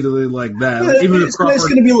just immediately like that. Yeah, even it's going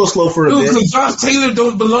to be a little slow for a bit. Because Josh Taylor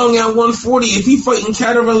don't belong at 140. If he fighting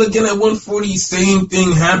Catterall again at 140, same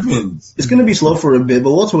thing happens. It's going to be slow for a bit,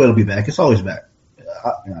 but welterweight will be back. It's always back.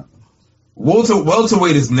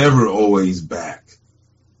 Welterweight is never always back.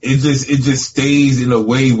 It just stays in a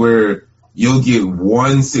way where you'll get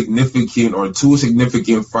 1 significant or 2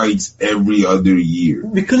 significant fights every other year.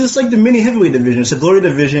 Because it's like the mini heavyweight division. It's a glory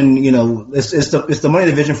division, it's the money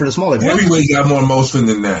division for the smaller guys. Heavyweight got more motion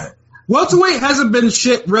than that. Welterweight hasn't been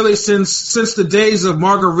shit really since the days of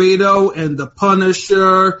Margarito and the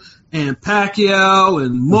Punisher and Pacquiao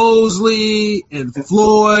and Mosley and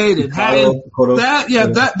Floyd and Hatton.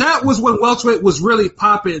 That was when welterweight was really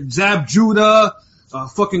popping. Zab Judah.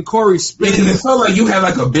 Fucking Corey Spinks. Yeah, it felt like you had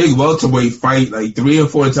like a big welterweight fight like 3 or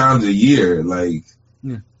 4 times a year. Like,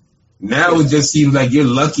 now it just seems like you're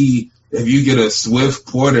lucky if you get a Swift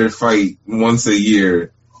Porter fight once a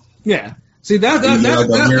year. Yeah. See, that's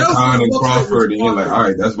Khan and Crawford, and you're like, all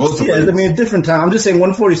right, that's welterweight. Yeah, I mean, a different time. I'm just saying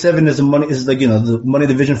 147 is the money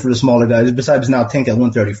division for the smaller guys, besides now Tank at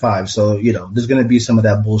 135. So, there's going to be some of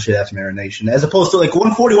that bullshit ass marination. As opposed to like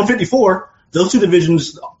 140, 154, those 2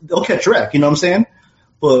 divisions, they'll catch wreck, you know what I'm saying?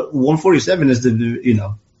 But 147 is I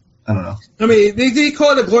don't know. I mean, they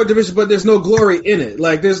call it a glory division, but there's no glory in it.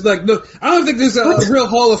 Like, there's like no, I don't think there's a real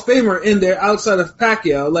Hall of Famer in there outside of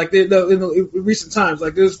Pacquiao. Like, in recent times,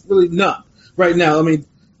 like there's really none right now. I mean,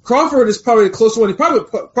 Crawford is probably the closest one.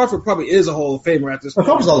 Crawford probably is a Hall of Famer at this point.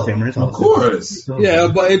 Crawford's Hall of Famer, of course. Yeah,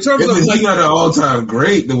 but in terms of he's not an all-time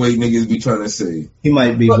great, the way niggas be trying to say. He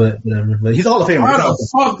might be, but whatever. But he's a Hall of Famer. Why the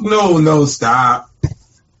fuck no? Stop.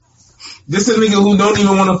 This is a nigga who don't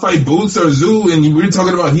even want to fight Boots or Zoo, and we're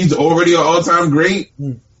talking about he's already an all-time great.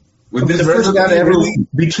 With this the first guy to ever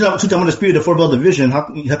be two-time undisputed the 4-belt division. How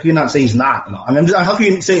can you not say he's not? You know? I mean, how can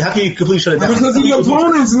you completely shut it down? Because of the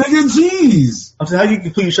opponents, nigga. Jeez. I'm saying, how do you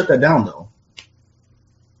completely shut that down, though?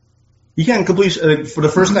 You can't completely for the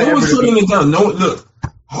first guy. No one's shutting it down. No, look,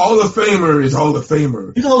 Hall of Famer is Hall of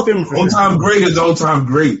Famer. He's a Hall of Famer for all-time great is all-time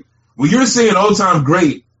great. When you're saying all-time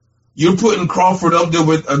great, you're putting Crawford up there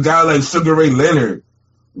with a guy like Sugar Ray Leonard.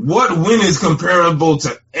 What win is comparable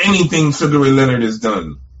to anything Sugar Ray Leonard has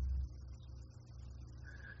done?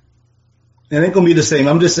 It ain't gonna be the same.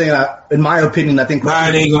 I'm just saying, in my opinion, I think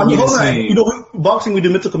Crawford, it ain't gonna be the same. You know, boxing we do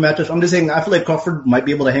mythical matches. I'm just saying, I feel like Crawford might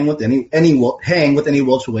be able to hang with any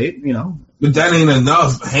welterweight. You know, but that ain't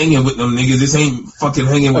enough. Hanging with them niggas, this ain't fucking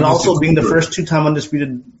hanging with. And also being the first 2-time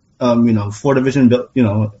undisputed, 4-division,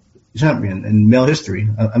 champion in male history.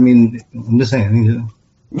 I mean, I'm just saying.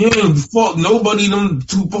 You ain't fought nobody them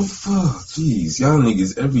two before. Jeez, y'all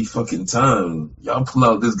niggas every fucking time y'all pull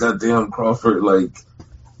out this goddamn Crawford like.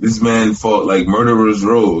 This man fought like Murderer's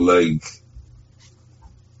Row. Like,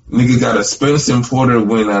 nigga got a Spence and Porter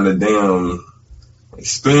win out of damn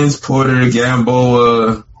Spence, Porter,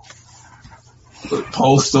 Gamboa,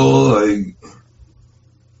 Postal. Like,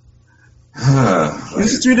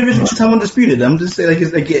 this is 3-division 2-time undisputed. I'm just saying,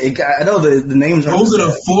 I know the names are. Those are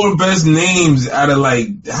the 4 best names out of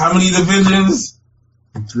like how many divisions?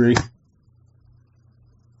 3.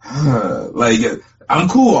 Like, I'm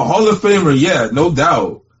cool, a Hall of Famer, yeah, no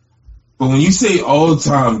doubt. But when you say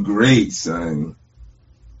all-time great, son,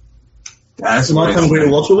 that's an all-time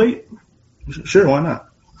great welterweight. Sure, why not?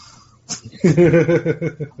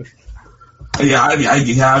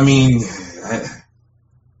 I mean,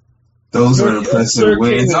 those are impressive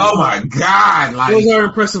wins. Oh my god, like those are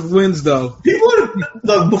impressive wins, though.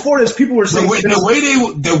 Before this, people were saying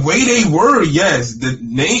the way they were, yes, the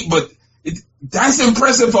name, but. That's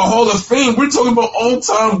impressive for Hall of Fame. We're talking about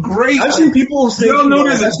all-time great. I've seen people say... You don't know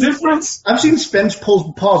there's a difference? I've seen Spence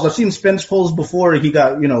polls. I've seen Spence polls before he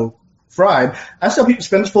got, fried. I saw people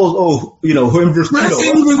Spence polls, him versus Tito. That's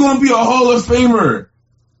ain't even going to be a Hall of Famer.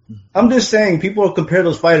 I'm just saying, people compare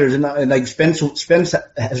those fighters, and like Spence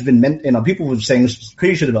has been meant, people were saying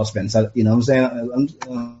crazy shit about Spence. You know what I'm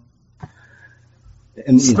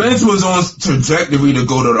saying? Spence was on trajectory to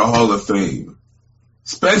go to the Hall of Fame.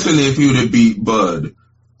 Especially if he would have beat Bud.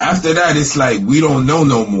 After that, it's like, we don't know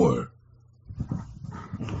no more.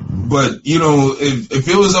 But, if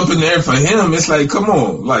it was up in the air for him, it's like, come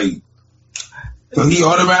on, like, so he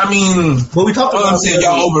well, we talked about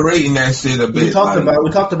y'all overrating that shit a bit. We talked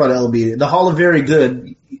about LB. The Hall of Very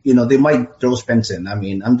Good, they might throw Spence in. I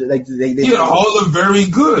mean, I'm like, the Hall of Very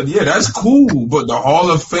Good. Yeah, that's cool. But the Hall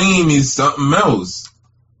of Fame is something else.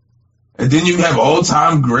 And then you have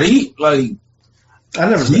all-time great, like, I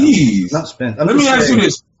never Jeez. Not Spence. Let me ask you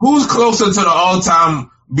this. Who's closer to the all-time,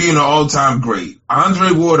 being an all-time great?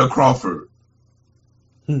 Andre Ward or Crawford?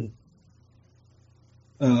 I'd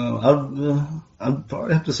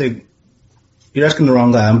probably have to say, you're asking the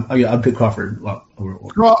wrong guy. I'd pick Crawford over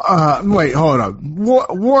Ward. Wait, hold up.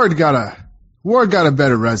 Ward got a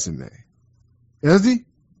better resume. Is he?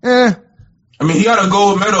 I mean, he got a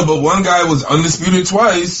gold medal, but one guy was undisputed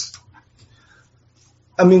twice.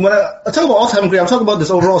 I mean, when I talk about all-time great, I'm talking about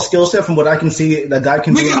this overall skill set from what I can see that guy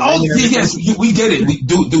can do. Yes, we get it.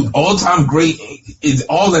 Dude, all-time great is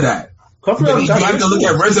all of that. Crawford, you have to look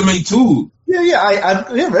at resume, too.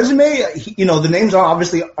 Yeah, resume, the names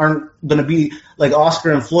aren't going to be like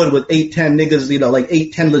Oscar and Floyd with 8-10 niggas, like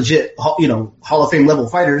 8-10 legit, Hall of Fame level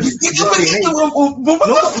fighters.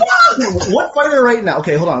 What fighter right now,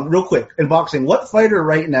 okay, hold on, real quick, in boxing, what fighter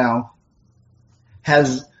right now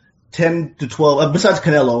has 10 to 12, besides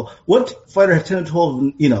Canelo, what fighter has 10 to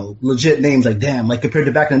 12, legit names, like, damn, like, compared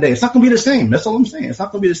to back in the day? It's not going to be the same. That's all I'm saying. It's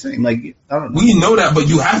not going to be the same. Like, I don't know. We know that, but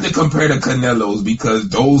you have to compare the Canelos because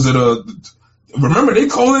those are remember, they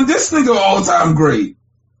calling this nigga all-time great.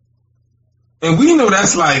 And we know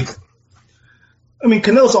that's like... I mean,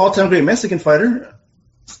 Canelo's an all-time great Mexican fighter.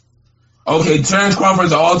 Okay, Terrence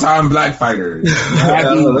Crawford's an all-time black fighter. Like,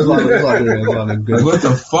 what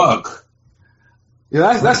the fuck?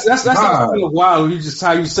 Yeah, that sounds kind of wild.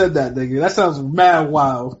 How you said that, nigga. That sounds mad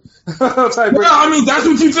wild. I mean, that's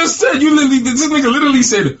what you just said. This nigga literally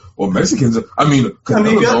said, "Well, Mexicans."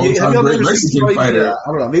 Canelo's all-time great Mexican fighter. I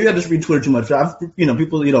don't know. Maybe I just read Twitter too much.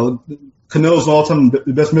 People, Canelo's all-time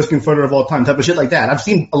the best Mexican fighter of all time, type of shit like that. I've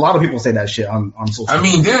seen a lot of people say that shit on social. I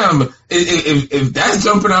mean, damn. If that's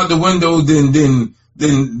jumping out the window, then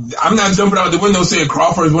I'm not jumping out the window saying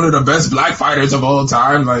Crawford is one of the best black fighters of all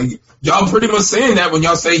time. Like, y'all pretty much saying that when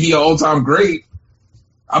y'all say he an all-time great.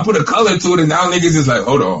 I put a color to it, and now niggas is like,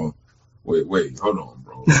 hold on. Wait, hold on,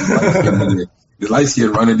 bro. This light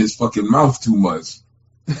skin running his fucking mouth too much.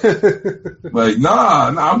 Like,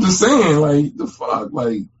 nah, I'm just saying, like, the fuck,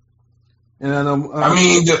 like. And I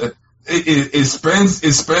mean, is Spence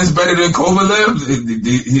better than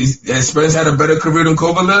Kovalev? Has Spence had a better career than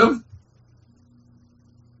Kovalev?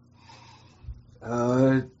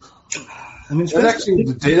 I mean,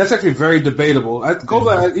 that's actually very debatable.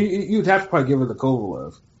 Kovalev, you'd have to probably give it to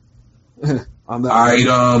Kovalev. On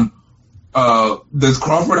that. All right. Does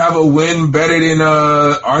Crawford have a win better than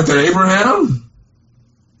Arthur Abraham?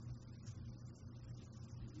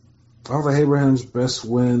 Arthur Abraham's best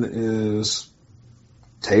win is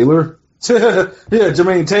Taylor.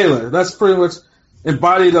 Jermaine Taylor. That's pretty much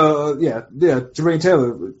embodied. Jermaine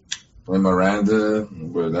Taylor. And Miranda,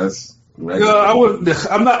 but that's. No, I wouldn't.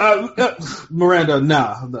 I'm not Miranda.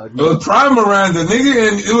 Nah. It was prime Miranda, nigga,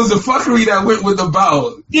 and it was the fuckery that went with the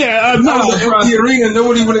bout. Yeah, that was an empty ring, and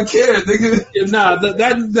nobody would have cared, nigga.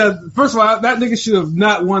 That first of all, that nigga should have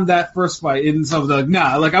not won that first fight. And so,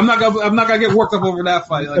 like, I'm not gonna get worked up over that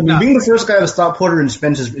fight. Like, I mean, being the first guy to stop Porter and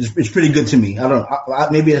Spence is pretty good to me. I don't know.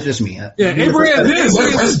 Maybe that's just me. Abraham is.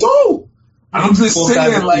 That's dope. I'm just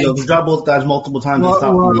saying, like, drop both guys multiple times.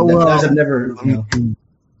 Guys have never,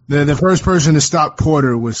 The first person to stop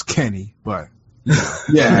Porter was Kenny, but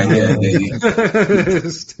yeah.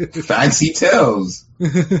 Facts he tells.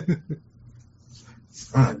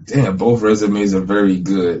 Damn, both resumes are very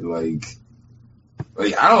good. Like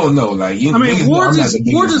I don't know. Like, you, I mean,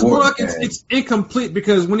 Ward's Ward, it's incomplete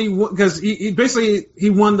because when he basically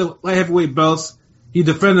won the light heavyweight belts, he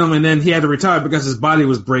defended them, and then he had to retire because his body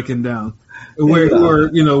was breaking down. Where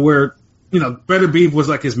better beef was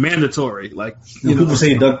like his mandatory. Like, people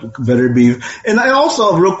say better beef. And I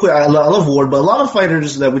also, real quick, I love Ward, but a lot of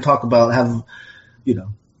fighters that we talk about have,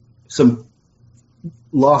 some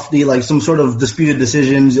lofty, like some sort of disputed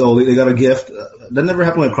decisions. Oh, they got a gift. That never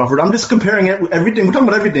happened with Crawford. I'm just comparing everything. We're talking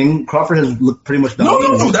about everything. Crawford has looked pretty much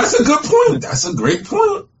dominated. No, that's a good point. That's a great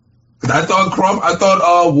point. I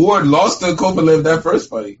thought Ward lost to Kovalev that first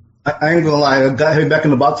fight. I ain't gonna lie. I got him back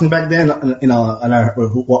in the boxing back then, and I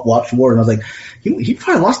watched Ward, and I was like, he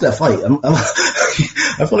probably lost that fight.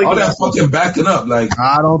 I feel like all that fucking backing up. Like,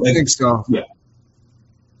 I don't think so. Yeah,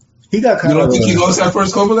 he got kind of. You don't think he lost that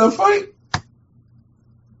first Kovalev fight?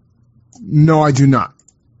 No, I do not.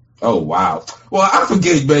 Oh wow. Well, I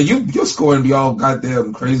forget, man. Your scoring be all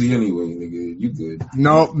goddamn crazy anyway, nigga. You good?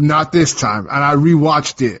 No, not this time. And I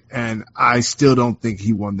rewatched it, and I still don't think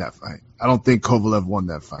he won that fight. I don't think Kovalev won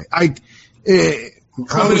that fight. How many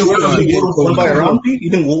rounds won by a round?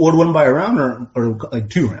 You think Ward won by a round or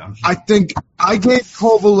like 2 rounds? I think I gave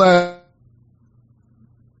Kovalev.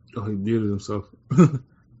 Oh, he muted himself.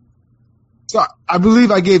 So I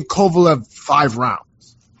believe I gave Kovalev 5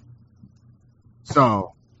 rounds.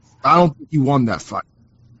 So I don't think he won that fight.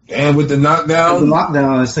 And with the knockdown? The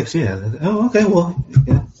knockdown is 6, yeah. Oh, okay, well,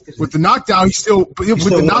 yeah. With the knockdown, he still loses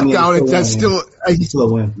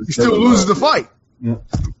the fight. Yeah.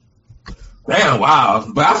 Damn, wow.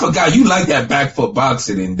 But I forgot you like that back foot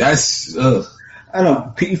boxing, and that's I don't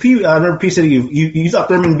know. I remember P said you thought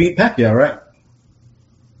Thurman beat Pacquiao, right?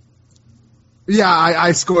 Yeah,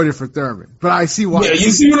 I scored it for Thurman, but I see why. Yeah,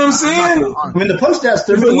 you see what I'm saying? I mean, the punch stats.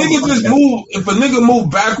 If a nigga move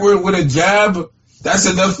backward with a jab,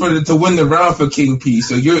 that's enough to win the round for King P.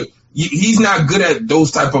 So he's not good at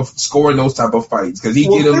those type of scoring those type of fights because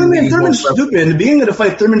Thurman's stupid. In the beginning of the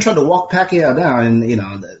fight, Thurman tried to walk Pacquiao down, and he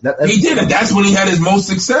did it. That's when he had his most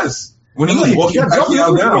success. When he was walking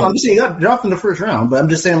Pacquiao down. I'm just saying he got dropped in the first round, but I'm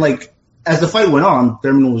just saying, like, as the fight went on,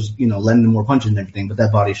 Thurman was landing more punches and everything, but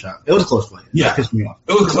that body shot, it was a close fight. Yeah, that pissed me off.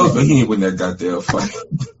 It was close, but he didn't win that goddamn fight.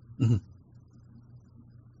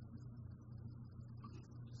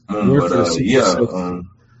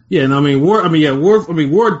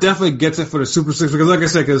 Ward definitely gets it for the Super 6 because, like I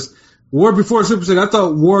said, because Ward before Super 6, I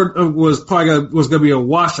thought Ward was gonna be a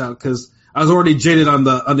washout because I was already jaded on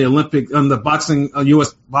the boxing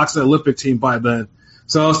U.S. boxing Olympic team by then.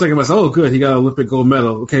 So I was thinking to myself, oh, good, he got an Olympic gold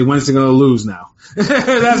medal. Okay, when's he gonna lose now?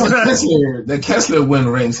 The Kessler win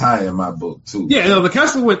ranks high in my book too. Yeah, no, the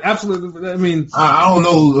Kessler win absolutely. I mean, I don't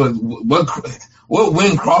know what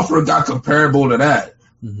win Crawford got comparable to that.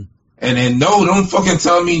 Mm-hmm. And then don't fucking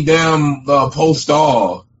tell me damn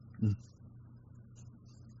Postal.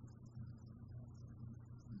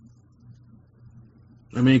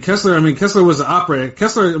 Kessler was an operator.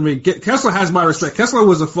 Kessler has my respect. Kessler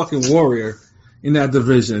was a fucking warrior in that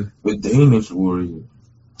division. The Danish warrior.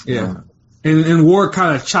 Yeah. And Ward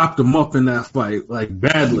kind of chopped him up in that fight, like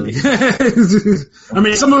badly. I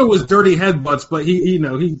mean, some of it was dirty headbutts, but he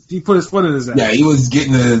put his foot in his ass. Yeah, he was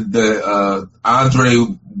getting the Andre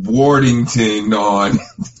Wardington on.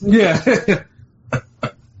 Yeah.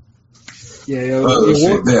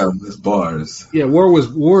 Ward, damn, this bars. Yeah,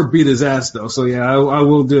 Ward beat his ass though, so yeah, I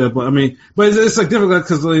will do it. But I mean, it's like difficult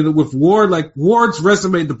because with Ward, like Ward's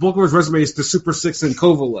resume, the bulk of his resume is the Super 6 and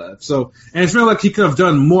Kovalev. So, and it feels like he could have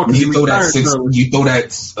done more. You throw that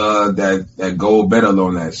gold medal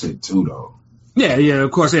on that shit too, though. Yeah,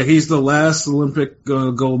 of course, yeah, he's the last Olympic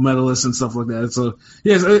gold medalist and stuff like that. So,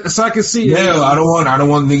 yeah, so I can see. Yeah, I don't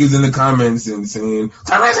want niggas in the comments and saying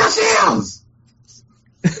Teresa Shields.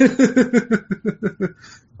 so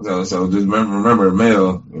just remember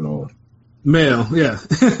male, yeah.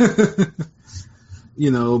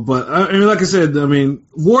 But I mean, like I said, I mean,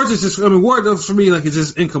 Ward for me, like, it's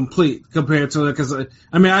just incomplete compared to, because I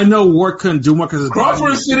mean, I know Ward couldn't do more because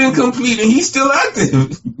Crawford's shit incomplete and he's still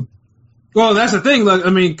active. Well, that's the thing, like,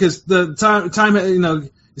 I mean, because the time,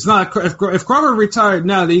 it's not, if Crawford retired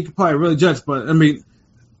now, then you could probably really judge, but I mean,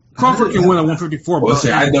 Crawford can win at 154. Well,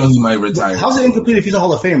 see, I know he might retire. How's it incomplete if he's a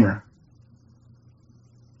Hall of Famer?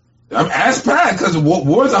 Ask Pat, because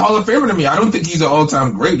Ward's a Hall of Famer to me. I don't think he's an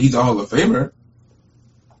all-time great. He's a Hall of Famer.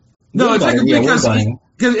 No, it's because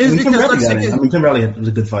Tim Riley was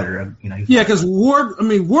a good fighter. Yeah, because Ward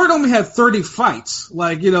only had 30 fights.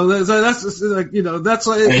 Like, that's like, that's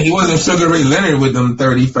like. And he wasn't Sugar Ray Leonard with them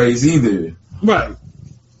 30 fights either. Right.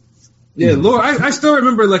 Yeah, Lord, I still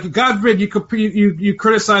remember, like, God forbid you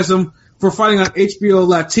criticize him for fighting on HBO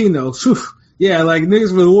Latino. Whew. Yeah, like,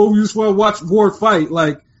 niggas we just want to watch Ward fight.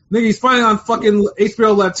 Like, nigga, he's fighting on fucking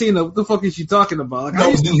HBO Latino. What the fuck is she talking about? Like,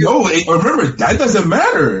 remember, that doesn't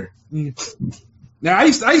matter. Now, I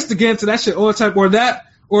used to get into that shit all the time, or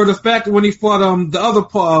the fact that when he fought, the other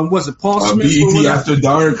Paul, was it Paul Smith? BET After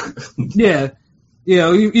Dark. Yeah.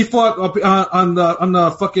 Yeah, he fought up on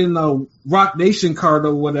the fucking Rock Nation card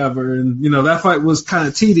or whatever, and that fight was kind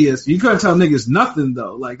of tedious. You couldn't tell niggas nothing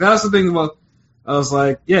though. Like, that's the thing about. I was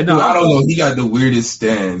like, yeah, no. I don't know. He got the weirdest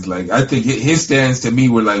stands. Like, I think his stands to me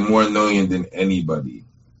were like more annoying than anybody.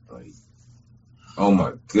 Like, oh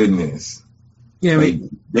my goodness. Yeah, like,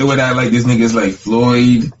 they would act like this niggas like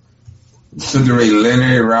Floyd, Sugar Ray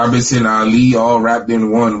Leonard, Robinson, Ali, all wrapped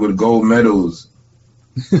in one with gold medals.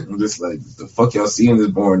 I'm just like, the fuck y'all seeing this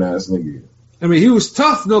boring ass nigga? I mean, he was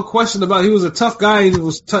tough, no question about it. He was a tough guy, and he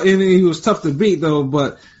was tough to beat, though.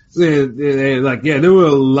 But there were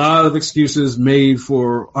a lot of excuses made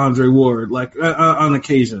for Andre Ward, like on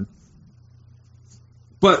occasion.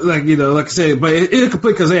 But like like I say, but it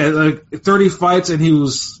incomplete because he had like 30 fights, and he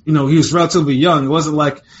was relatively young. It wasn't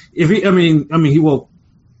like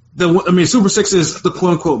Super 6 is the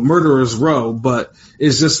quote unquote murderer's row, but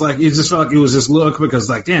it's just like, it just felt like it was just low because,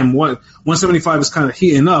 like, damn, 175 is kind of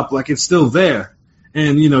heating up, like it's still there.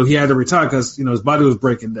 And, he had to retire because, his body was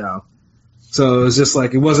breaking down. So it's just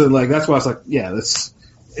like, it wasn't like, that's why I was like, yeah,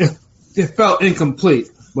 it felt incomplete.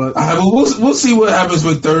 But we'll see what happens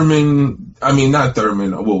with Thurman. I mean, not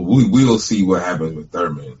Thurman. Well, we'll see what happens with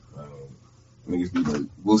Thurman. Niggas be like,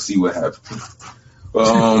 we'll see what happens.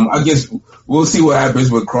 I guess we'll see what happens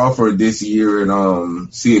with Crawford this year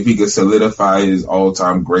and see if he can solidify his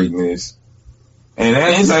all-time greatness. And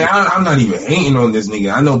it's like, I'm not even hating on this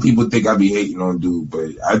nigga. I know people think I be hating on dude,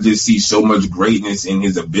 but I just see so much greatness in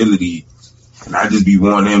his ability, and I just be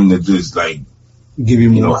wanting him to just like give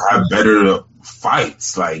you more, have better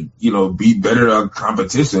fights, like be better at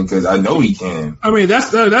competition because I know he can. I mean,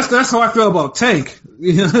 that's how I feel about Tank.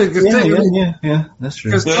 Yeah, that's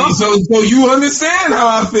true. So you understand how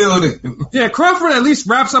I feel. Yeah, Crawford at least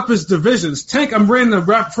wraps up his divisions. Tank, I'm ready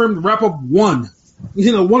for him to wrap up one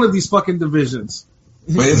of these fucking divisions.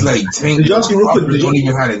 But it's like Tank. Crawford don't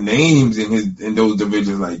even have the names in those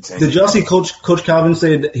divisions like Tank. Did y'all see Coach Calvin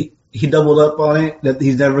say that he doubled up on it, that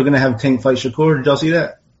he's never going to have Tank fight Shakur? Did y'all see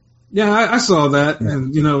that? Yeah, I saw that,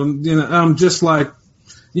 and I'm just like,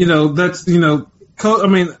 that's I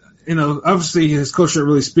mean, obviously his coach should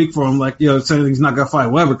really speak for him, like, saying he's not gonna fight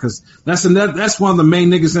whoever, because that's one of the main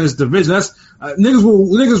niggas in his division. That's niggas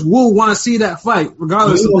will want to see that fight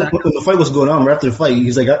regardless of that. Because the fight was going on right after the fight,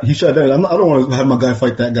 he's like, he shut down. I don't want to have my guy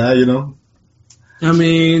fight that guy, I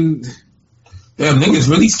mean, damn, niggas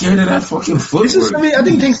really scared of that fucking footwork. I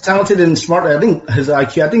think Tank's talented and smart. I think his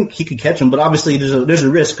IQ, I think he could catch him, but obviously there's a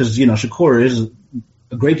risk because Shakur is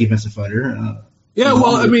a great defensive fighter. Yeah,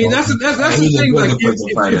 well, I mean that's the thing. Like,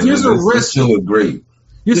 if there's a risk, still great.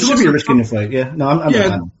 There should be a risk in the fight. Yeah, no,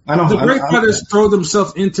 I know. The great fighters throw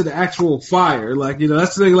themselves into the actual fire. Like,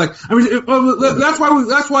 that's the thing. Like, I mean,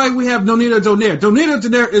 that's why we have Nonito Donaire. Nonito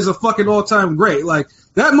Donaire is a fucking all-time great. Like,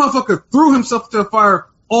 that motherfucker threw himself into the fire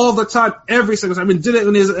all the time, every single time. I mean, did it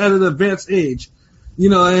when he was at an advanced age.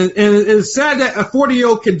 And it's sad that a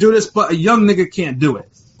 40-year-old can do this, but a young nigga can't do it.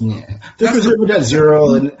 Yeah, that's with that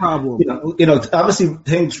Zero and problem. Obviously,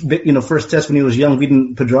 Hank's first test when he was young,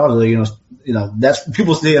 beating Pedraza. That's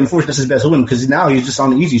people say. Unfortunately, that's his best win because now he's just on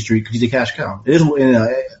the easy streak because he's a cash cow. It is.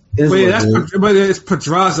 But it's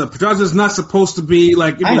Pedraza. Pedraza is not supposed to be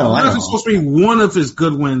like. Pedraza's supposed to be one of his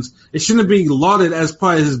good wins. It shouldn't be lauded as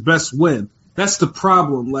probably his best win. That's the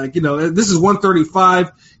problem. Like, this is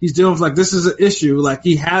 135. He's dealing with this is an issue. Like,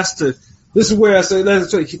 he has to. This is where I say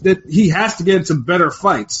that he has to get into better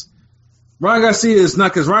fights. Ryan Garcia is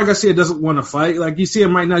not, because Ryan Garcia doesn't want to fight. Like, you see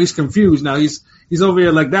him right now, he's confused now. He's over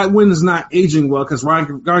here like that win is not aging well because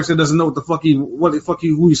Ryan Garcia doesn't know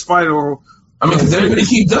who he's fighting or. I mean, because everybody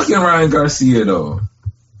keep ducking Ryan Garcia though.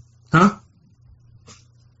 Huh?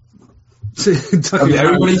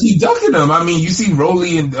 Everybody keep ducking him. I mean, you see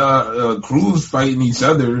Rolly and Cruz fighting each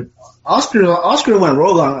other. Oscar went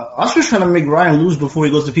rogue on. Oscar's trying to make Ryan lose before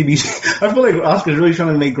he goes to PBC. I feel like Oscar's really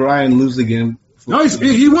trying to make Ryan lose again. No,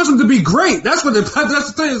 he wants him to be great. That's the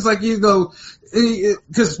thing. It's like,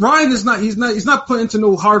 because Ryan is not. He's not put into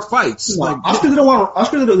no hard fights. No, like Oscar didn't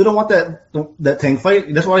want that tank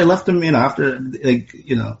fight. That's why he left him. After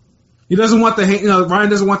He doesn't want Ryan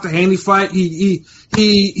doesn't want the Haney fight.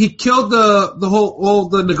 He killed all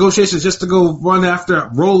the negotiations just to go run after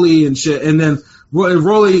Rolly and shit, and then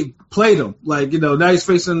Rolly played him. Like, now he's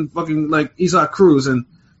facing fucking like Isaac Cruz, and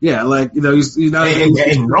he's now.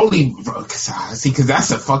 And Rolly, because that's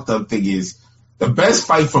the fucked up thing is the best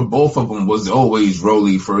fight for both of them was always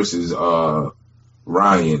Rolly versus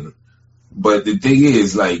Ryan, but the thing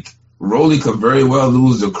is like Rolly could very well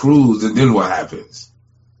lose to Cruz, and then what happens?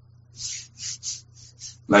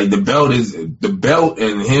 Like the belt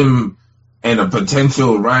and him and a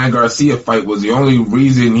potential Ryan Garcia fight was the only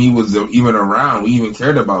reason he was even around. We even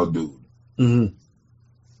cared about dude. Mm-hmm.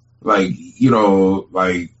 Like,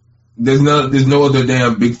 there's no other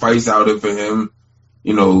damn big fights out there for him.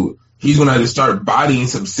 He's gonna have to start bodying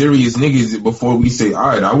some serious niggas before we say, all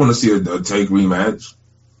right, I want to see a tank rematch.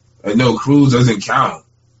 And no, Cruz doesn't count.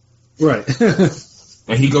 Right.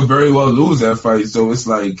 And he could very well lose that fight. So it's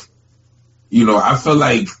like, I feel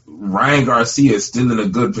like Ryan Garcia is still in a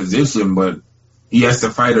good position, but he has to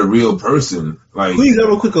fight a real person. Like, who you got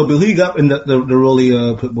real quick, Bill? Who you got in the Rolly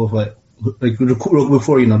Pitbull fight? Like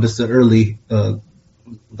before, just the early talk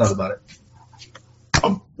about it.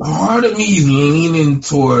 A part of me is leaning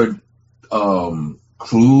toward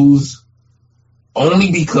Cruz,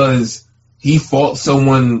 only because he fought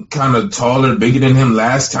someone kind of taller, bigger than him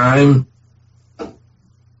last time,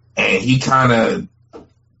 and he kind of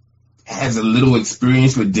has a little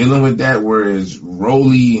experience with dealing with that, whereas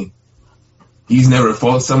Rolly, he's never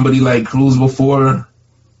fought somebody like Cruz before.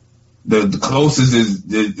 The closest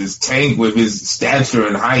is Tank with his stature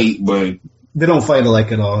and height, but they don't fight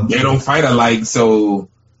alike at all. They don't fight alike, so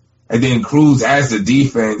and then Cruz has the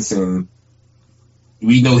defense, and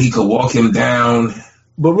we know he could walk him down.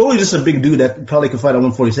 But Rolly's just a big dude that probably could fight at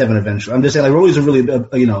 147 eventually. I'm just saying, like, Rolly's a really,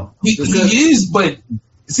 He is, but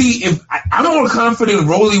see, if I'm more confident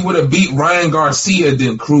Rolly would have beat Ryan Garcia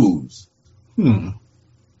than Cruz. Really?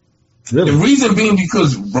 The reason being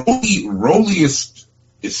because Rolly is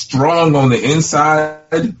strong on the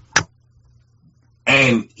inside,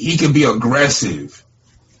 and he can be aggressive.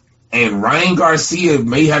 And Ryan Garcia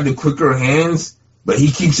may have the quicker hands, but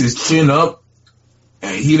he keeps his chin up,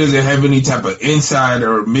 and he doesn't have any type of inside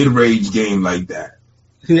or mid-range game like that.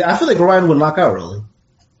 See, I feel like Ryan would knock out Rolly.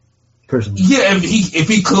 Personally. Yeah, if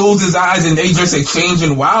he closed his eyes and they just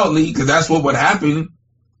exchanging wildly, because that's what would happen.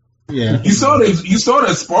 Yeah, you saw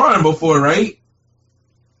the sparring before, right?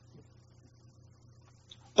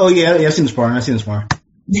 Oh yeah, I've seen the sparring.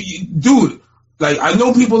 Dude, like, I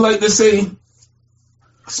know people like to say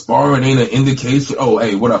sparring ain't an indication. Oh,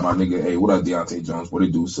 hey, what up, my nigga? Hey, what up, Deontay Jones? What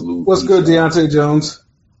it do? Salute. What's good, Deontay Jones?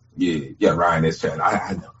 Yeah, Ryan is fan.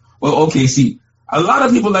 I know. Well, okay, see. A lot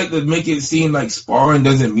of people like to make it seem like sparring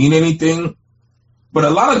doesn't mean anything, but a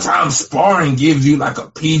lot of times sparring gives you like a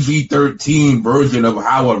PG-13 version of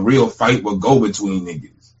how a real fight would go between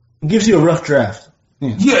niggas. It gives you a rough draft.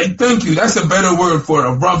 Yeah, thank you. That's a better word for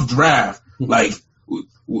a rough draft. Like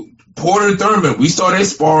Porter Thurman, we saw that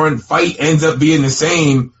sparring fight ends up being the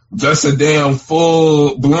same, just a damn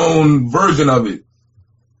full-blown version of it.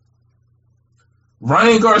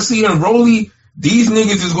 Ryan Garcia and Rolly, these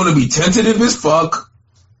niggas is going to be tentative as fuck.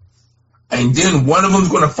 and then one of them's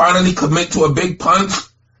going to finally commit to a big punch,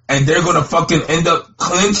 and they're going to fucking end up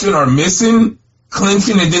clinching or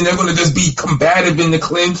clinching, and then they're going to just be combative in the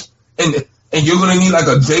clinch, and you're going to need like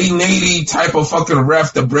a Jay Nady type of fucking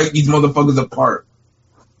ref to break these motherfuckers apart.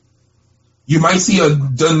 You might see a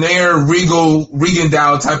Daenerys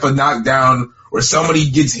Rigondeaux type of knockdown, or somebody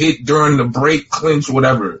gets hit during the break, clinch,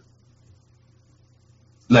 whatever.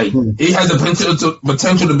 Like, it has the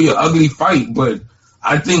potential to be an ugly fight, but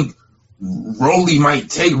I think Rolly might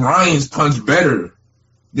take Ryan's punch better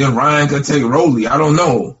than Ryan could take Rolly. I don't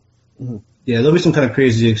know. Yeah, there'll be some kind of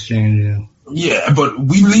crazy exchange, yeah. Yeah, but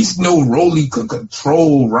we at least know Rolly could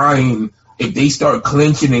control Ryan if they start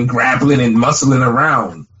clinching and grappling and muscling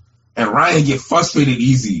around. And Ryan get frustrated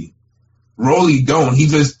easy. Rolly don't. He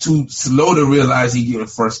just too slow to realize he getting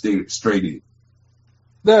frustrated.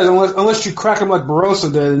 Yeah, unless you crack him like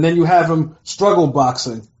Barroso did, and then you have him struggle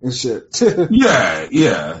boxing and shit.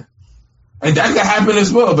 Yeah. And that could happen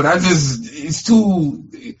as well, but it's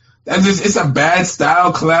a bad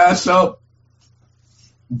style clash up,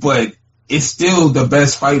 but it's still the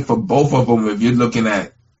best fight for both of them if you're looking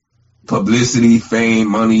at publicity, fame,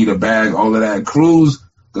 money, the bag, all of that. Cruz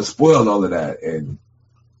could spoil all of that, and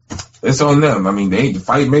it's on them. I mean, they ain't the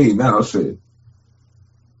fight made now, shit.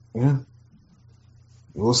 Yeah.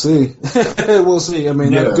 We'll see. We'll see. I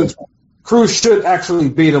mean, good. Cruz should actually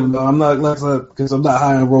beat him, though. I'm not, because I'm not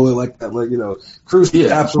high on Rolly like that. Like, Cruz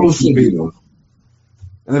absolutely beat him.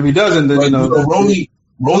 And if he doesn't, then,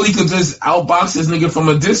 Rolly could just outbox this nigga from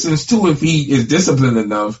a distance, too, if he is disciplined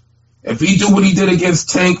enough. If he do what he did against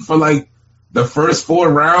Tank for, like, the first 4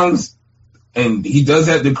 rounds, and he does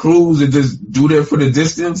that to Cruz and just do that for the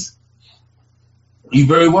distance, he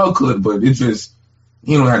very well could, but it's just,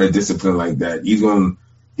 he don't have a discipline like that. He's gonna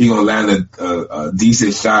land a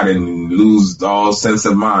decent shot and lose all sense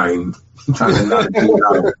of mind trying to knock it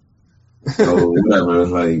out. So whatever,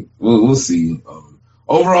 like we'll see.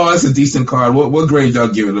 Overall, it's a decent card. What grade y'all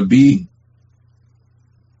give it? A B?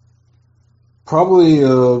 Probably.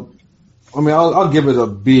 I'll give it a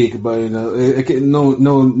B, but it can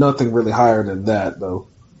nothing really higher than that though.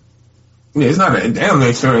 Yeah, it's not a damn.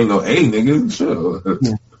 They sure ain't no A, nigga. Sure.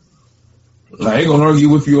 Yeah. I ain't gonna argue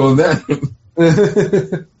with you on that.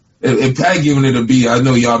 if Pat giving it a B, I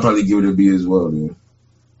know y'all probably give it a B as well, man.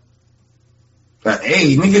 Like,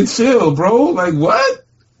 hey, nigga, chill, bro. Like, what?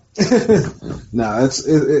 Nah,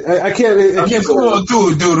 I can't. Come on,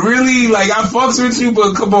 dude. Really? Like, I fucks with you,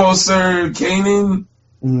 but come on, sir, Kanan.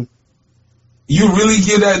 Mm-hmm. You really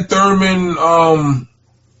give that Thurman,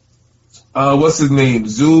 what's his name?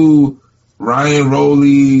 Zoo, Ryan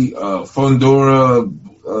Roley, Fondora,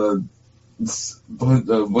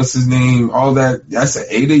 what's his name? All that's an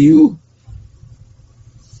A to you?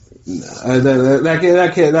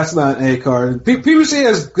 That's not an A card. PBC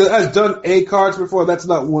has done A cards before. That's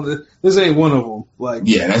not one. This ain't one of them. Like,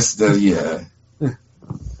 yeah,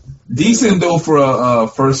 decent though for a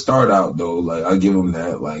first start out though. Like, I give him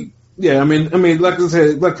that. Like, yeah, I mean, like I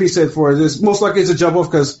said, like Pete said, this most likely it's a jump off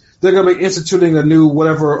because they're gonna be instituting a new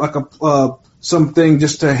whatever, like something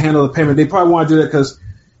just to handle the payment. They probably want to do that because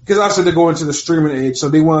obviously they're going to the streaming age, so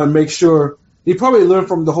they want to make sure. You probably learned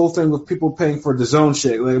from the whole thing with people paying for DAZN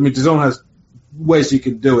shit. Like, I mean, DAZN has ways you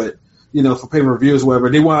can do it, for pay-per-views or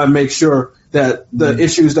whatever. They want to make sure that the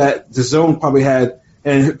issues that DAZN probably had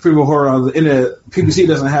and people who are on the internet, PBC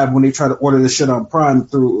doesn't have when they try to order this shit on Prime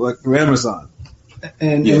through Amazon.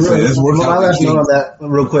 And my last note on that,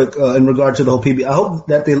 real quick, in regard to the whole PBC, I hope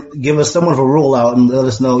that they give us somewhat of a rollout and let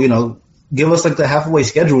us know, give us like the halfway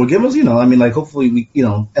schedule. Give us, hopefully we,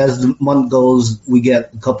 as the month goes, we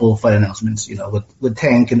get a couple of fight announcements, with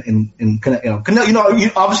Tank and Canelo.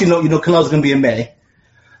 You obviously know, Canelo's going to be in May,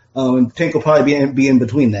 and Tank will probably be in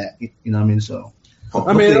between that. So.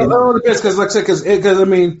 I mean, it all depends because, like I said, because I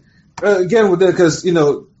mean, again with that, because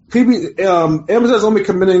Amazon's only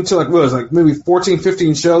committing to maybe 14,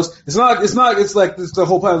 15 shows. It's like it's the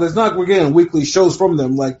whole plan. It's not we're getting weekly shows from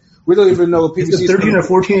them. Like, we don't even know what PBC is 13 or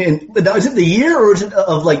 14. Is it the year or is it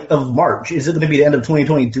of March? Is it going to be the end of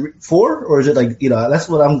 2024 or is it that's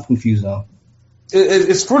what I'm confused on.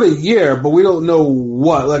 It's for the year, but we don't know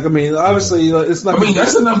what. Like, I mean, obviously, it's not. I mean,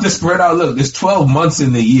 that's enough to spread out. Look, there's 12 months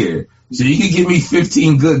in the year, so you can give me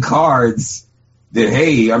 15 good cards. Then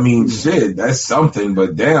hey, I mean, shit, that's something.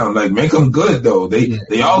 But damn, like, make them good though.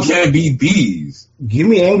 They all can't be B's. Give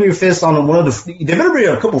me Angry Fist on one of the. There better be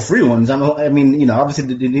a couple free ones. I mean,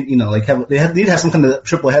 obviously, they need to have some kind of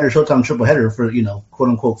Showtime triple header for quote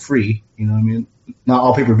unquote free. What I mean, not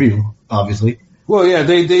all pay per view, obviously. Well, yeah,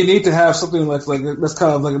 they need to have something like that's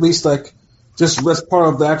kind of like at least like just that's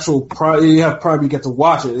part of the actual Prime. You have Prime, you get to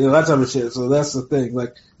watch it, that type of shit. So that's the thing.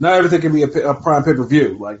 Like, not everything can be a Prime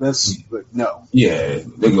pay-per-view. Like, that's no. Yeah,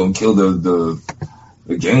 they're gonna kill the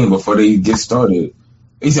game before they get started.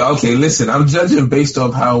 He said, "Okay, listen, I'm judging based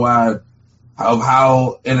off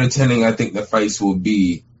how entertaining I think the fights will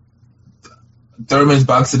be. Thurman's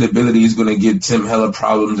boxing ability is gonna give Tim hella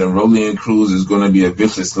problems, and Rolling Cruz is gonna be a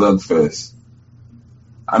vicious slugfest."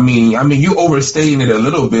 I mean, you overstating it a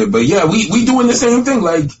little bit, but yeah, we doing the same thing.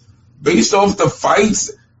 Like, based off the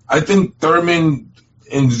fights, I think Thurman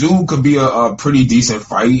and Zoo could be a pretty decent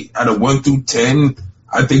fight. Out of 1 through 10,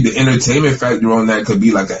 I think the entertainment factor on that could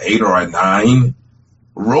be like an 8 or a 9.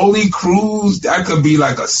 Rolly Cruz, that could be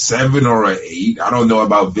like a 7 or an 8. I don't know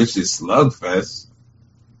about Vicious Slugfest.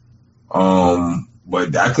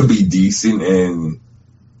 But that could be decent. And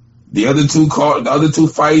the other two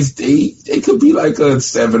fights, they could be like a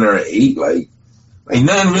 7 or an 8. Like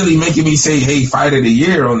nothing really making me say, "Hey, fight of the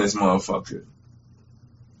year" on this motherfucker.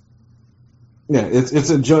 Yeah, it's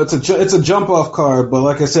a jump off card, but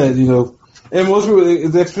like I said, and most people,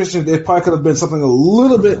 the expectation, it probably could have been something a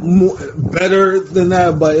little bit more better than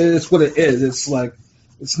that, but it's what it is. It's like,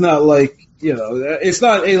 it's not like, it's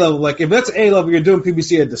not A level. Like, if that's A level, you're doing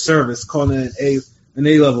PBC a disservice calling it an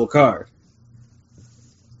A level card.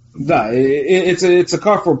 Nah, it's a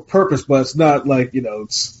card for a purpose, but it's not like, it will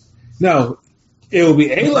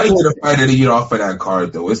be A level. I get a fight of the year off of that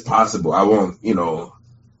card, though. It's possible. I won't,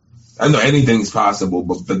 I know anything's possible,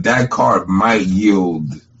 but that card might yield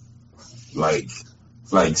like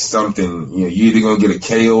something. You're either gonna get a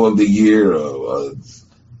KO of the year or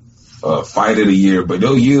a fight of the year, but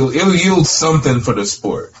it'll yield something for the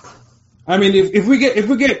sport. I mean, if we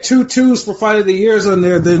get 2 2s for fight of the years on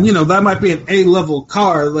there, then that might be an A level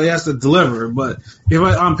card that has to deliver. But if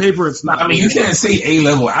on paper it's not. I mean, you can't say A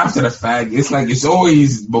level after the fact. It's like it's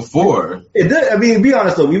always before. It does, I mean, to be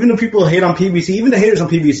honest though, even the people hate on PBC, even the haters on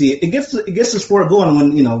PBC, it gets the sport going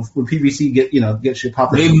when PBC get shit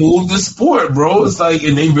popping. They move the sport, bro. It's like,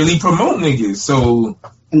 and they really promote niggas. So.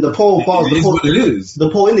 And the poll it is what it is. The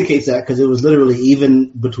poll indicates that because it was literally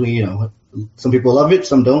even between, some people love it,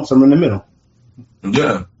 some don't, some are in the middle.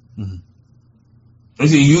 Yeah. Mm-hmm.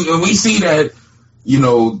 And we see that,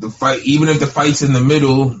 the fight, even if the fight's in the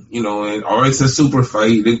middle, or it's a super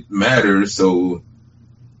fight, it matters. So,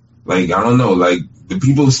 like, I don't know, like, the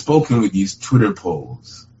people who've spoken with these Twitter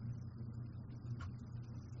polls,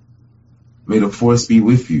 may the force be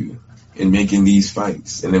with you in making these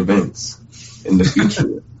fights and events in the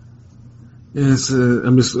future. It's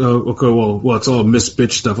okay. Well, it's all Miss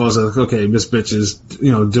Bitch stuff. I was like, okay, Miss Bitch is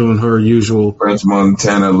doing her usual French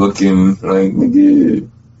Montana looking like nigga.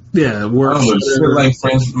 Yeah, shit like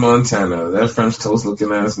French Montana. That French toast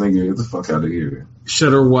looking ass nigga. Get the fuck out of here.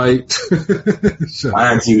 Shutter White.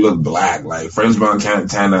 I actually look black. Like French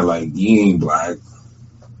Montana. Like he ain't black.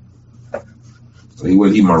 So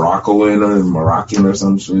he Moroccan or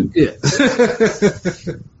some shit. Yeah.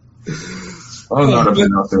 I don't know how to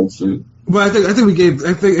pronounce that shit. But I think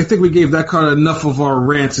we gave that card enough of our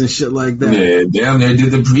rants and shit like that. Yeah, damn near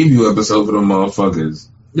did the preview episode for them motherfuckers.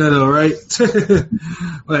 I know, right?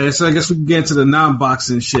 Right, so I guess we can get into the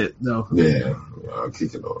non-boxing shit, though. Yeah, I'll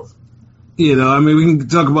kick it off. We can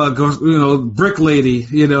talk about, Brick Lady,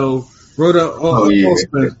 Rhoda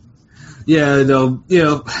Osman. Yeah,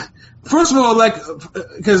 first of all, like,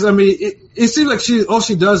 because, it seems like all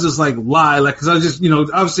she does is, like, lie. Like, because I just,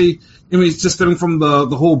 obviously, it's just stemming from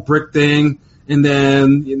the whole brick thing. And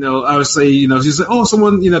then, obviously, she's like, oh,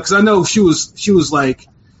 someone, because I know she was like,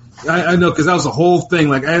 I know, because that was the whole thing.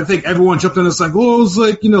 Like, I think everyone jumped in. It's like, oh, it was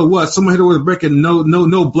like, what? Someone hit her with a brick and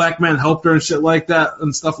no black man helped her and shit like that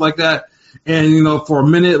and stuff like that. And, for a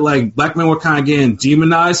minute, like, black men were kind of getting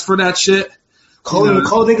demonized for that shit. Calling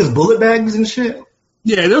niggas bullet bags and shit.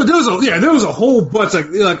 Yeah, there was a whole bunch.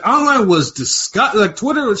 Like online was like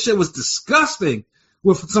Twitter shit was disgusting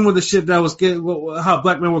with some of the shit that was how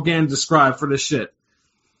black men were getting described for this shit,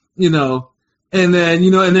 and then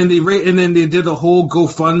they did the whole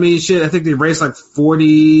GoFundMe shit. I think they raised like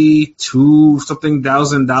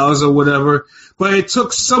 $42,000 or whatever. But it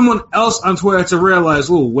took someone else on Twitter to realize,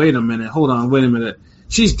 oh, wait a minute.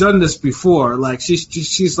 She's done this before. Like she's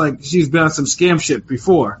been on some scam shit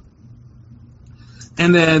before.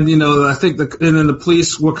 And then, I think the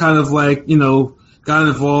police were kind of like, got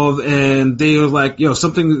involved and they were like,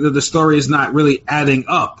 something that the story is not really adding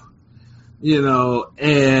up, and,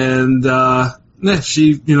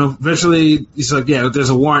 she, eventually he's like, yeah, there's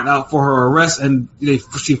a warrant out for her arrest. And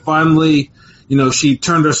she finally, she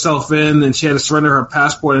turned herself in and she had to surrender her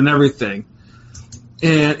passport and everything.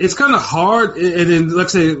 And it's kind of hard, and then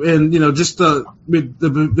let's say, and just the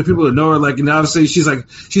people that know her, like, obviously she's a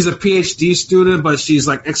PhD student, but she's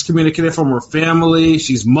like excommunicated from her family.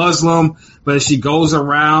 She's Muslim, but she goes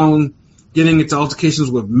around getting into altercations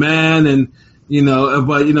with men, and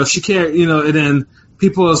but she can't, and then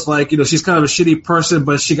people is like, she's kind of a shitty person,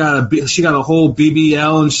 but she got a whole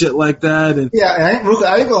BBL and shit like that. And yeah, and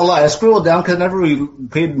I ain't gonna lie, I scrolled down because I never really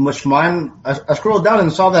paid much mind. I scrolled down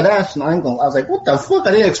and saw that ass, and I was like, what the fuck?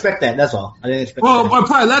 I didn't expect that. That's all. I didn't expect. Well,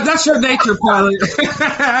 probably that's your nature, probably. It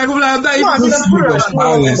was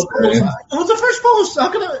the first post. How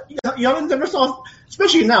could you never saw?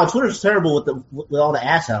 Especially now, Twitter's terrible with all the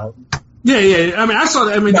ass out. Yeah. I mean, I saw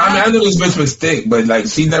that. I knew this bitch was thick, but like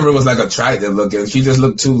she never was like attractive looking. She just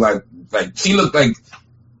looked too like she looked like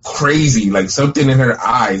crazy, like something in her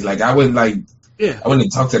eyes. Like I wouldn't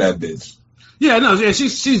talk to that bitch. Yeah, no, yeah,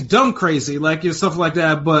 she's dumb crazy, like stuff like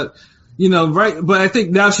that. But right? But I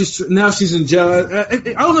think now she's in jail. I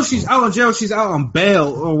don't know if she's out on jail. She's out on bail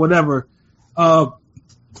or whatever. But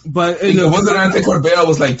wasn't I think her bail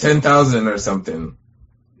was like 10,000 or something.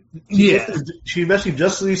 Yeah, she basically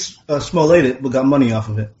justly Smollett it, but got money off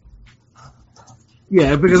of it.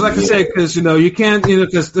 Yeah, because like I said, because you can't,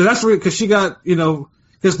 because that's because she got,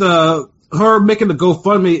 because her making the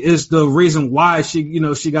GoFundMe is the reason why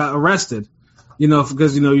she got arrested.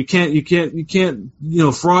 Because you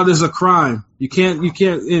can't, fraud is a crime. You can't,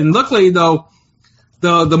 and luckily though,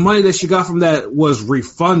 the money that she got from that was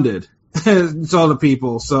refunded to all the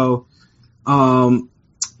people. So,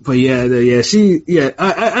 but I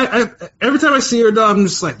every time I see her, though, I'm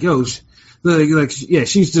just like, yo,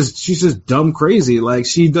 she's just dumb crazy. Like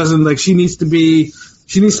she doesn't she needs to be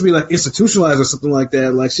like institutionalized or something like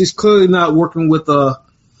that. Like she's clearly not working with a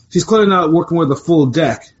full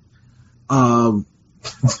deck.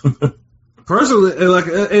 Personally,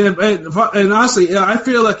 and honestly, I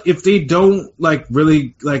feel like if they don't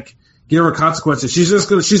really give her consequences, she's just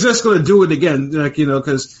gonna do it again.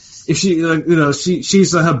 Because if she,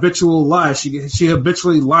 she's a habitual liar. She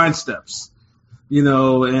habitually line steps,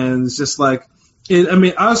 and it's just like,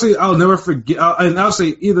 honestly, I'll never forget, and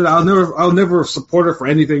honestly, I'll never support her for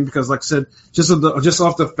anything because, like I said, just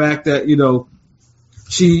off the fact that,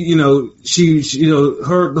 she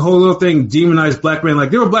her, the whole little thing demonized black men.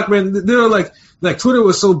 Like, they were black men, they were like Twitter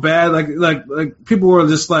was so bad, like people were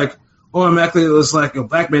just like, automatically it was like,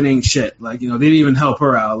 black men ain't shit. Like, they didn't even help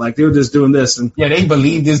her out. Like, they were just doing this. And yeah, they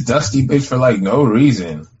believed this dusty bitch for no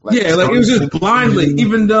reason. It was just blindly,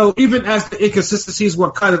 even as the inconsistencies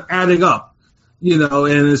were kind of adding up,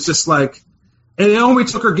 and it's just like, and it only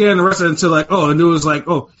took her getting arrested until there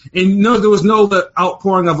was no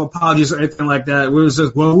outpouring of apologies or anything like that. It was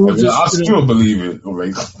just, I still believe it.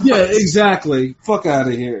 Yeah, exactly. Fuck out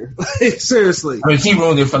of here. Seriously. She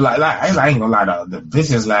ruined it for I ain't gonna lie, the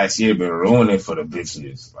bitches last year been ruining it for the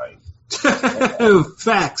bitches.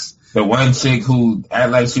 Facts. The one chick who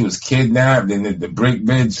acted like she was kidnapped, and the brick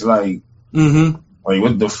bitch,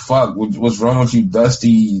 what the fuck? What's wrong with you,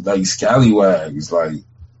 dusty, scallywags?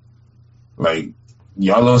 Like,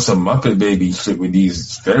 y'all on some Muppet Baby shit with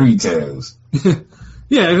these fairy tales.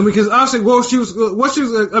 Yeah, because honestly,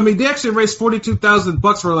 they actually raised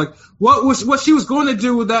 $42,000 for her. What she was going to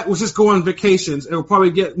do with that was just go on vacations and probably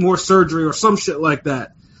get more surgery or some shit like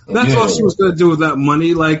that. That's all she was going to do with that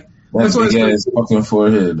money. That's big ass fucking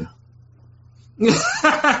forehead.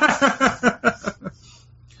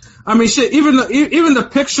 Shit. Even the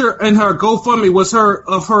picture in her GoFundMe was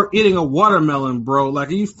of her eating a watermelon, bro.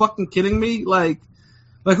 Are you fucking kidding me?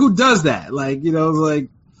 Who does that?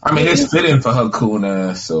 It's fitting for her cool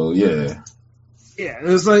ass. So yeah. Yeah,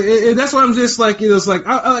 it's that's why I'm just I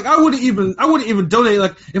wouldn't even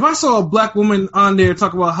donate. If I saw a black woman on there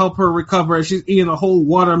talk about help her recover, and she's eating a whole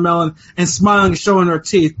watermelon and smiling, showing her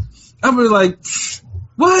teeth, I'd be like,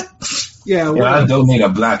 what? Yeah, I donate a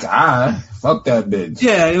black eye. Fuck that bitch.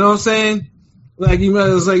 Yeah, you know what I'm saying? You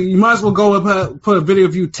might as well go and put a video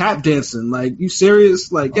of you tap dancing. You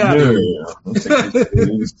serious? Yeah.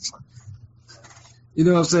 You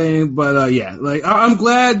know what I'm saying? But I'm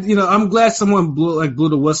glad. I'm glad someone blew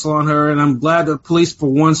the whistle on her, and I'm glad the police for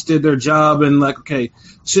once did their job. And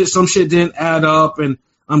some shit didn't add up, and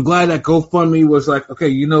I'm glad that GoFundMe was okay,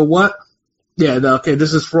 you know what? Yeah,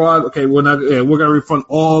 this is fraud. Okay, we're gonna refund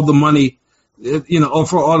all the money.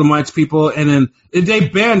 For all the money to people, and then they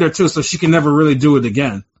banned her too, so she can never really do it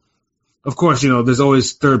again. Of course, there's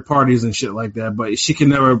always third parties and shit like that, but she can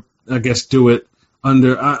never, I guess, do it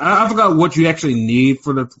under. I forgot what you actually need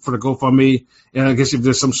for the GoFundMe, and I guess if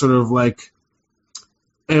there's some sort of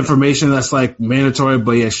information that's mandatory,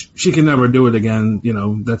 but yeah, she can never do it again.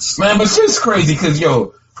 That's man, but shit's crazy because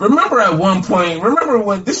remember at one point,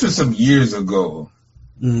 when this was some years ago,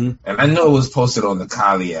 and I know it was posted on the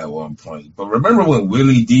Kali at one point, but remember when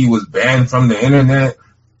Willie D was banned from the internet?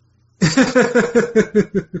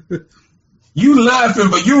 You laughing,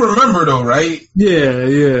 but you remember though, right? Yeah.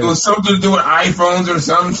 It was something to do with iPhones or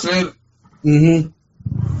some shit.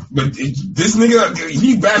 But this nigga,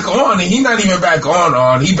 he back on, and he not even back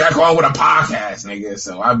on. He back on with a podcast, nigga.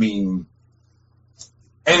 So, I mean,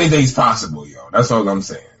 anything's possible, yo. That's all I'm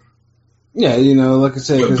saying. Yeah, like I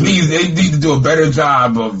said. Yo, please, they need to do a better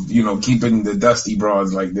job of, keeping the dusty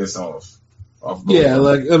broads like this off. Yeah,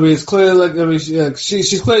 it's clear,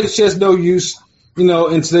 she's clear she has no use, in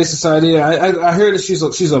today's society. I heard that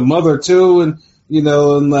she's a mother too, and,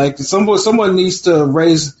 and someone needs to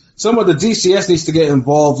raise. Some of the DCS needs to get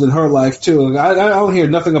involved in her life too. I don't hear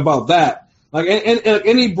nothing about that. Like, and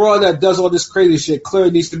any broad that does all this crazy shit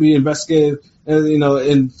clearly needs to be investigated, and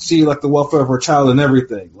and see like the welfare of her child and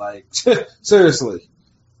everything. Like, seriously.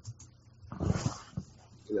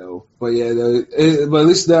 But yeah, but at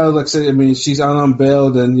least now, like I said, I mean, she's out on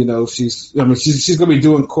bail, and she's gonna be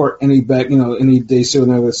doing court any day soon,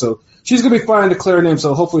 and everything. So she's gonna be fine to clear her name.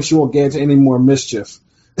 So hopefully she won't get into any more mischief.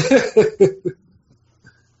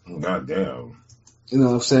 God damn. You know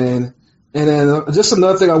what I'm saying? And then just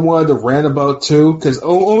another thing I wanted to rant about too, because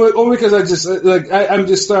only because I just I'm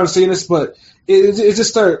just starting seeing this, but it just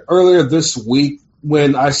started earlier this week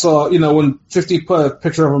when I saw when 50 put a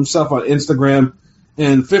picture of himself on Instagram,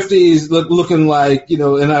 and 50 is looking like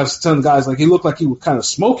and I was telling guys like he looked like he was kind of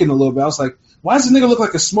smoking a little bit. I was like, why does this nigga look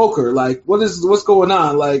like a smoker? Like what's going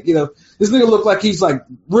on? Like this nigga looked like he's like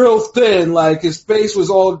real thin, like his face was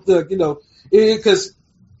all because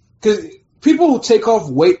people who take off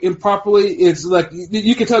weight improperly, it's like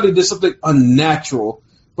you can tell they did something unnatural.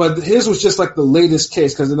 But his was just like the latest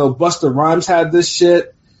case because Busta Rhymes had this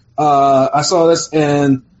shit. I saw this,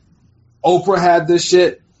 and Oprah had this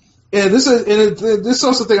shit. And this is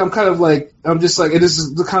also thing this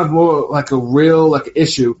is kind of more like a real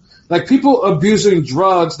issue. Like people abusing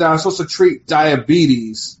drugs that are supposed to treat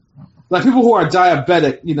diabetes, like people who are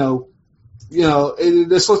diabetic,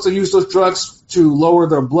 they're supposed to use those drugs to lower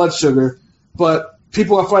their blood sugar, but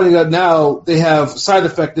people are finding out now they have side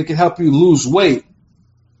effects that can help you lose weight.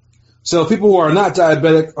 So people who are not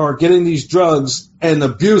diabetic are getting these drugs and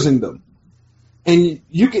abusing them. And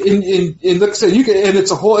you can, and like I said, you can, and it's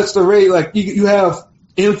the rate, like you have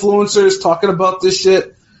influencers talking about this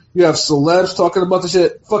shit. You have celebs talking about this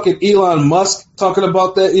shit. Fucking Elon Musk talking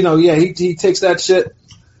about that. He takes that shit.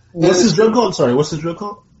 What's his drug called? Sorry, what's his drug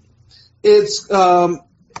called? It's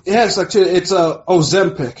it's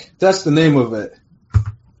Ozempic. That's the name of it.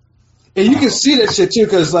 And you can see that shit too,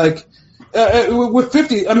 because with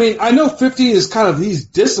 50, I mean, I know 50 is kind of he's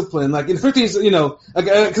disciplined. Like in 50 is because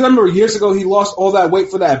I remember years ago he lost all that weight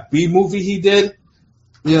for that B movie he did.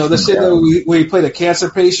 The shit where he played a cancer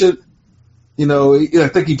patient. I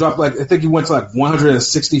think he dropped he went to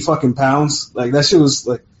 160 fucking pounds. Like that shit was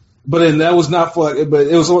like, but then that was not for, but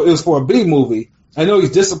it was for a B movie. I know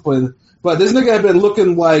he's disciplined, but this nigga had been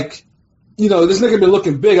looking like, this nigga been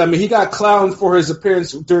looking big. I mean, he got clowned for his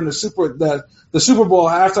appearance during the Super Bowl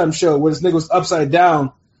halftime show where this nigga was upside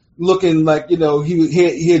down, looking like he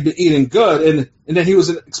had been eating good, and then he was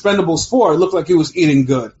in Expendables 4. It looked like he was eating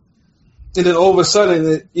good, and then all of a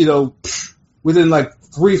sudden, within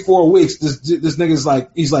 3-4 weeks, this nigga's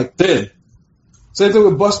he's thin. Same thing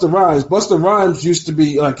with Busta Rhymes. Busta Rhymes used to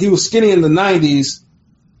be he was skinny in the 90s.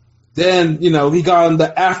 Then, he got on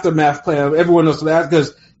the Aftermath plan. Everyone knows that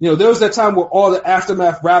because, there was that time where all the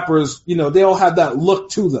Aftermath rappers, they all had that look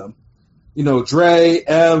to them. Dre,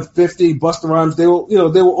 M, 50, Busta Rhymes, they were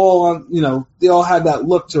all on, they all had that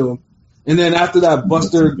look to them. And then after that,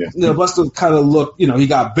 Busta kind of looked, he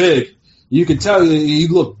got big. You could tell he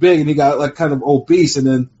looked big and he got kind of obese. And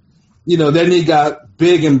then, then he got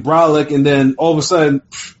big and brolic. And then all of a sudden,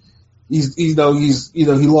 he lost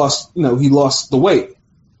the weight.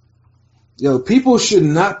 People should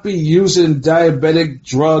not be using diabetic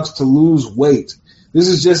drugs to lose weight. This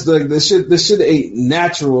is just this shit ain't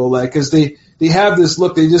natural. Cause they have this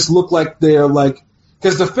look, they just look like they're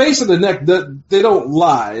cause the face and the neck, they don't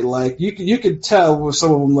lie. You can tell with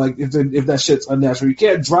some of them, if that shit's unnatural. You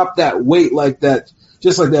can't drop that weight like that,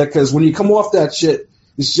 just like that. Cause when you come off that shit,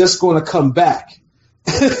 it's just going to come back.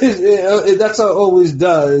 That's how it always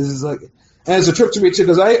does. And it's a trip to me too,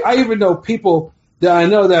 cause I even know people that I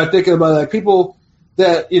know that are thinking about people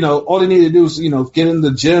that, all they need to do is, get in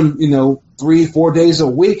the gym, 3-4 days a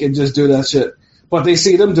week and just do that shit. But they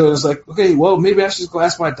see them doing it, it's okay, well, maybe I should just go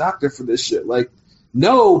ask my doctor for this shit.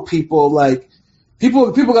 No, people,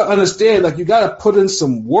 people got to understand, like, you got to put in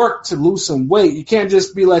some work to lose some weight. You can't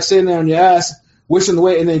just be like sitting there on your ass, wishing the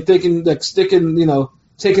weight, and then thinking, like,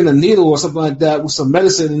 taking a needle or something like that with some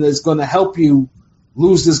medicine, and it's going to help you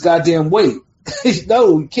lose this goddamn weight.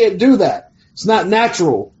 No, you can't do that. It's not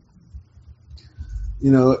natural.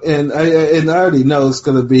 And I already know it's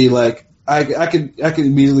going to be like, I can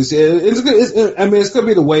immediately see it. It's going to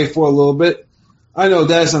be the way for a little bit. I know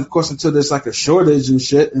that's, of course, until there's like a shortage and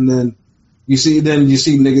shit, and then you see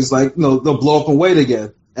niggas like, they'll blow up and weight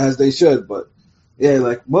again, as they should. But yeah,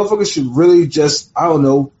 like, motherfuckers should really just, I don't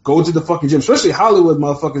know, go to the fucking gym, especially Hollywood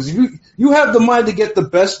motherfuckers. If you have the mind to get the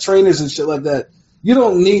best trainers and shit like that, you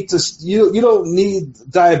don't need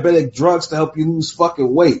diabetic drugs to help you lose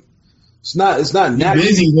fucking weight. It's not natural.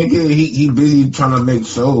 Busy, nigga. He busy trying to make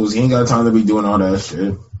shows. He ain't got time to be doing all that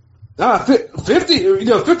shit.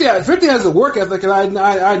 50 has a work ethic, and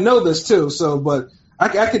I know this too. So, but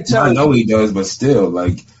I can tell. I know he does, but still,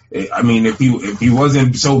 like, I mean, if he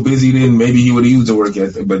wasn't so busy, then maybe he would have used the work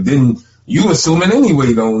ethic. But then you assuming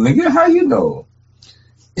anyway, though, nigga. How you know?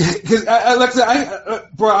 Because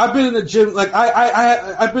bro, I've been in the gym. Like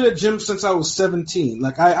I've been in the gym since I was 17.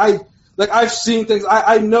 Like I've seen things.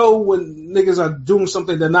 I know when niggas are doing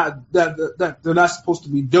something that they're not supposed to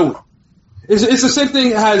be doing. It's the same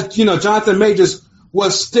thing as, Jonathan Majors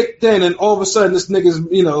was stick thin, and all of a sudden this nigga's,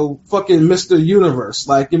 fucking Mr. Universe.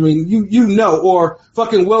 Like, I mean, or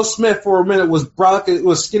fucking Will Smith for a minute was brolic,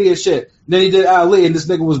 was skinny as shit. Then he did Ali, and this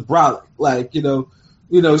nigga was brolic. Like,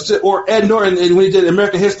 or Ed Norton, and when he did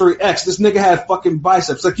American History X, this nigga had fucking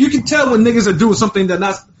biceps. Like, you can tell when niggas are doing something they're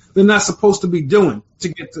not supposed to be doing to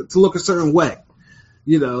get to look a certain way.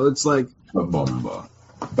 It's like.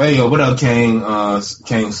 Hey, yo, what up, Kang?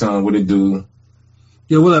 Kang son, what it do?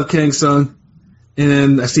 Yo, what up, Kang son? And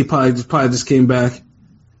then I see probably just came back.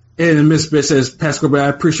 And then Miss Bitch says, Pascal, I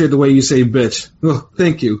appreciate the way you say bitch. Oh,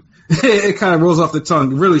 thank you. It kind of rolls off the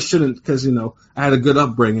tongue. It really shouldn't, because, I had a good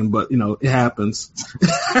upbringing, but, it happens.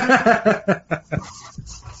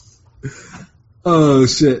 Oh,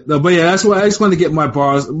 shit. No, but yeah, that's why I just want to get my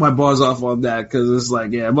bars off on that, because it's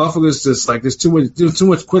like, yeah, motherfuckers just like, there's too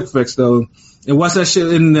much quick fix, though. And watch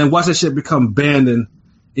that shit become banned and,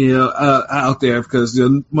 out there, because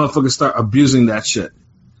motherfuckers start abusing that shit.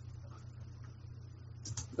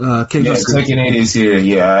 Tekken 8 is here.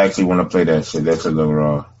 Yeah, I actually want to play that shit. That's a little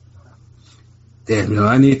raw. Damn,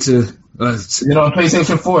 I need to.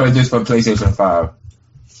 PlayStation 4 or just for PlayStation 5?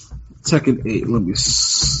 Tekken 8, let me.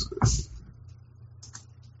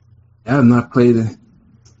 I have not played it.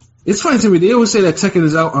 It's funny to me. They always say that Tekken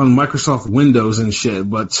is out on Microsoft Windows and shit,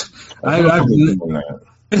 but I've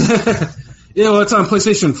it's on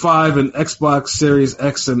PlayStation 5 and Xbox Series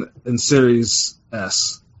X and Series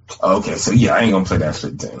S. Okay, so yeah, I ain't gonna play that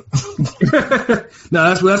shit then.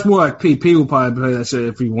 No, that's more like P. P will probably play that shit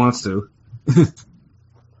if he wants to.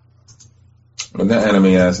 But that anime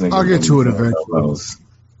ass nigga. I'll get to it eventually.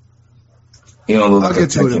 He don't look I'll like get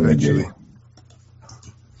to it Tekken eventually. nigga.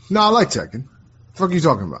 No, I like Tekken. The fuck are you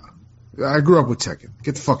talking about? I grew up with Tekken.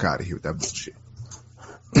 Get the fuck out of here with that bullshit.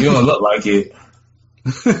 You don't look like it. I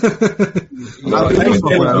got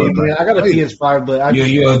a PS5, but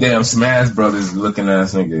you're a damn Smash Brothers looking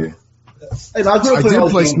ass nigga. I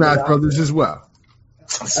did play Smash Brothers as well.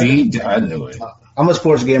 See, I knew it. I'm a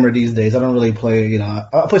sports gamer these days. I don't really play,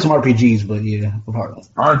 I play some RPGs, but yeah,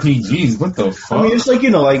 RPGs? What the fuck? I mean, it's like,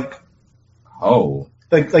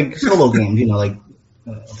 like solo games, like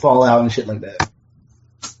Fallout and shit like that.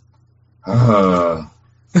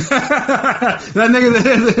 That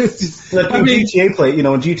nigga. Like when GTA play,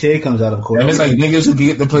 when GTA comes out, of course. And it's like niggas who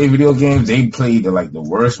get to play video games, they play the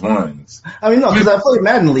worst ones. I mean, no, because I play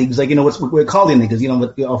Madden leagues, like we're Collie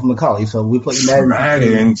niggas, from Macaulay, so we play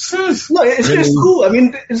Madden. No, it's just cool. I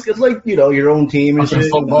mean, it's like your own team and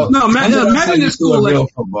shit. No, Madden is cool. Like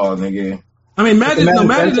football, nigga. I mean,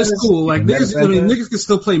 Madden is cool. Like niggas can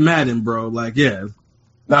still play Madden, bro. Like, yeah.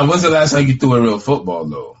 Now, when's the last time you threw a real football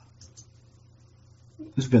though?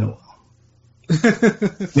 It's been a while.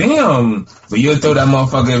 Damn, but you'll throw that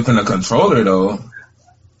motherfucker from the controller though.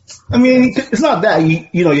 I mean, it's not that you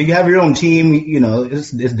have your own team.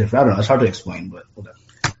 It's different. I don't know. It's hard to explain, but whatever.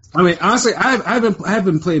 I mean, honestly, I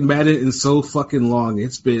haven't played Madden in so fucking long.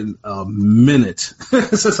 It's been a minute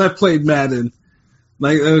since I played Madden.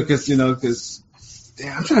 Like, because damn, I'm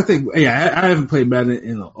trying to think. Yeah, I haven't played Madden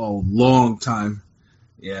in a long time.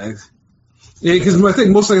 Yeah. Yeah, because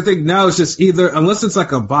I think now it's just either, unless it's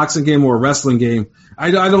like a boxing game or a wrestling game,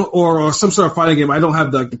 I don't, or some sort of fighting game, I don't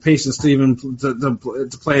have the patience to even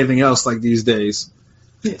to play anything else like these days.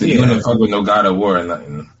 You don't fuck with no God of War or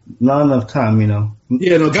nothing. Not enough time,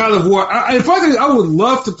 Yeah, no, God of War. If I would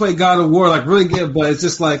love to play God of War, like really good, but it's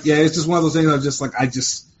just like, yeah, it's just one of those things. I'm just like,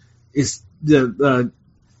 it's it's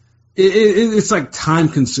like time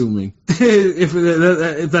consuming.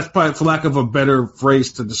 if that's probably for lack of a better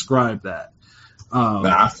phrase to describe that.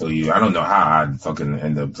 I feel you. I don't know how I'd fucking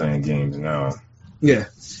end up playing games now. Yeah.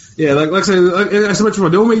 Yeah, like I said, like I said before,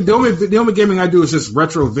 the only gaming I do is just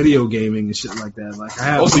retro video gaming and shit like that. Like I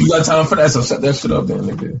have. So you got time for that? So shut that shit up, then,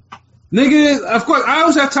 nigga. Nigga, of course, I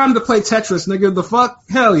always have time to play Tetris, nigga. The fuck?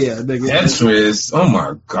 Hell yeah, nigga. Tetris? Oh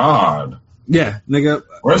my god. Yeah, nigga.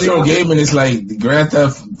 Retro gaming is like Grand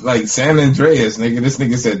Theft, like San Andreas, nigga. This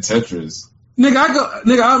nigga said Tetris.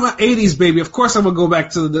 Nigga, I'm an '80s baby. Of course, I'm gonna go back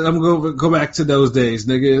to go back to those days,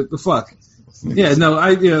 nigga. The fuck? Yeah, no,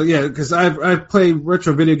 because I played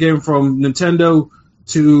retro video game from Nintendo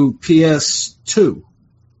to PS2.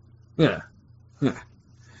 Yeah.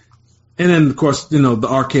 And then, of course, the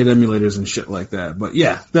arcade emulators and shit like that. But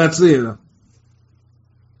yeah, that's So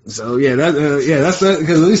yeah, that's that.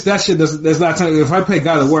 Because at least that shit there's not time. If I play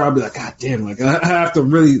God of War, I'll be like, God damn, like I have to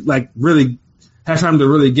really have time to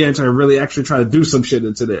really get into, really actually try to do some shit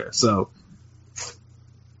into there. So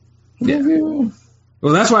yeah.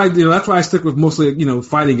 Well, that's why I stick with mostly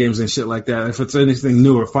fighting games and shit like that. If it's anything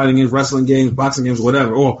newer, fighting games, wrestling games, boxing games,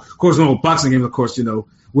 whatever. Or of course, no boxing games. Of course,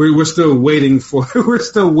 we're still waiting for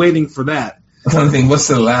that. I'm trying to think, what's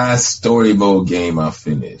the last story mode game I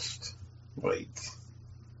finished? Like,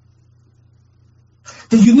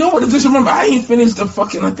 you know what? I just remember I ain't finished the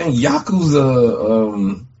fucking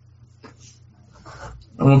Yakuza.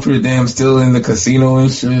 I'm pretty damn still in the casino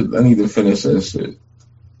and shit. I need to finish that shit.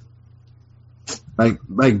 Like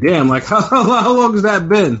damn, like how long has that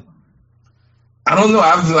been? I don't know.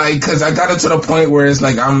 I've cause I got it to the point where it's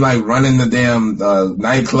like I'm like running the damn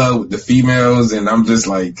nightclub with the females, and I'm just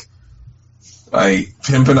like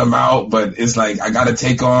pimping them out. But it's like I got to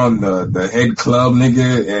take on the head club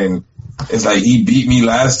nigga, and it's like he beat me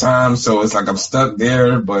last time, so it's like I'm stuck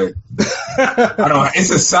there. But I don't.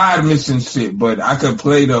 It's a side mission shit, but I could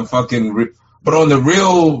play the fucking. But on the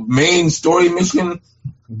real main story mission,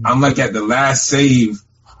 I'm like at the last save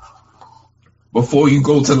before you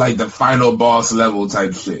go to like the final boss level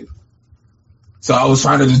type shit. So I was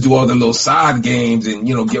trying to just do all the little side games and,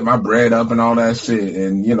 get my bread up and all that shit.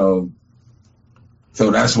 And,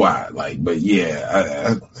 so that's why, but yeah,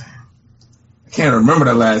 I can't remember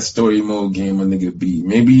the last story mode game a nigga beat.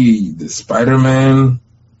 Maybe the Spider-Man.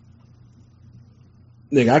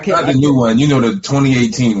 Nigga, I can't. Not the new one, the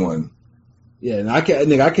 2018 one. Yeah, and I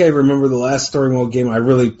can't remember the last story mode game I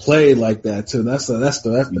really played like that too. That's a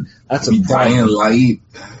Dying Light.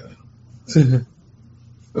 The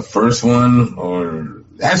first one, or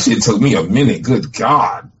that shit took me a minute. Good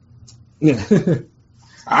God. Yeah.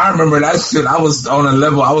 I remember that shit. I was on a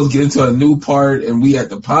level. I was getting to a new part, and we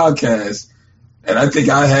had the podcast, and I think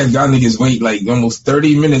I had y'all niggas wait like almost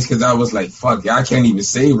 30 minutes because I was like, "Fuck, I can't even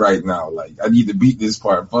save right now. Like, I need to beat this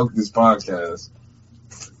part. Fuck this podcast."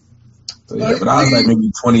 So, yeah, but I was like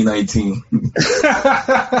maybe 2019.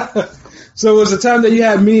 So it was the time that you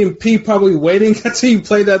had me and P probably waiting until you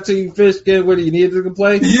played that till you finished getting what you needed to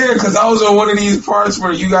play? Yeah, because I was on one of these parts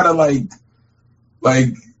where you gotta like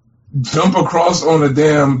jump across on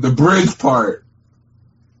the bridge part.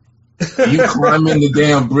 You climb in the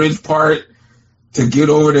damn bridge part to get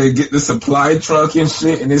over there, get the supply truck and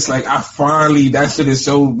shit, and it's like that shit is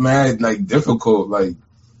so mad difficult,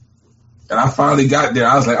 and I finally got there.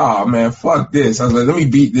 I was like, oh, man, fuck this. I was like, let me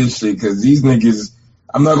beat this shit, because these niggas,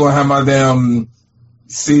 I'm not going to have my damn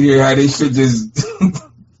sit here, how this shit just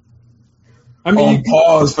on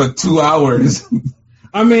pause for 2 hours.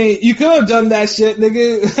 I mean, you could have done that shit,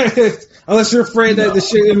 nigga. Unless you're afraid that the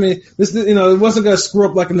shit, this, it wasn't going to screw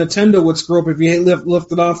up like a Nintendo would screw up if you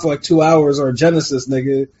left it on for 2 hours, or a Genesis,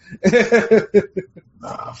 nigga.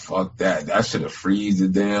 Nah, fuck that. That should have freeze the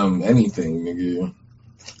damn anything, nigga.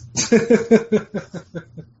 I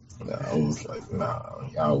was like, nah,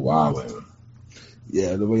 y'all wildin'.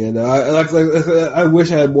 Yeah, I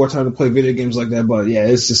wish I had more time to play video games like that, but yeah,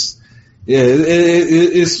 it's just, yeah,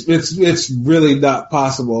 it's really not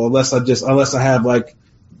possible unless I have I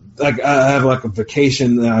have a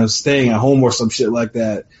vacation and I'm staying at home or some shit like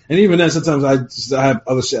that. And even then, sometimes I have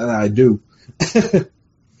other shit that I do.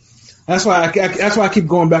 That's why I keep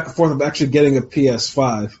going back and forth of actually getting a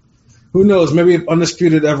PS5. Who knows? Maybe if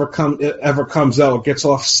Undisputed ever comes out or gets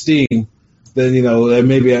off Steam, then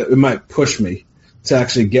maybe it might push me to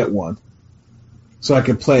actually get one, so I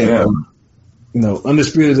can play it.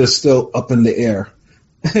 Undisputed is still up in the air;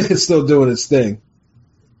 it's still doing its thing.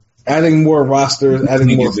 Adding more rosters,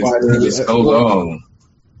 adding more fighters. So long.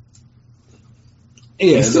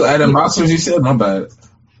 Yeah, You still adding boxers? You said, my bad.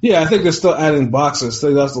 Yeah, I think they're still adding boxers.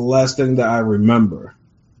 So that's the last thing that I remember.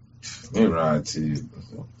 They right too.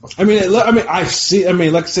 I've seen.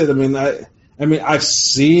 Like I said, I've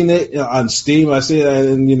seen it on Steam. I see it,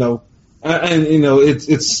 and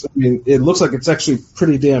it's. It looks like it's actually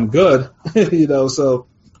pretty damn good. So.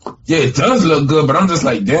 Yeah, it does look good, but I'm just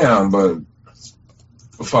like, damn, but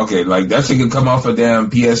fuck it. Like, that shit could come off a damn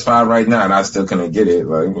PS5 right now, and I still couldn't get it.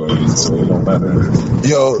 Like, so it don't matter.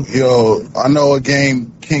 Yo, I know a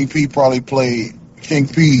game King P probably played. King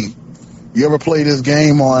P, you ever play this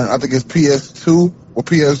game on, I think it's PS2 or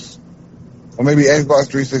or maybe Xbox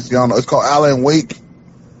 360, I don't know. It's called Alan Wake.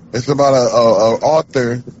 It's about a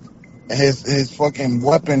author, and his fucking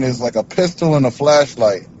weapon is like a pistol and a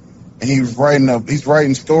flashlight. And he's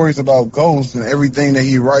writing stories about ghosts, and everything that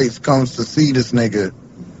he writes comes to see this nigga.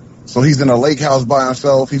 So he's in a lake house by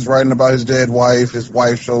himself. He's writing about his dead wife. His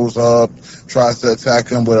wife shows up, tries to attack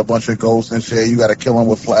him with a bunch of ghosts and shit. You got to kill him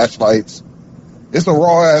with flashlights. It's a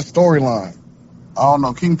raw ass storyline. I don't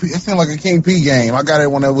know, King P. It seemed like a King P game. I got it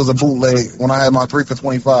when it was a bootleg when I had my 3 for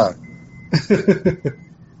 $25.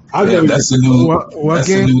 That's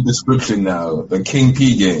the new description now. The King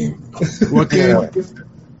P game. What game?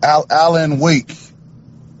 Alan Wake.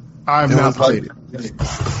 I've not played it.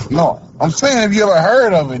 No, I'm saying, have you ever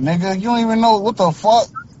heard of it, nigga? You don't even know what the fuck.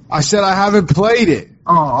 I said I haven't played it.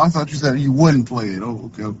 Oh, I thought you said you wouldn't play it.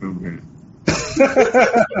 Oh, okay. And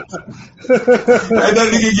that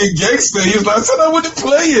nigga get gangster. He was like, I said I wouldn't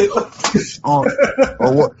play it.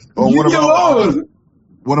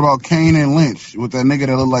 What about Kane and Lynch with that nigga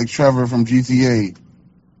that looked like Trevor from GTA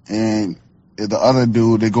and the other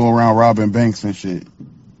dude that go around robbing banks and shit?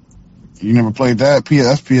 You never played that?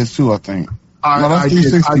 That's PS2, I think.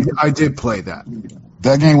 I did play that.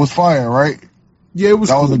 That game was fire, right? Yeah, it was.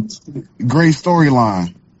 That was a great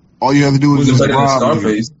storyline. All you have to do is just rob.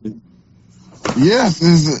 Scarface.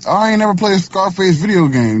 Yes, I ain't never played a Scarface video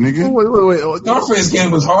game, nigga. Wait. Scarface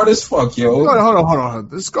game was hard as fuck, yo. Hold on.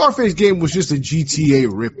 The Scarface game was just a GTA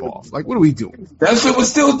ripoff. Like, what are we doing? That shit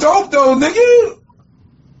was still dope, though, nigga.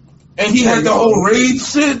 And he had the whole raid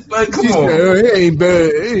shit. Like, come on. It ain't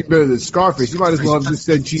better than Scarface. You might as well have just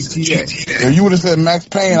said GTA. If you would have said Max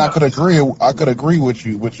Payne, I could agree with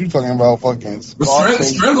you. But you talking about fucking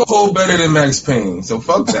Scarface. Stranglehold better than Max Payne, so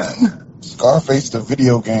fuck that. Scarface, the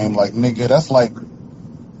video game, like, nigga, that's like... Dude,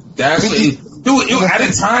 at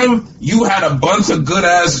the time, you had a bunch of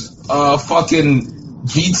good-ass fucking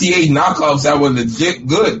GTA knockoffs that were legit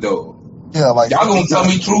good, though. Yeah, like... Y'all gonna tell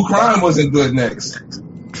me True Crime wasn't good next.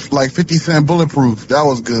 Like 50 Cent Bulletproof, that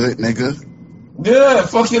was good, nigga. Yeah,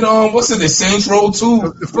 fucking, what's it, the Saints Row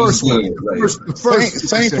 2? The first one.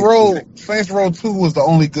 Saints Row 2 was the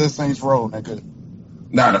only good Saints Row, nigga.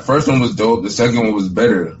 Nah, the first one was dope, the second one was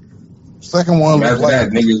better. Second one looked like that,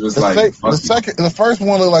 niggas was the first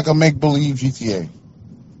one looked like a make-believe GTA.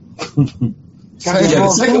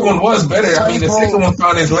 The second one was better. The second one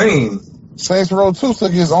found his lane. Saints Row 2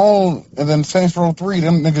 took his own, and then Saints Row 3,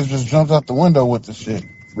 them niggas just jumped out the window with the shit.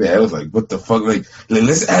 Yeah, it was like, what the fuck? Like,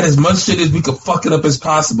 let's add as much shit as we could fuck it up as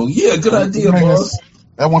possible. Yeah, good idea, boss.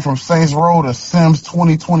 That went from Saints Row to Sims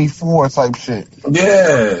 2024 type shit.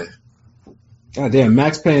 Yeah. God damn,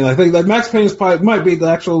 Max Payne. I think that Max Payne might be the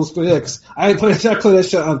actual. Yeah, cause I played that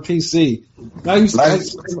shit on PC. Max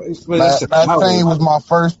Payne was my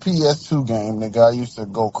first PS2 game, nigga. I used to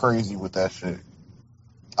go crazy with that shit.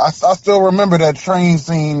 I still remember that train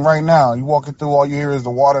scene right now. You walking through, all you hear is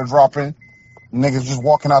the water dropping. Niggas just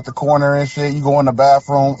walking out the corner and shit. You go in the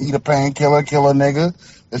bathroom, eat a painkiller, kill a nigga.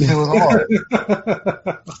 That shit was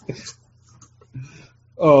hard.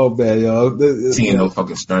 Oh man, yo. Seeing no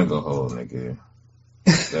fucking stranglehold, nigga.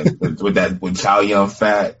 with Chow Yun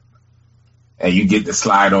Fat, and you get to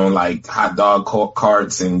slide on like hot dog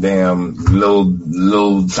carts and damn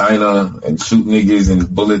little China and shoot niggas in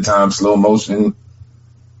bullet time slow motion.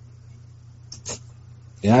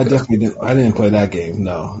 Yeah, I definitely didn't. I didn't play that game.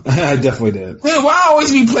 No, I definitely did. Man, why I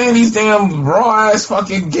always be playing these damn raw ass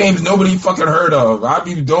fucking games nobody fucking heard of? I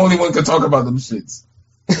be the only one can talk about them shits.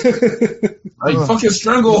 Like fucking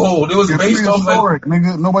Stranglehold. It was based off like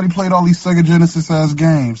nigga. Nobody played all these Sega Genesis ass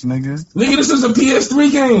games, nigga. Nigga, this is a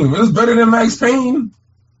PS3 game. It was better than Max Payne.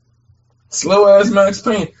 Slow ass Max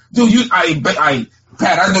Payne, dude. Pat, I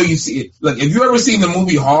know you see it. Look, if you ever seen the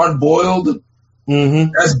movie Hard Boiled.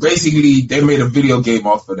 Mm-hmm. That's basically, they made a video game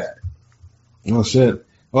off of that. Oh shit!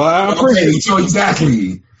 Well, I'm so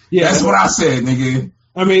exactly. Yeah, that's what I said, nigga.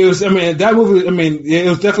 That movie. It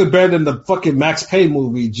was definitely better than the fucking Max Payne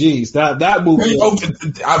movie. Jeez, that movie.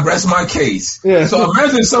 I rest my case. Yeah. So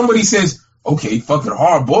imagine somebody says, okay, fucking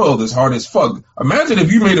hard boiled is hard as fuck. Imagine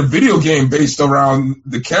if you made a video game based around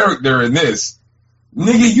the character in this.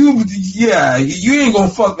 Nigga, you ain't gonna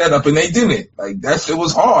fuck that up, and they didn't. Like, that shit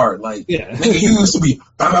was hard. Like, nigga, you used to be,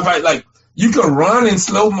 like, you could run in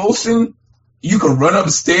slow motion, you could run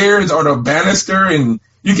upstairs or the banister, and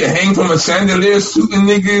you could hang from a chandelier shooting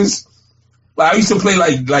niggas. Like, I used to play,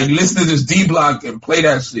 like listen to this D-Block and play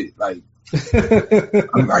that shit. Like,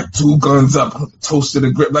 I'm like 2 guns up, toast to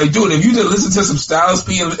the grip. Like, dude, if you just listen to some Styles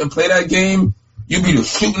P and play that game, you'd be the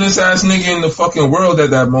shootingest ass nigga in the fucking world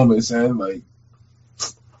at that moment, son. Like,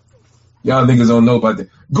 y'all niggas don't know about that.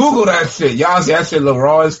 Google that shit. Y'all see that shit look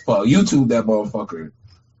raw as fuck. YouTube that motherfucker.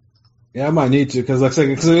 Yeah, I might need to, because like,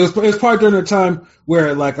 cause it was probably during the time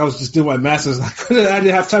where like I was just doing my masters. I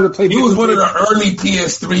didn't have time to play. It was one of the early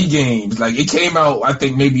PS3 games. Like, it came out, I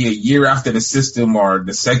think maybe a year after the system or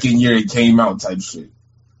the second year it came out type shit.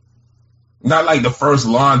 Not like the first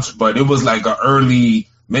launch, but it was like a early,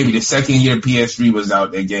 maybe the second year PS3 was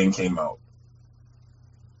out, that game came out.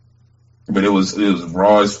 But it was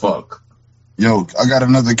raw as fuck. Yo, I got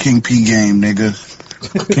another King P game, nigga.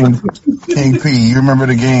 King P, you remember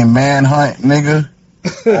the game Manhunt, nigga?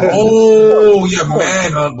 Oh yeah,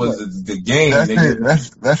 Manhunt was the game.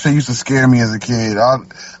 That shit used to scare me as a kid.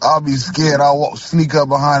 I'll be scared. I'll sneak up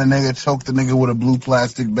behind a nigga, choke the nigga with a blue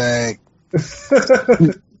plastic bag.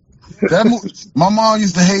 My mom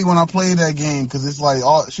used to hate when I played that game because it's like,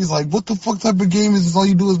 she's like, "What the fuck type of game is this? All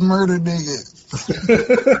you do is murder niggas."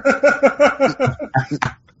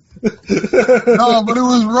 No, but it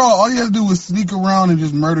was raw. All you had to do was sneak around and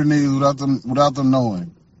just murder niggas without them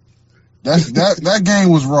knowing. That game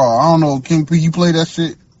was raw. I don't know, King P, you play that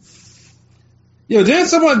shit? Yo, didn't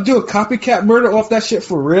someone do a copycat murder off that shit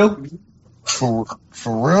for real? For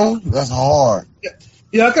real? That's hard.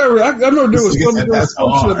 Yeah, I remember there was some shit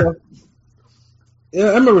about. Yeah,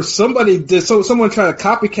 I remember somebody did. Someone tried to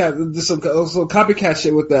copycat did some copycat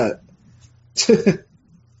shit with that.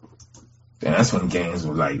 Yeah, that's when games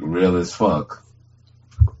were like real as fuck.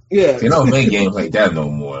 Yeah, they don't make games like that no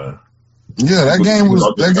more. Yeah, that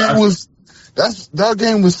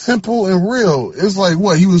game was simple and real. It's like,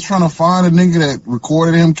 what, he was trying to find a nigga that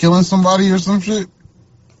recorded him killing somebody or some shit.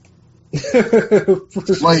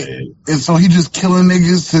 Like, and so he just killing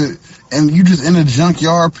niggas and you just in a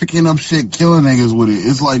junkyard picking up shit, killing niggas with it.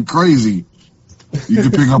 It's like crazy. You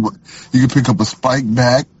can pick up a spike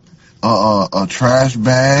bat, a trash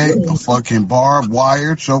bag, a fucking barbed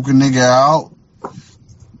wire, choke a nigga out.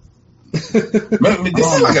 Man, this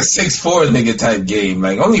is like a 6'4" nigga type game.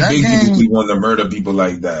 Like, only big niggas want to murder people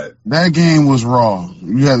like that. That game was raw.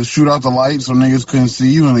 You had to shoot out the lights so niggas couldn't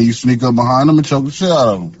see you, and then you sneak up behind them and choke the shit out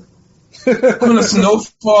of them. What kind of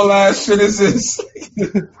snowfall ass shit is this?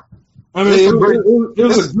 I mean, it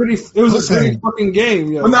was a gritty fucking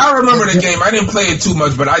game. Well, now I remember the game. I didn't play it too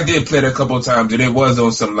much, but I did play it a couple of times, and it was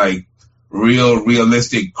on some like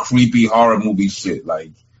realistic, creepy horror movie shit.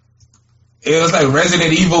 Like, it was like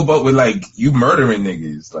Resident Evil, but with like you murdering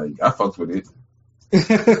niggas. Like, I fucked with it.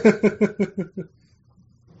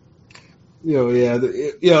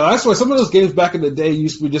 That's why some of those games back in the day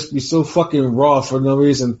used to just be so fucking raw for no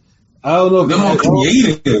reason. I don't know. They're more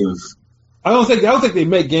creative. I don't think they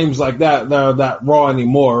make games like that are that raw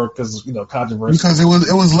anymore because controversy. Because it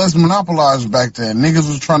was less monopolized back then. Niggas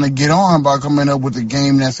was trying to get on by coming up with a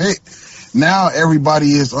game that's hit. Now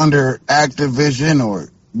everybody is under Activision or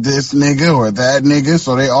this nigga or that nigga,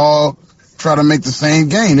 so they all try to make the same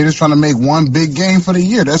game. They're just trying to make one big game for the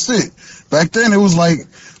year. That's it. Back then it was like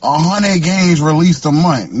 100 games released a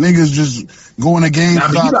month. Niggas just going to games. Now,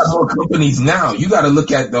 but you got more companies now. You got to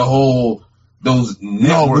look at the whole those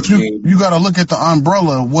network games. You got to look at the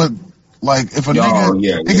umbrella. What, like, if a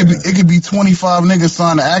it could be 25 niggas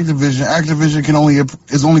signed to Activision.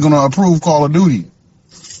 Activision is only going to approve Call of Duty.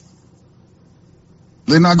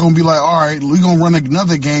 They're not going to be like, all right, we're going to run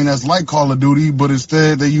another game that's like Call of Duty, but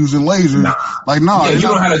instead they're using lasers. You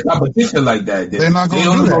don't have a competition like that. They're not going to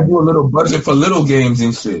do that. They're only going to do a little budget for little games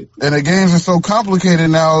and shit. And the games are so complicated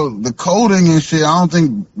now, the coding and shit, I don't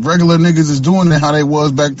think regular niggas is doing it how they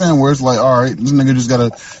was back then, where it's like, all right, this nigga just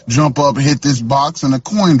got to jump up, hit this box, and a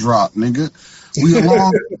coin drop, nigga.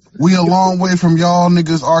 We a long way from y'all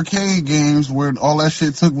niggas arcade games where all that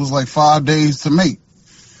shit took was like 5 days to make.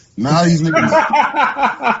 Now these niggas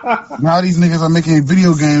are making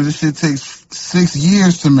video games. This shit takes 6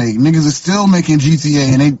 years to make. Niggas are still making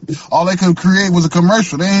GTA, and all they could create was a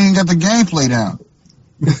commercial. They ain't got the gameplay down.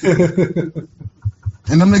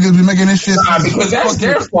 And them niggas be making this shit. Because that's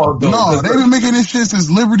their fault, though. No, they been making this shit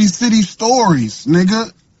since Liberty City Stories,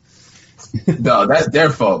 nigga. No, that's their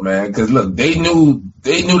fault, man. Because look, they knew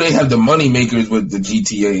they had the money makers with the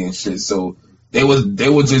GTA and shit, so they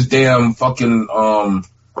were just damn fucking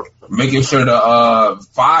making sure the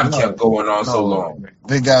 5 kept going on so long.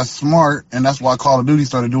 They got smart, and that's why Call of Duty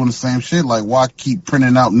started doing the same shit. Like, why keep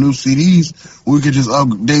printing out new CDs? We could just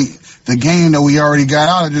update the game that we already got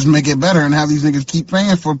out and just make it better and have these niggas keep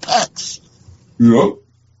paying for packs. Yep.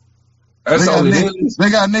 That's all it is. They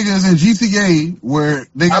got niggas in GTA where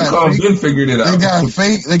they got figured it out.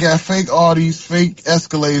 They got fake Audis, fake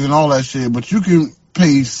Escalades, and all that shit. But you can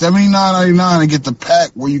pay $79.99 and get the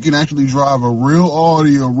pack where you can actually drive a real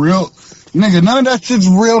Audi, nigga. None of that shit's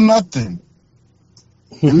real nothing.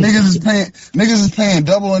 niggas is paying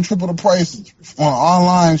double and triple the price on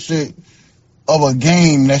online shit of a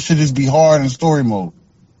game that should just be hard in story mode.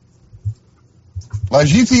 Like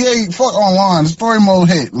GTA, fuck online. The story mode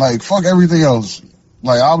hit. Like, fuck everything else.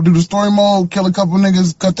 Like, I'll do the story mode, kill a couple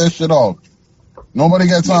niggas, cut that shit off. Nobody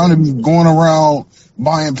got time to be going around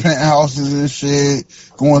buying penthouses and shit,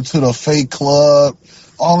 going to the fake club,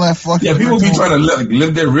 all that fucking. Yeah, people be trying to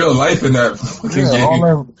live their real life in that fucking game.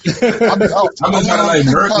 I'm just trying to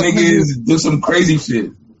murk niggas, do some crazy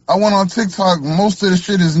shit. I went on TikTok. Most of the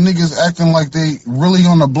shit is niggas acting like they really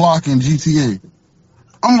on the block in GTA.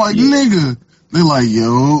 I'm like, nigga. They like,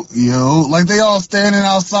 yo, like they all standing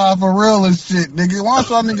outside for real and shit, nigga. Why don't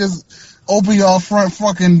y'all niggas open y'all front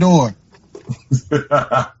fucking door?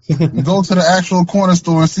 Go to the actual corner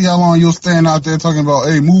store and see how long you'll stand out there talking about,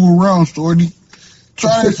 hey, move around, shorty.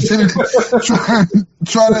 Try that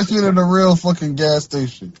shit at a real fucking gas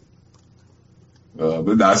station.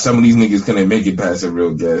 But nah, some of these niggas couldn't make it past a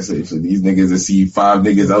real gas station. These niggas that see 5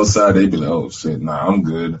 niggas outside, they be like, oh shit, nah, I'm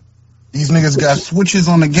good. These niggas got switches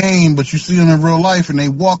on the game, but you see them in real life and they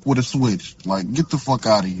walk with a switch. Like, get the fuck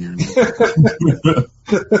out of here.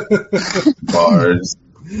 Bars.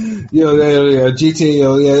 Yo,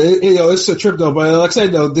 GTA, it's a trip though. But like I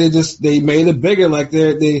said though, they made it bigger. Like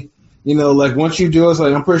they like once you do it, it's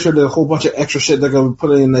like I'm pretty sure there's a whole bunch of extra shit they're gonna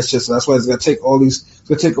put in that shit. So that's why it's gonna take all this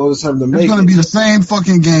time to make. It's gonna be the same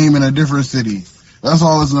fucking game in a different city. That's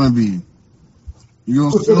all it's gonna be.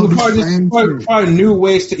 You're probably new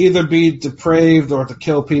ways to either be depraved or to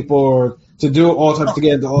kill people or to do all types to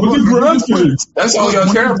get into all. That's all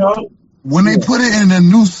y'all care about. When they put it in a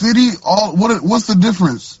new city, what's the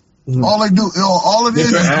difference? Mm-hmm. All they do, all it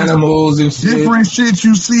different is animals and shit. Different shit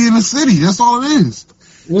you see in the city. That's all it is.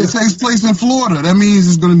 Yeah. It takes place in Florida. That means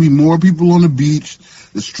there's going to be more people on the beach.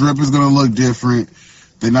 The strip is going to look different.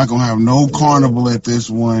 They're not going to have no carnival at this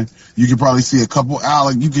one. You could probably see a couple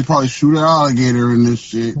you could probably shoot an alligator in this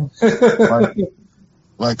shit.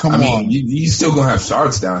 Like, come on. I mean, you still going to have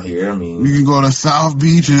sharks down here. I mean, you can go to South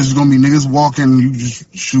Beach and there's going to be niggas walking. You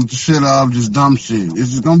just shoot the shit up, just dumb shit.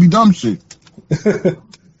 It's just going to be dumb shit.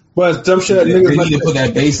 But it's dumb shit. They need to put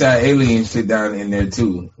that Bayside alien shit down in there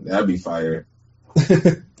too. That'd be fire.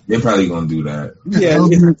 They're probably gonna do that. Yeah,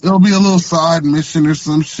 it'll be a little side mission or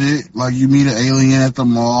some shit. Like you meet an alien at the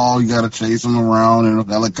mall, you gotta chase him around in a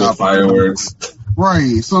helicopter. Fireworks.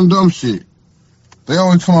 Right, some dumb shit. They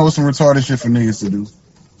always come up with some retarded shit for niggas to do.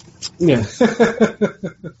 Yeah.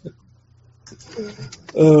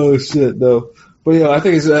 Oh shit, though. But yeah, I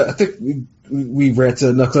think we ranted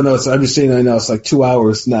enough. I know I'm just saying right now it's like 2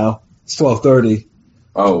 hours now. It's 12:30.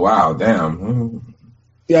 Oh wow, damn.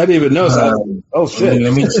 Yeah, I didn't even notice that. Oh shit!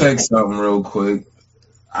 Let me check something real quick.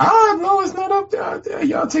 No, it's not up there.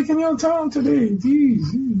 Y'all taking your time today.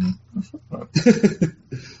 Jeez.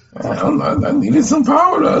 I needed some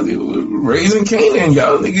power. Raising Canaan,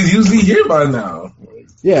 y'all niggas usually here by now.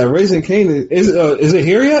 Yeah, Raising Canaan. Is it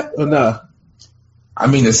here yet or not? I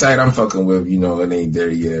mean, the site I'm fucking with, it ain't there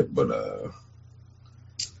yet, but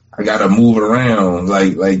I gotta move around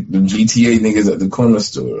like the GTA niggas at the corner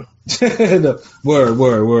store. No,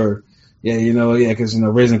 word. Yeah, because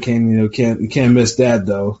Raising Canaan, you can't miss that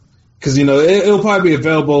though, because it'll probably be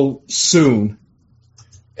available soon.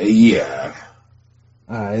 Yeah.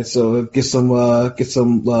 All right, so get some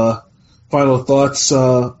final thoughts,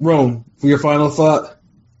 Rome, for your final thought.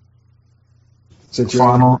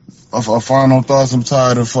 Final thoughts. I'm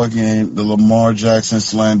tired of fucking the Lamar Jackson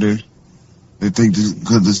slander. They think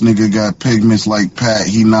because this nigga got pigments like Pat,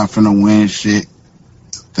 he not finna win shit.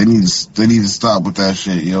 They need to stop with that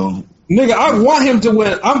shit, yo. Nigga, I want him to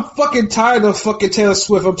win. I'm fucking tired of fucking Taylor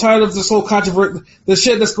Swift. I'm tired of this whole controversy, the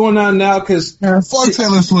shit that's going on now. Cause fuck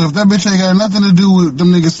Taylor Swift. That bitch ain't got nothing to do with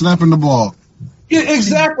them niggas snapping the ball. Yeah,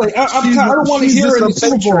 exactly. I don't want to hear her in the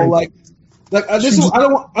Super Bowl. I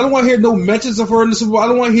don't want to hear no mentions of her in the Super Bowl. I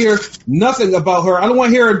don't want to hear nothing about her. I don't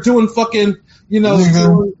want to hear her doing fucking,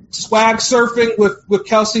 doing swag surfing with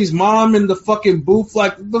Kelsey's mom in the fucking booth.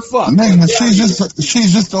 Like, the fuck? Nigga,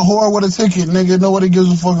 she's just a whore with a ticket, nigga. Nobody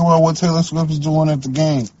gives a fuck about what Taylor Swift is doing at the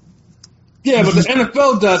game. Yeah, but the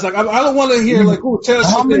NFL does. Like, I don't want to hear, like, Taylor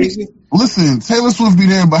Swift. Listen, Taylor Swift be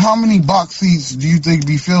there, but how many box seats do you think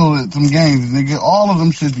be filled at some games, nigga? All of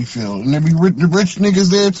them should be filled. And there be rich niggas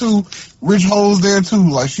there, too. Rich hoes there, too.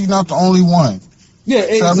 Like, she not the only one. Yeah,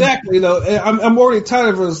 exactly. I'm already tired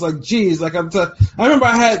of her. It's like, geez. Like, I remember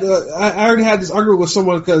I already had this argument with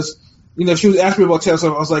someone because, she was asking me about Taylor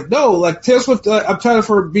Swift. I was like, no, like, Taylor Swift, I'm tired of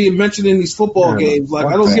her being mentioned in these football games. Like,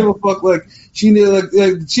 I don't give a fuck. Like, she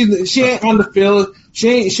ain't on the field. She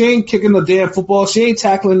ain't kicking the damn football. She ain't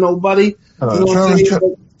tackling nobody.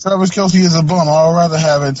 Travis Kelce is a bum. I'd rather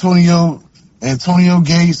have Antonio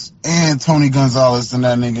Gates and Tony Gonzalez than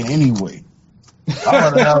that nigga anyway.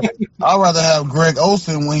 I'd rather have Greg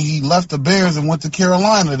Olsen when he left the Bears and went to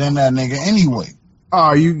Carolina than that nigga anyway.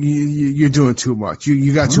 Oh, you're doing too much.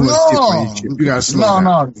 You got too much different. You got to slow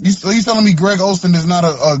down. No. You telling me Greg Olsen is not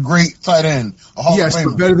a great tight end? Yes,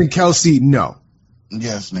 but better than Kelce? No.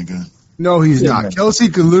 Yes, nigga. No, he's not.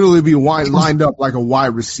 Kelce could literally be lined up like a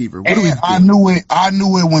wide receiver. I knew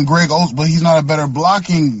it when Greg Olsen, but he's not a better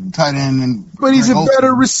blocking tight end But he's a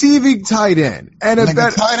better receiving tight end. And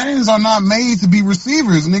tight ends are not made to be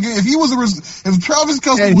receivers, nigga. If Travis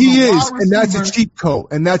Kelce and was he a is, wide and that's a receiver, cheat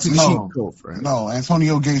code, and that's a cheat code for him. No,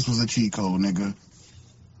 Antonio Gates was a cheat code, nigga.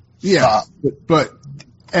 Yeah, but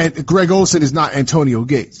and Greg Olsen is not Antonio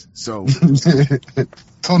Gates, so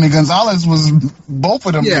Tony Gonzalez was both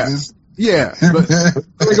of them niggas. Yeah, but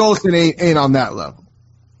Greg Olsen ain't on that level.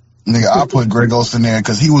 Nigga, I put Greg Olsen there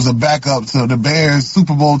because he was a backup to the Bears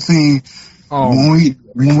Super Bowl team. When we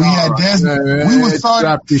had Desmond, we was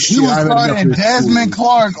starting Desmond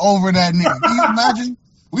Clark over that nigga. Can you imagine?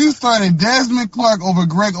 We was starting Desmond Clark over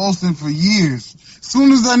Greg Olsen for years.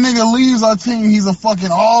 Soon as that nigga leaves our team, he's a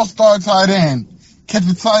fucking all-star tight end.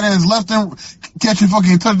 Catching tight ends catching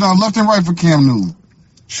fucking touchdowns left and right for Cam Newton.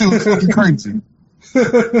 Shit was fucking crazy.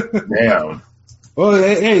 Damn. Well,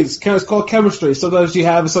 hey, it's called chemistry. Sometimes you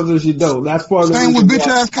have it, sometimes you don't. That's part of the same with bitch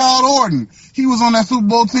ass Kyle Orton. He was on that Super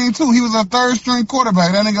Bowl team too. He was a third string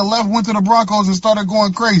quarterback. That nigga went to the Broncos and started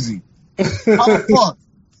going crazy. How the fuck?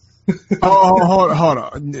 Hold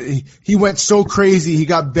on. He went so crazy he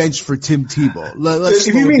got benched for Tim Tebow. Let's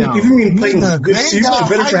if you mean playing the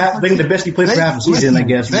best he played for half a season, I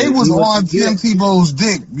guess. They was on Tim Tebow's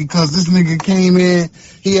dick because this nigga came in.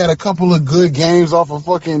 He had a couple of good games off of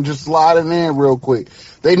fucking just sliding in real quick.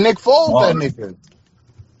 They Nick Foles that nigga.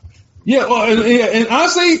 Yeah, well, and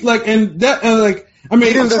honestly, I mean,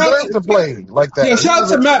 he didn't deserve to play like that. Yeah, shout out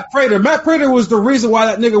to Matt Prater. Matt Prater was the reason why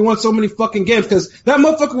that nigga won so many fucking games because that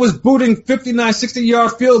motherfucker was booting 59,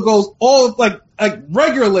 60-yard field goals all like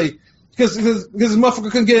regularly because his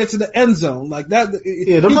motherfucker couldn't get into the end zone like that.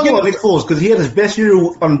 Yeah, don't talk about Nick Foles because he had his best year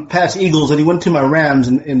on past Eagles and he went to my Rams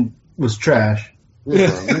and was trash.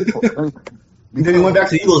 Yeah. And then he went back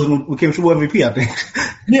to the Eagles and became Super Bowl MVP, I think.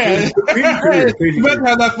 Yeah, crazy. That's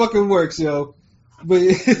how that fucking works, yo. But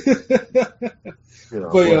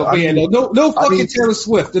no fucking Taylor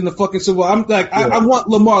Swift in the fucking Super Bowl. I'm like, I want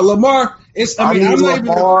Lamar. Lamar is. I need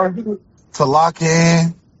Lamar to lock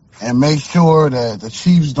in and make sure that the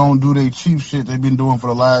Chiefs don't do their Chief shit they've been doing for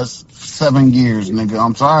the last 7 years, nigga.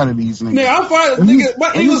 I'm tired of these niggas. Yeah, I'm tired. Nigga,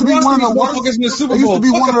 my Eagles lost these motherfuckers in the Super Bowl. It used to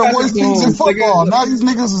be one of the worst teams in football. Now these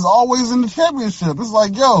niggas is always in the championship. It's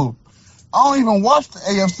like, yo, I don't even watch the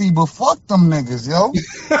AFC, but fuck them niggas, yo.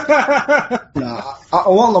 I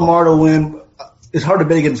want Lamar to win. It's hard to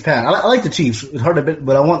bet against Pat. I like the Chiefs. It's hard to bet,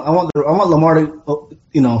 but I want Lamar to,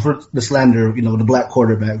 for the slander, the black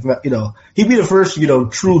quarterback. He'd be the first,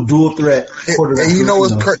 true dual threat quarterback. And you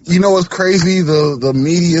know what's crazy? The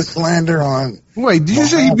media slander on. Wait, did you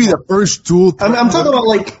say he'd be the first dual threat? I'm talking about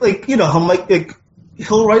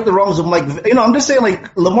he'll right the wrongs of I'm just saying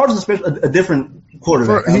Lamar's a different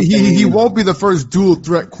quarterback. He won't be the first dual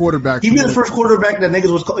threat quarterback. He'd be the first quarterback that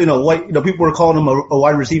niggas was people were calling him a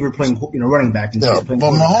wide receiver playing running back. Yeah, but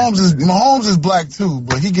Mahomes is black too,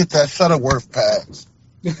 but he get that Shutterworth pass.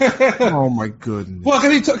 Oh my goodness! Well,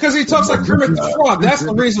 because he talks like Kermit the Frog. That's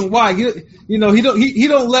the reason why. He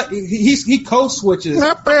don't let he code switches.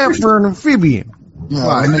 Not bad for an amphibian. Yeah,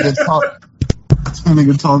 that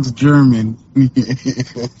nigga talks German.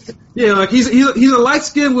 Yeah, like he's a light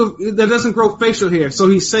skin that doesn't grow facial hair, so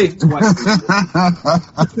he's safe to watch.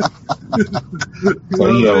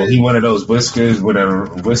 So he one of those whiskers with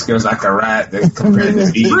whiskers like a rat that compared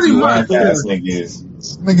to these two white ass niggas.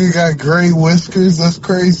 Nigga got gray whiskers. That's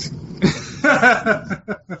crazy.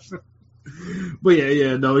 But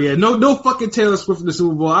no fucking Taylor Swift in the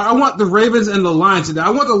Super Bowl. I want the Ravens and the Lions in there.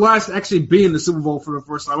 I want the Lions to actually be in the Super Bowl for the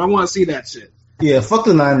first time. I want to see that shit. Yeah, fuck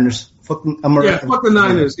the Niners. Fuck the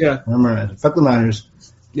Niners. Yeah, I'm alright. Fuck the Niners.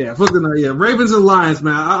 Yeah, fuck the Niners. Yeah, Ravens and Lions,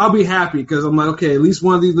 man. I'll be happy because I'm like, okay, at least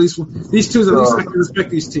one of these two. At least I can respect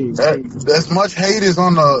these teams. As much hate is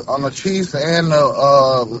on the Chiefs and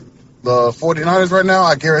the 49ers right now,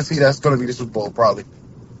 I guarantee that's going to be the Super Bowl probably.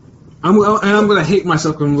 I'm going to hate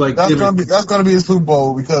myself because I'm like, that's going to be the Super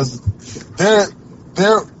Bowl because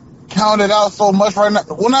they're counted out so much right now.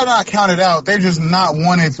 Well, not counted out. They're just not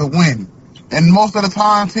wanting to win. And most of the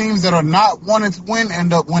time, teams that are not wanting to win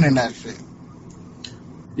end up winning that shit.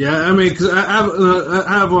 Yeah, I mean, because I have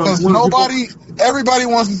everybody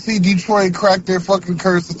wants to see Detroit crack their fucking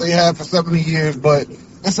curse that they had for 70 years, but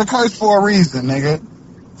it's a curse for a reason, nigga.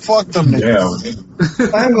 Fuck them niggas. Yeah.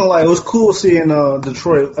 I ain't gonna lie, it was cool seeing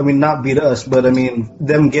Detroit, I mean, not beat us, but I mean,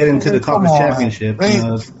 them get into the conference championship.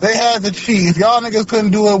 They had to cheat. If y'all niggas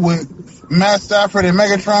couldn't do it with Matt Stafford and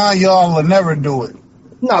Megatron, y'all will never do it.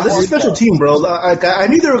 No, this is a special team, bro. I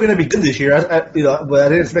knew they were going to be good this year, but I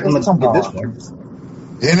didn't expect them to get this far.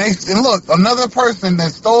 And look, another person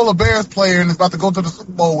that stole a Bears player and is about to go to the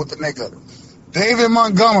Super Bowl with the nigga. David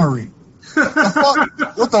Montgomery.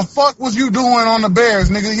 What the fuck was you doing on the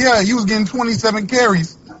Bears, nigga? Yeah, you was getting 27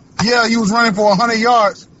 carries. Yeah, you was running for 100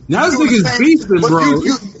 yards. Now this nigga's beasting, bro.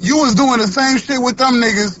 You was doing the same shit with them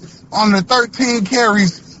niggas on the 13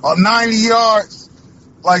 carries, 90 yards,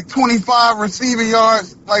 like 25 receiving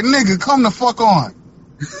yards. Like, nigga, come the fuck on.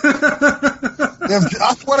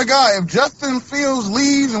 I swear to God, if Justin Fields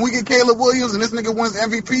leaves and we get Caleb Williams and this nigga wins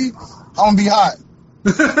MVP, I'm gonna be hot.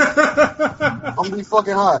 I'm gonna be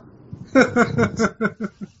fucking hot.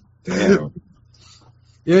 Damn.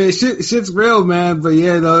 Yeah, shit's real, man. But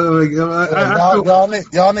yeah, y'all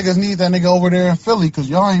niggas need that nigga over there in Philly because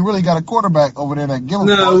y'all ain't really got a quarterback over there that give a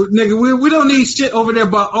fuck. No, nigga, we don't need shit over there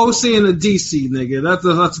but OC and the DC, nigga. That's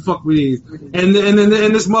the fuck we need. And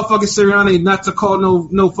this motherfucking Sirianni not to call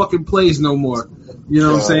no fucking plays no more. You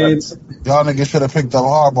know what I'm saying? Y'all niggas should have picked up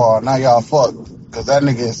Harbaugh. Now y'all fucked because that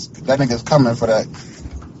nigga's coming for that.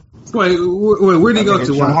 Wait, where'd he go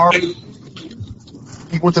to?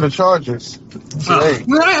 He went to the Chargers. I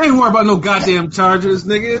ain't worried about no goddamn Chargers,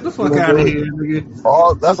 nigga. Get the fuck out of here,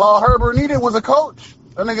 nigga. That's all Herbert needed was a coach.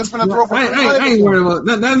 That nigga's finna throw for I ain't worried about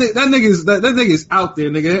that nigga's out there,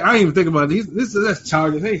 nigga. I ain't even think about it. That's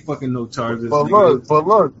Chargers. Ain't fucking no Chargers. But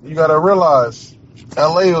look, you gotta realize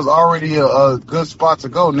LA was already a good spot to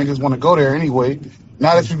go. Niggas want to go there anyway.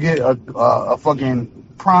 Now that you get a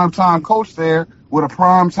fucking primetime coach there with a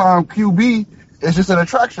primetime QB, it's just an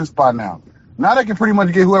attraction spot now. Now they can pretty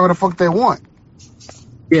much get whoever the fuck they want.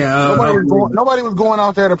 Yeah. Nobody was going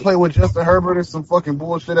out there to play with Justin Herbert and some fucking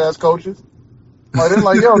bullshit ass coaches. Like, they're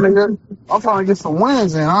like, yo, nigga, I'm trying to get some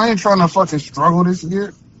wins in. I ain't trying to fucking struggle this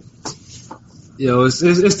year. Yo, it's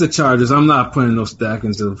the Chargers. I'm not putting no stack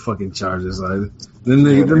into the fucking Chargers. Like, them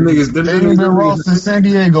niggas. They ain't been lost in San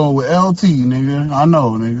Diego with LT, nigga. I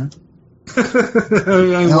know, nigga. I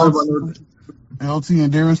ain't worried about LT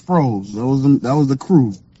and Darren Sproles. That was the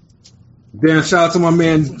crew. Damn, shout out to my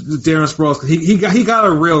man Darren Sproles. He got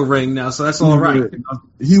a real ring now, so that's all right. You know?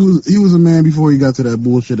 He was a man before he got to that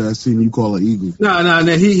bullshit ass team you call an Eagle. No.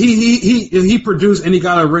 He produced and he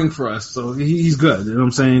got a ring for us, so he's good. You know what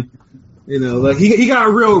I'm saying? You know, like he got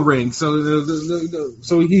a real ring, so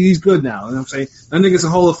he's good now. You know what I'm saying? That nigga's a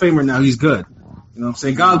Hall of Famer now. He's good. You know what I'm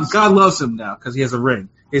saying? God loves him now because he has a ring.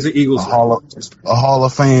 He's an Eagles. A Hall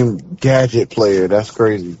of Fame gadget player. That's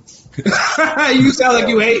crazy. You sound like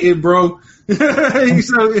you hate it, bro. you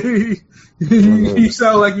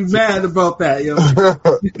sound like you mad about that, yo.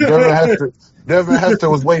 Devin Hester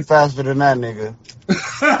was way faster than that nigga.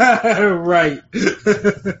 Right.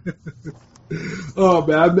 Oh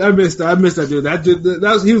man, I missed that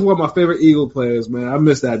dude. He was one of my favorite Eagle players, man. I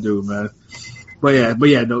miss that dude, man. But yeah,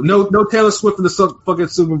 no Taylor Swift in the fucking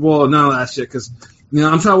Super Bowl or none of that shit. Because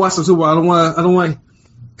I'm trying to watch the Super Bowl. I don't want.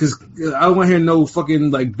 Because I don't want to hear no fucking,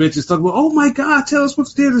 like, bitches talking about, oh, my God, Taylor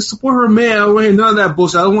Swift's there to support her man. I don't want to hear none of that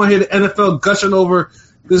bullshit. I don't want to hear the NFL gushing over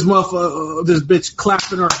this motherfucker, this bitch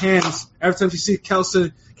clapping her hands every time she sees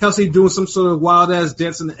Kelsey doing some sort of wild-ass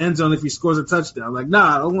dance in the end zone if he scores a touchdown. Like,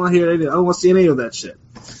 nah, I don't want to hear anything. I don't want to see any of that shit.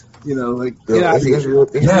 You know, like, yeah, he's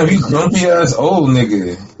grumpy ass old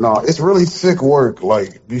nigga. No, it's really sick work.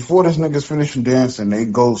 Like, before this nigga's finishing dancing, they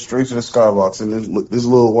go straight to the skybox and this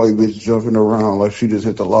little white bitch jumping around like she just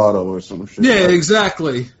hit the lotto or some shit. Yeah,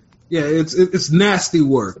 exactly. Yeah, it's nasty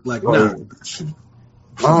work. Like, nah.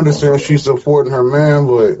 I understand she's supporting her man,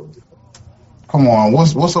 but Come on,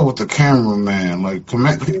 what's up with the cameraman? Like,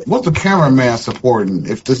 what's the cameraman supporting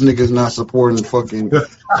if this nigga's not supporting fucking?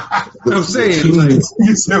 I'm saying, like,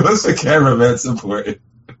 You said, what's the cameraman supporting?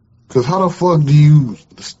 Because how the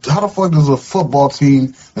fuck does a football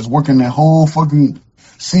team that's working that whole fucking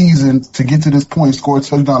season to get to this point score a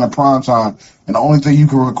touchdown in prime time, and the only thing you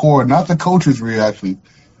can record, not the coach's reaction,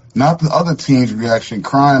 not the other team's reaction,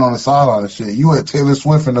 crying on the sideline and shit. You had Taylor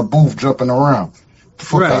Swift in the booth jumping around. Get the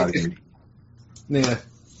fuck out of here. Yeah.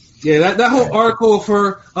 That whole article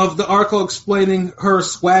of the article explaining her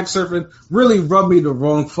swag surfing really rubbed me the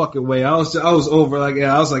wrong fucking way. I was over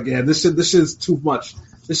this shit's too much.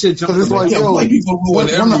 This shit jumped. It's like, yo, when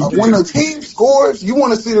the team scores, you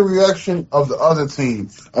want to see the reaction of the other team,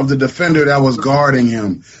 of the defender that was guarding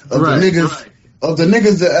him, of the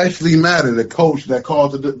niggas that actually matter, the coach that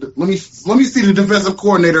called let me see the defensive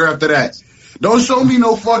coordinator after that. Don't show me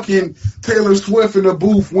no fucking Taylor Swift in the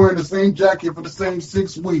booth wearing the same jacket for the same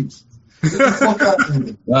 6 weeks. Get the fuck out of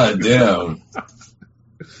here. God damn.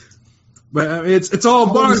 But it's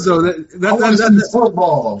all bars though. That's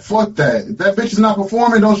football. Fuck that. If that bitch is not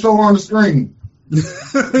performing, don't show her on the screen.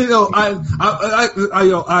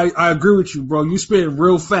 I agree with you, bro. You spitting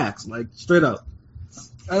real facts, like straight up.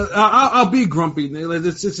 I'll be grumpy.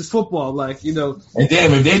 It's just football, like, you know. And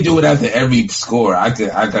damn, if they do it after every score, I could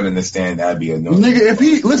understand that'd be annoying.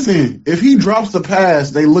 Nigga, if he drops the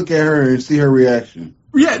pass, they look at her and see her reaction.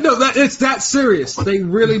 Yeah, no, it's that serious. They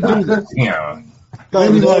really do that. Yeah.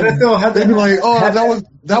 They'd be like, oh,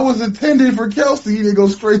 that was intended for Kelsey. They go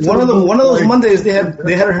straight to one of those Mondays. They had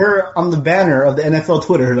her on the banner of the NFL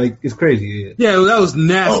Twitter. Like, it's crazy. Yeah, that was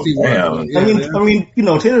nasty. Oh, yeah, I mean, you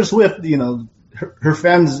know, Taylor Swift, you know, her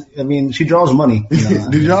fans. I mean, she draws money.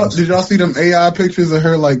 You know? Did y'all see them AI pictures of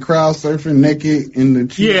her like crowd surfing naked in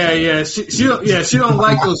the? Yeah. She don't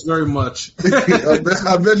like those very much.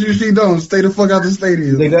 I bet you she don't. Stay the fuck out the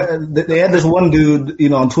stadium. They had this one dude, you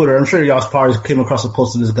know, on Twitter. I'm sure y'all probably came across a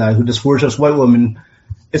post of this guy who just worships white women.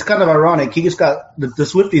 It's kind of ironic. He just got the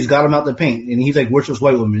Swifties got him out the paint, and he's like worships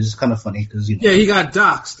white women. It's kind of funny because, you know. Yeah, he got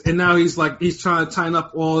doxxed, and now he's trying to tie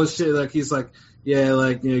up all this shit. Like, he's like. Yeah,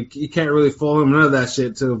 like, you know, you can't really follow him, none of that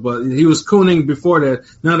shit too. But he was cooning before that.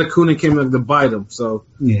 Now the cooning came to bite him. So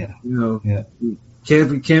yeah, you know, yeah,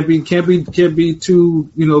 can't be too,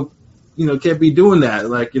 can't be doing that.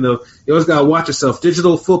 Like, you know, you always gotta watch yourself.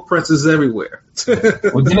 Digital footprints is everywhere.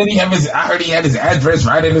 Well, didn't he have I heard he had his address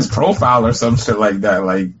right in his profile or some shit like that.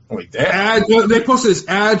 Like that. They posted his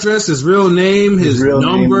address, his real name, his real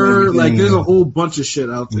number. Name, like, there's a whole bunch of shit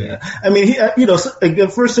out there. Yeah. I mean, he, you know,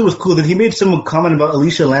 at first it was cool that he made some comment about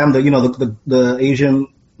Alicia Lam, the Asian,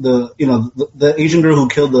 the Asian girl who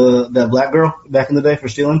killed that black girl back in the day for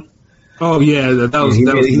stealing. Oh yeah, that was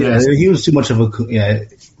nasty. He was too much of a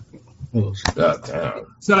God damn.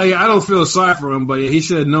 So yeah, I don't feel sorry for him, but yeah, he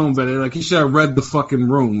should have known better. Like, he should have read the fucking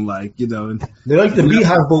room, like, you know. They're like the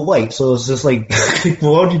Beehive but white, so it's just like,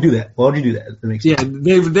 well, why would you do that? Why would you do that? That makes sense.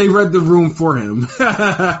 They read the room for him.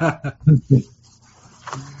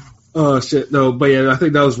 Oh shit, no, but yeah, I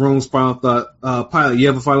think that was Rome's final thought. Pilot, you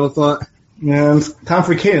have a final thought? Man, it's time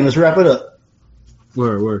for Ken. Let's wrap it up.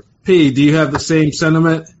 Word. P, do you have the same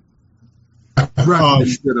sentiment?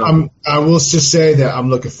 I will just say that I'm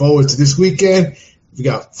looking forward to this weekend. We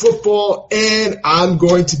got football, and I'm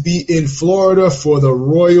going to be in Florida for the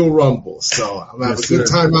Royal Rumble. So I'm having a good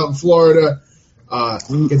time out in Florida.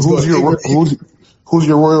 Who's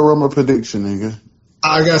your Royal Rumble prediction, nigga?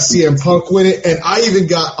 I got CM Punk win it, and I even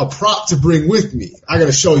got a prop to bring with me. I got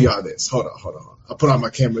to show y'all this. Hold on. I'll put on my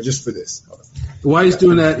camera just for this. Why he's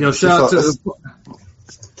doing that? Yo, shout out to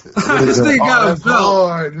this thing got a belt.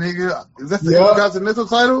 Hard, nigga. Is that the Intercontinental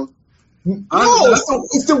title? No,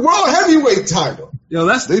 it's the World Heavyweight title. Yo,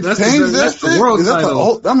 that's the world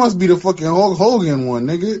title. That must be the fucking Hulk Hogan one,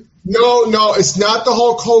 nigga. No, it's not the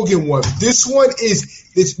Hulk Hogan one. This one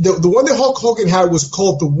is the one that Hulk Hogan had was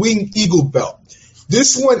called the Winged Eagle belt.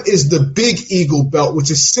 This one is the Big Eagle belt, which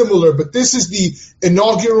is similar, but this is the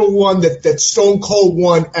inaugural one that Stone Cold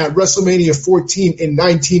won at WrestleMania 14 in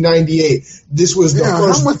 1998. This was the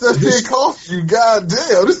first. How much that shit cost you?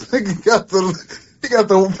 Goddamn, this nigga got the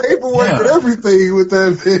paperwork and everything with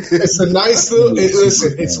that bitch. It's a nice little.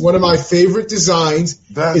 Listen, it's one of my favorite designs.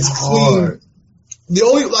 It's clean. The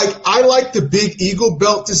only I like the Big Eagle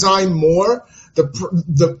belt design more.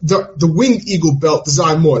 The Winged Eagle belt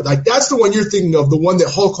design more. Like, that's the one you're thinking of, the one that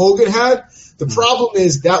Hulk Hogan had. The problem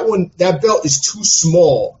is that belt is too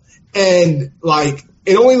small, and like,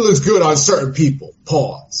 it only looks good on certain people.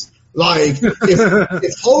 Pause. Like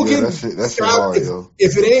if Hogan, that shit hard, yo.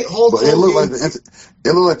 if it ain't Hulk Hogan, it looked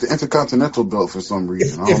like the Intercontinental belt for some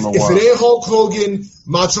reason. I don't know why. If it ain't Hulk Hogan,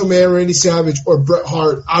 Macho Man, Randy Savage, or Bret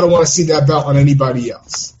Hart, I don't want to see that belt on anybody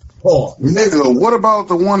else. Paul, nigga, what about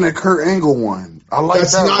the one that Kurt Angle won? I like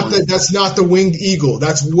that's not the Winged Eagle.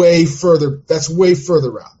 That's way further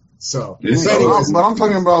out. So, but I'm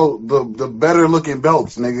talking about the better looking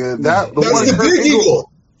belts, nigga. That's the Big Eagle.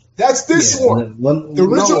 That's this one. The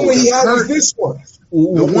original one he had was this one.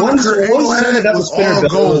 The one Kurt Angle had was all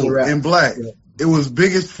gold and black. It was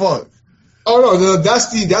big as fuck. Oh no,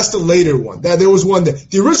 that's the later one. There was one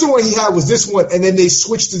the original one he had was this one, and then they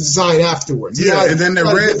switched the design afterwards. And then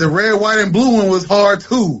the red, white, and blue one was hard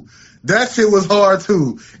too. That shit was hard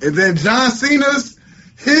too. And then John Cena's.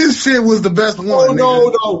 His shit was the best one. Oh,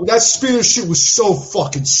 no. That spinner shit was so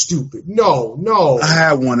fucking stupid. No. I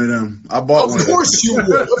had one of them. I bought one. Of course you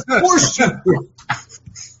would. Of course you would.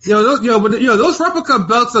 Those replica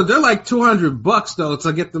belts, they're like $200 though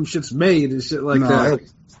to get them shits made and shit like that.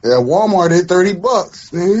 Yeah, Walmart did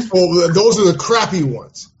 $30, man. Oh, those are the crappy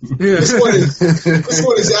ones. Yeah. This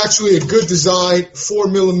one is actually a good design, 4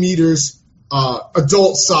 millimeters,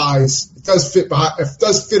 adult size. It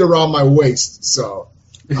does fit around my waist, so.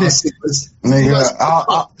 Nigga,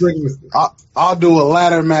 I'll do a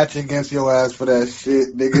ladder match against your ass for that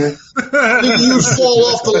shit, nigga. Nigga, you fall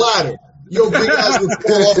off the ladder. Your big ass would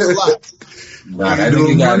fall off the ladder. Nah, that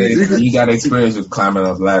nigga you got experience with climbing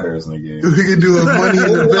up ladders, nigga. We can do a money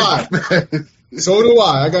in the bank. So do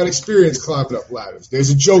I. I got experience climbing up ladders. There's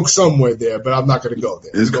a joke somewhere there, but I'm not going to go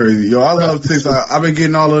there. It's crazy. Yo, I love TikTok. I've been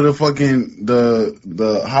getting all of the fucking,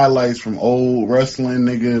 the highlights from old wrestling,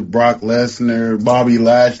 nigga, Brock Lesnar, Bobby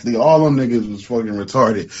Lashley, all them niggas was fucking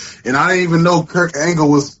retarded. And I didn't even know Kurt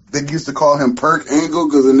Angle they used to call him Perk Angle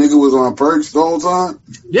because the nigga was on perks the whole time.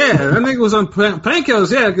 Yeah, that nigga was on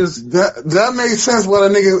painkillers, yeah, because that made sense.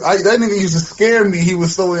 That nigga used to scare me. He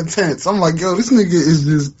was so intense. I'm like, yo, this nigga is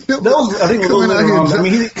just. I think coming out here. I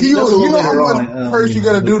mean, you know how much perks you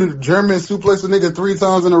got to do to German suplex a nigga 3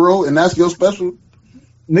 times in a row, and that's your special.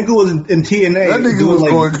 Nigga was in TNA. That nigga was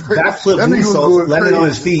going crazy. Backflip moonsault, landing on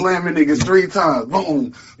his feet, slamming niggas 3 times.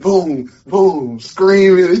 Boom, boom, boom,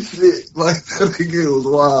 screaming and shit. Like that nigga was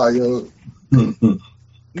wild, yo.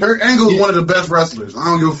 Kurt Angle's one of the best wrestlers. I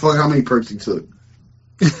don't give a fuck how many perks he took.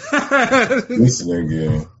 This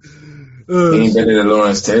nigga, he ain't better than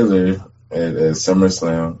Lawrence Taylor at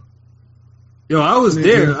SummerSlam. Yo, I was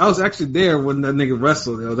there. I was actually there when that nigga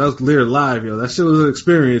wrestled, yo. That was clear live, yo. That shit was an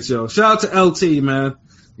experience, yo. Shout out to LT, man.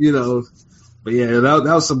 You know, but yeah, that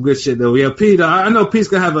was some good shit, though. Yeah, Pete, I know Pete's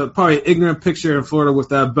gonna have probably ignorant picture in Florida with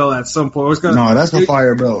that belt at some point. No, that's a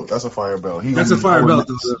fire belt. That's a fire belt. He gonna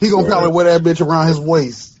probably wear that bitch around his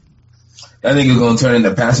waist. That nigga gonna turn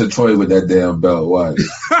into Pastor Troy with that damn belt. Watch.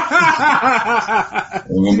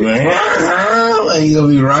 He gonna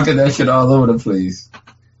be rocking that shit all over the place.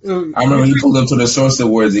 I remember he pulled up to the Source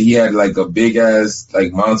Awards and he had like a big ass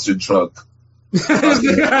like monster truck. Shout out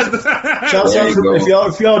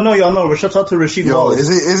if y'all know, y'all know. But shout out to Rasheed Wallace.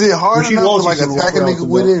 Is it hard enough to like attack a nigga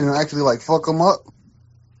with it and actually like fuck him up?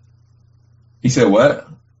 He said what?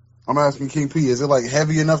 I'm asking King P. Is it like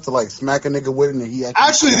heavy enough to like smack a nigga with it and he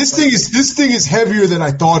actually this thing is heavier than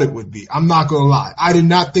I thought it would be. I'm not gonna lie. I did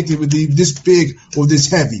not think it would be this big or this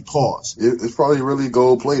heavy. Pause. It's probably really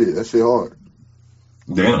gold plated. That shit hard.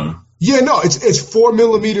 Damn. Yeah, no, it's 4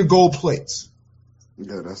 millimeter gold plates.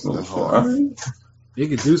 Yeah, that's hard. You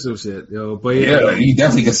could do some shit, yo. But yeah, you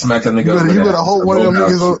definitely can smack a nigga. You better hope one of them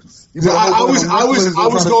niggas.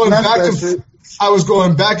 I was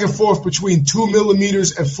going back and forth between 2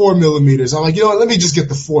 millimeters and 4 millimeters. I'm like, you know what? Let me just get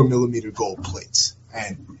the 4 millimeter gold plates.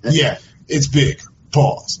 And yeah, it's big.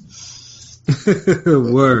 Pause.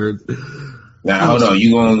 Word. Now, hold on. You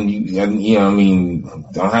know what I mean?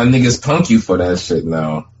 Don't have niggas punk you for that shit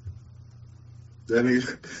now. Nobody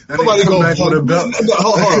come back with a belt.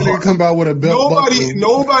 Come back with a belt.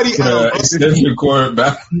 Nobody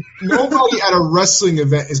at a wrestling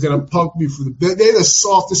event is gonna punk me for they're the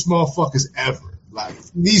softest motherfuckers ever. Like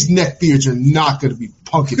these neckbeards are not gonna be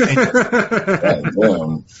punking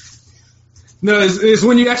anything. No, it's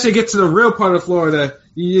when you actually get to the real part of Florida.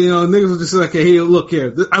 You know, niggas will just like, hey, look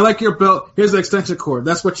here. I like your belt. Here's the extension cord.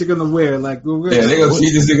 That's what you're gonna wear. Like, yeah, they gonna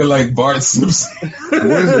treat this nigga like Bart Simpson.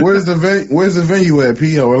 Where's the venue at?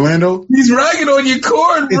 P.O. Orlando? He's ragging on your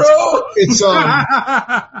cord, bro.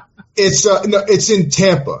 It's in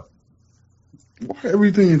Tampa.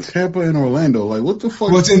 Everything in Tampa and Orlando. Like, what the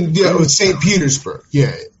fuck? Well, it's St. Petersburg.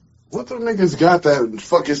 Yeah. What the niggas got that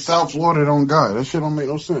fucking South Florida don't got? That shit don't make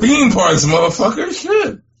no sense. Theme parks, motherfucker.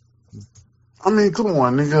 Shit. I mean, come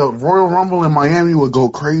on, nigga. Royal Rumble in Miami would go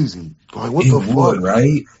crazy. Like, what the fuck?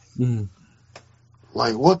 Right?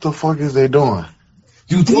 Like, what the fuck is they doing?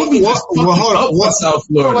 You think what South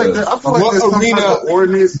Florida? I feel like there's some type of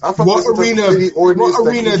ordinance. I feel like there's some city ordinance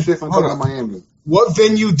that keeps shit from coming to Miami. What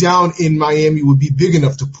venue down in Miami would be big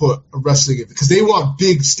enough to put a wrestling event? Because they want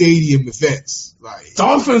big stadium events. Like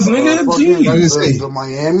Dolphins, nigga. The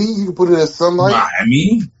Miami, you can put it at Sunlight.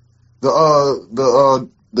 Miami.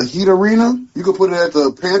 The Heat Arena, you could put it at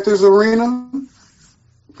the Panthers Arena.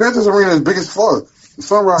 Panthers Arena is big as fuck.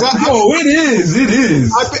 Sunrise. It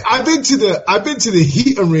is. I've been to the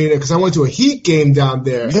Heat Arena because I went to a Heat game down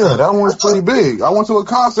there. Yeah, that one's pretty big. I went to a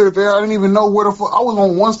concert there. I didn't even know where the fuck. I was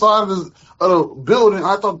on one side of the building.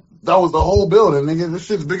 I thought that was the whole building. Nigga, this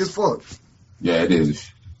shit's big as fuck. Yeah, it is.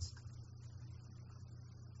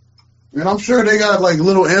 And I'm sure they got like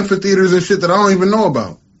little amphitheaters and shit that I don't even know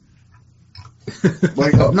about.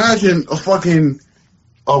 Like, imagine a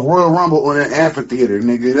Royal Rumble in an amphitheater,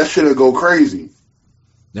 nigga. That shit'll go crazy.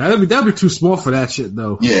 That'd be too small for that shit,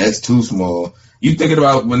 though. Yeah, it's too small. You thinking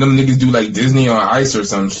about when them niggas do like Disney on Ice or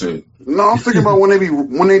some shit? No, I'm thinking about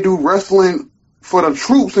when they do wrestling for the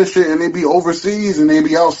troops and shit, and they be overseas and they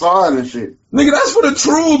be outside and shit. Nigga, that's for the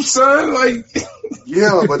troops, son. Like,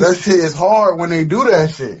 yeah, but that shit is hard when they do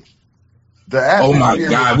that shit. Oh my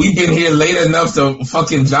God, we've been here late enough so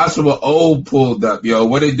fucking Joshua O pulled up, yo.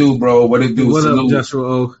 What it do, bro? What it do? What up, Joshua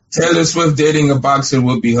O? Taylor Swift dating a boxer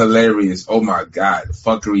would be hilarious. Oh my God, the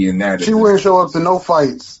fuckery in that. She wouldn't show up to no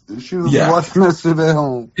fights. She was watching that shit at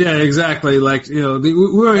home. Yeah, exactly. Like, you know, we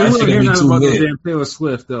weren't hearing nothing about the damn Taylor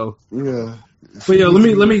Swift though. Yeah. But yo,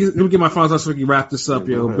 let me get my final thoughts so we can wrap this up,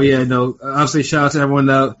 yo. But yeah, no, obviously shout out to everyone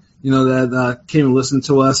that that came and listened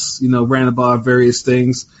to us, ran about various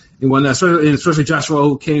things. And whatnot, especially Joshua,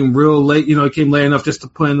 who came real late, he came late enough just to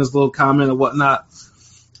put in his little comment and whatnot.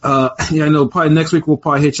 I know probably next week we'll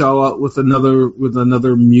probably hit y'all out with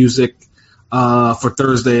another music, for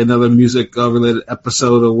Thursday, another music related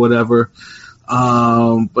episode or whatever.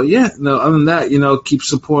 But yeah, no, other than that, keep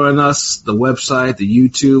supporting us, the website, the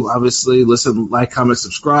YouTube, obviously, listen, like, comment,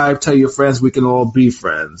 subscribe, tell your friends, we can all be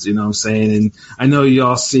friends, you know what I'm saying? And I know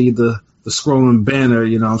y'all see the scrolling banner,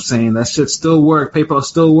 you know what I'm saying? That shit still works. PayPal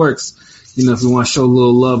still works, if you want to show a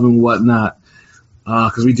little love and whatnot.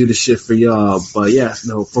 Cause we do this shit for y'all. But yeah,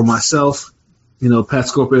 for myself, Pat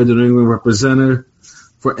Scorpio, the New England representative,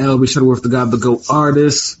 for LB Shuttleworth, the God, the GOAT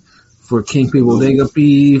artist, for King P. Bodega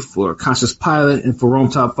P, for Conscious Pilot, and for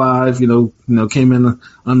Rome Top 5, came in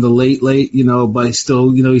on the late, but he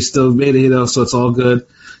still made it, so it's all good.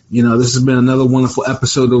 This has been another wonderful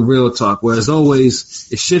episode of Real Talk, where as always,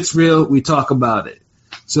 if shit's real, we talk about it.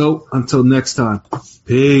 So, until next time,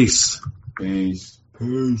 peace. Peace.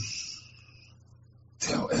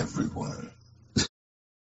 Tell everyone.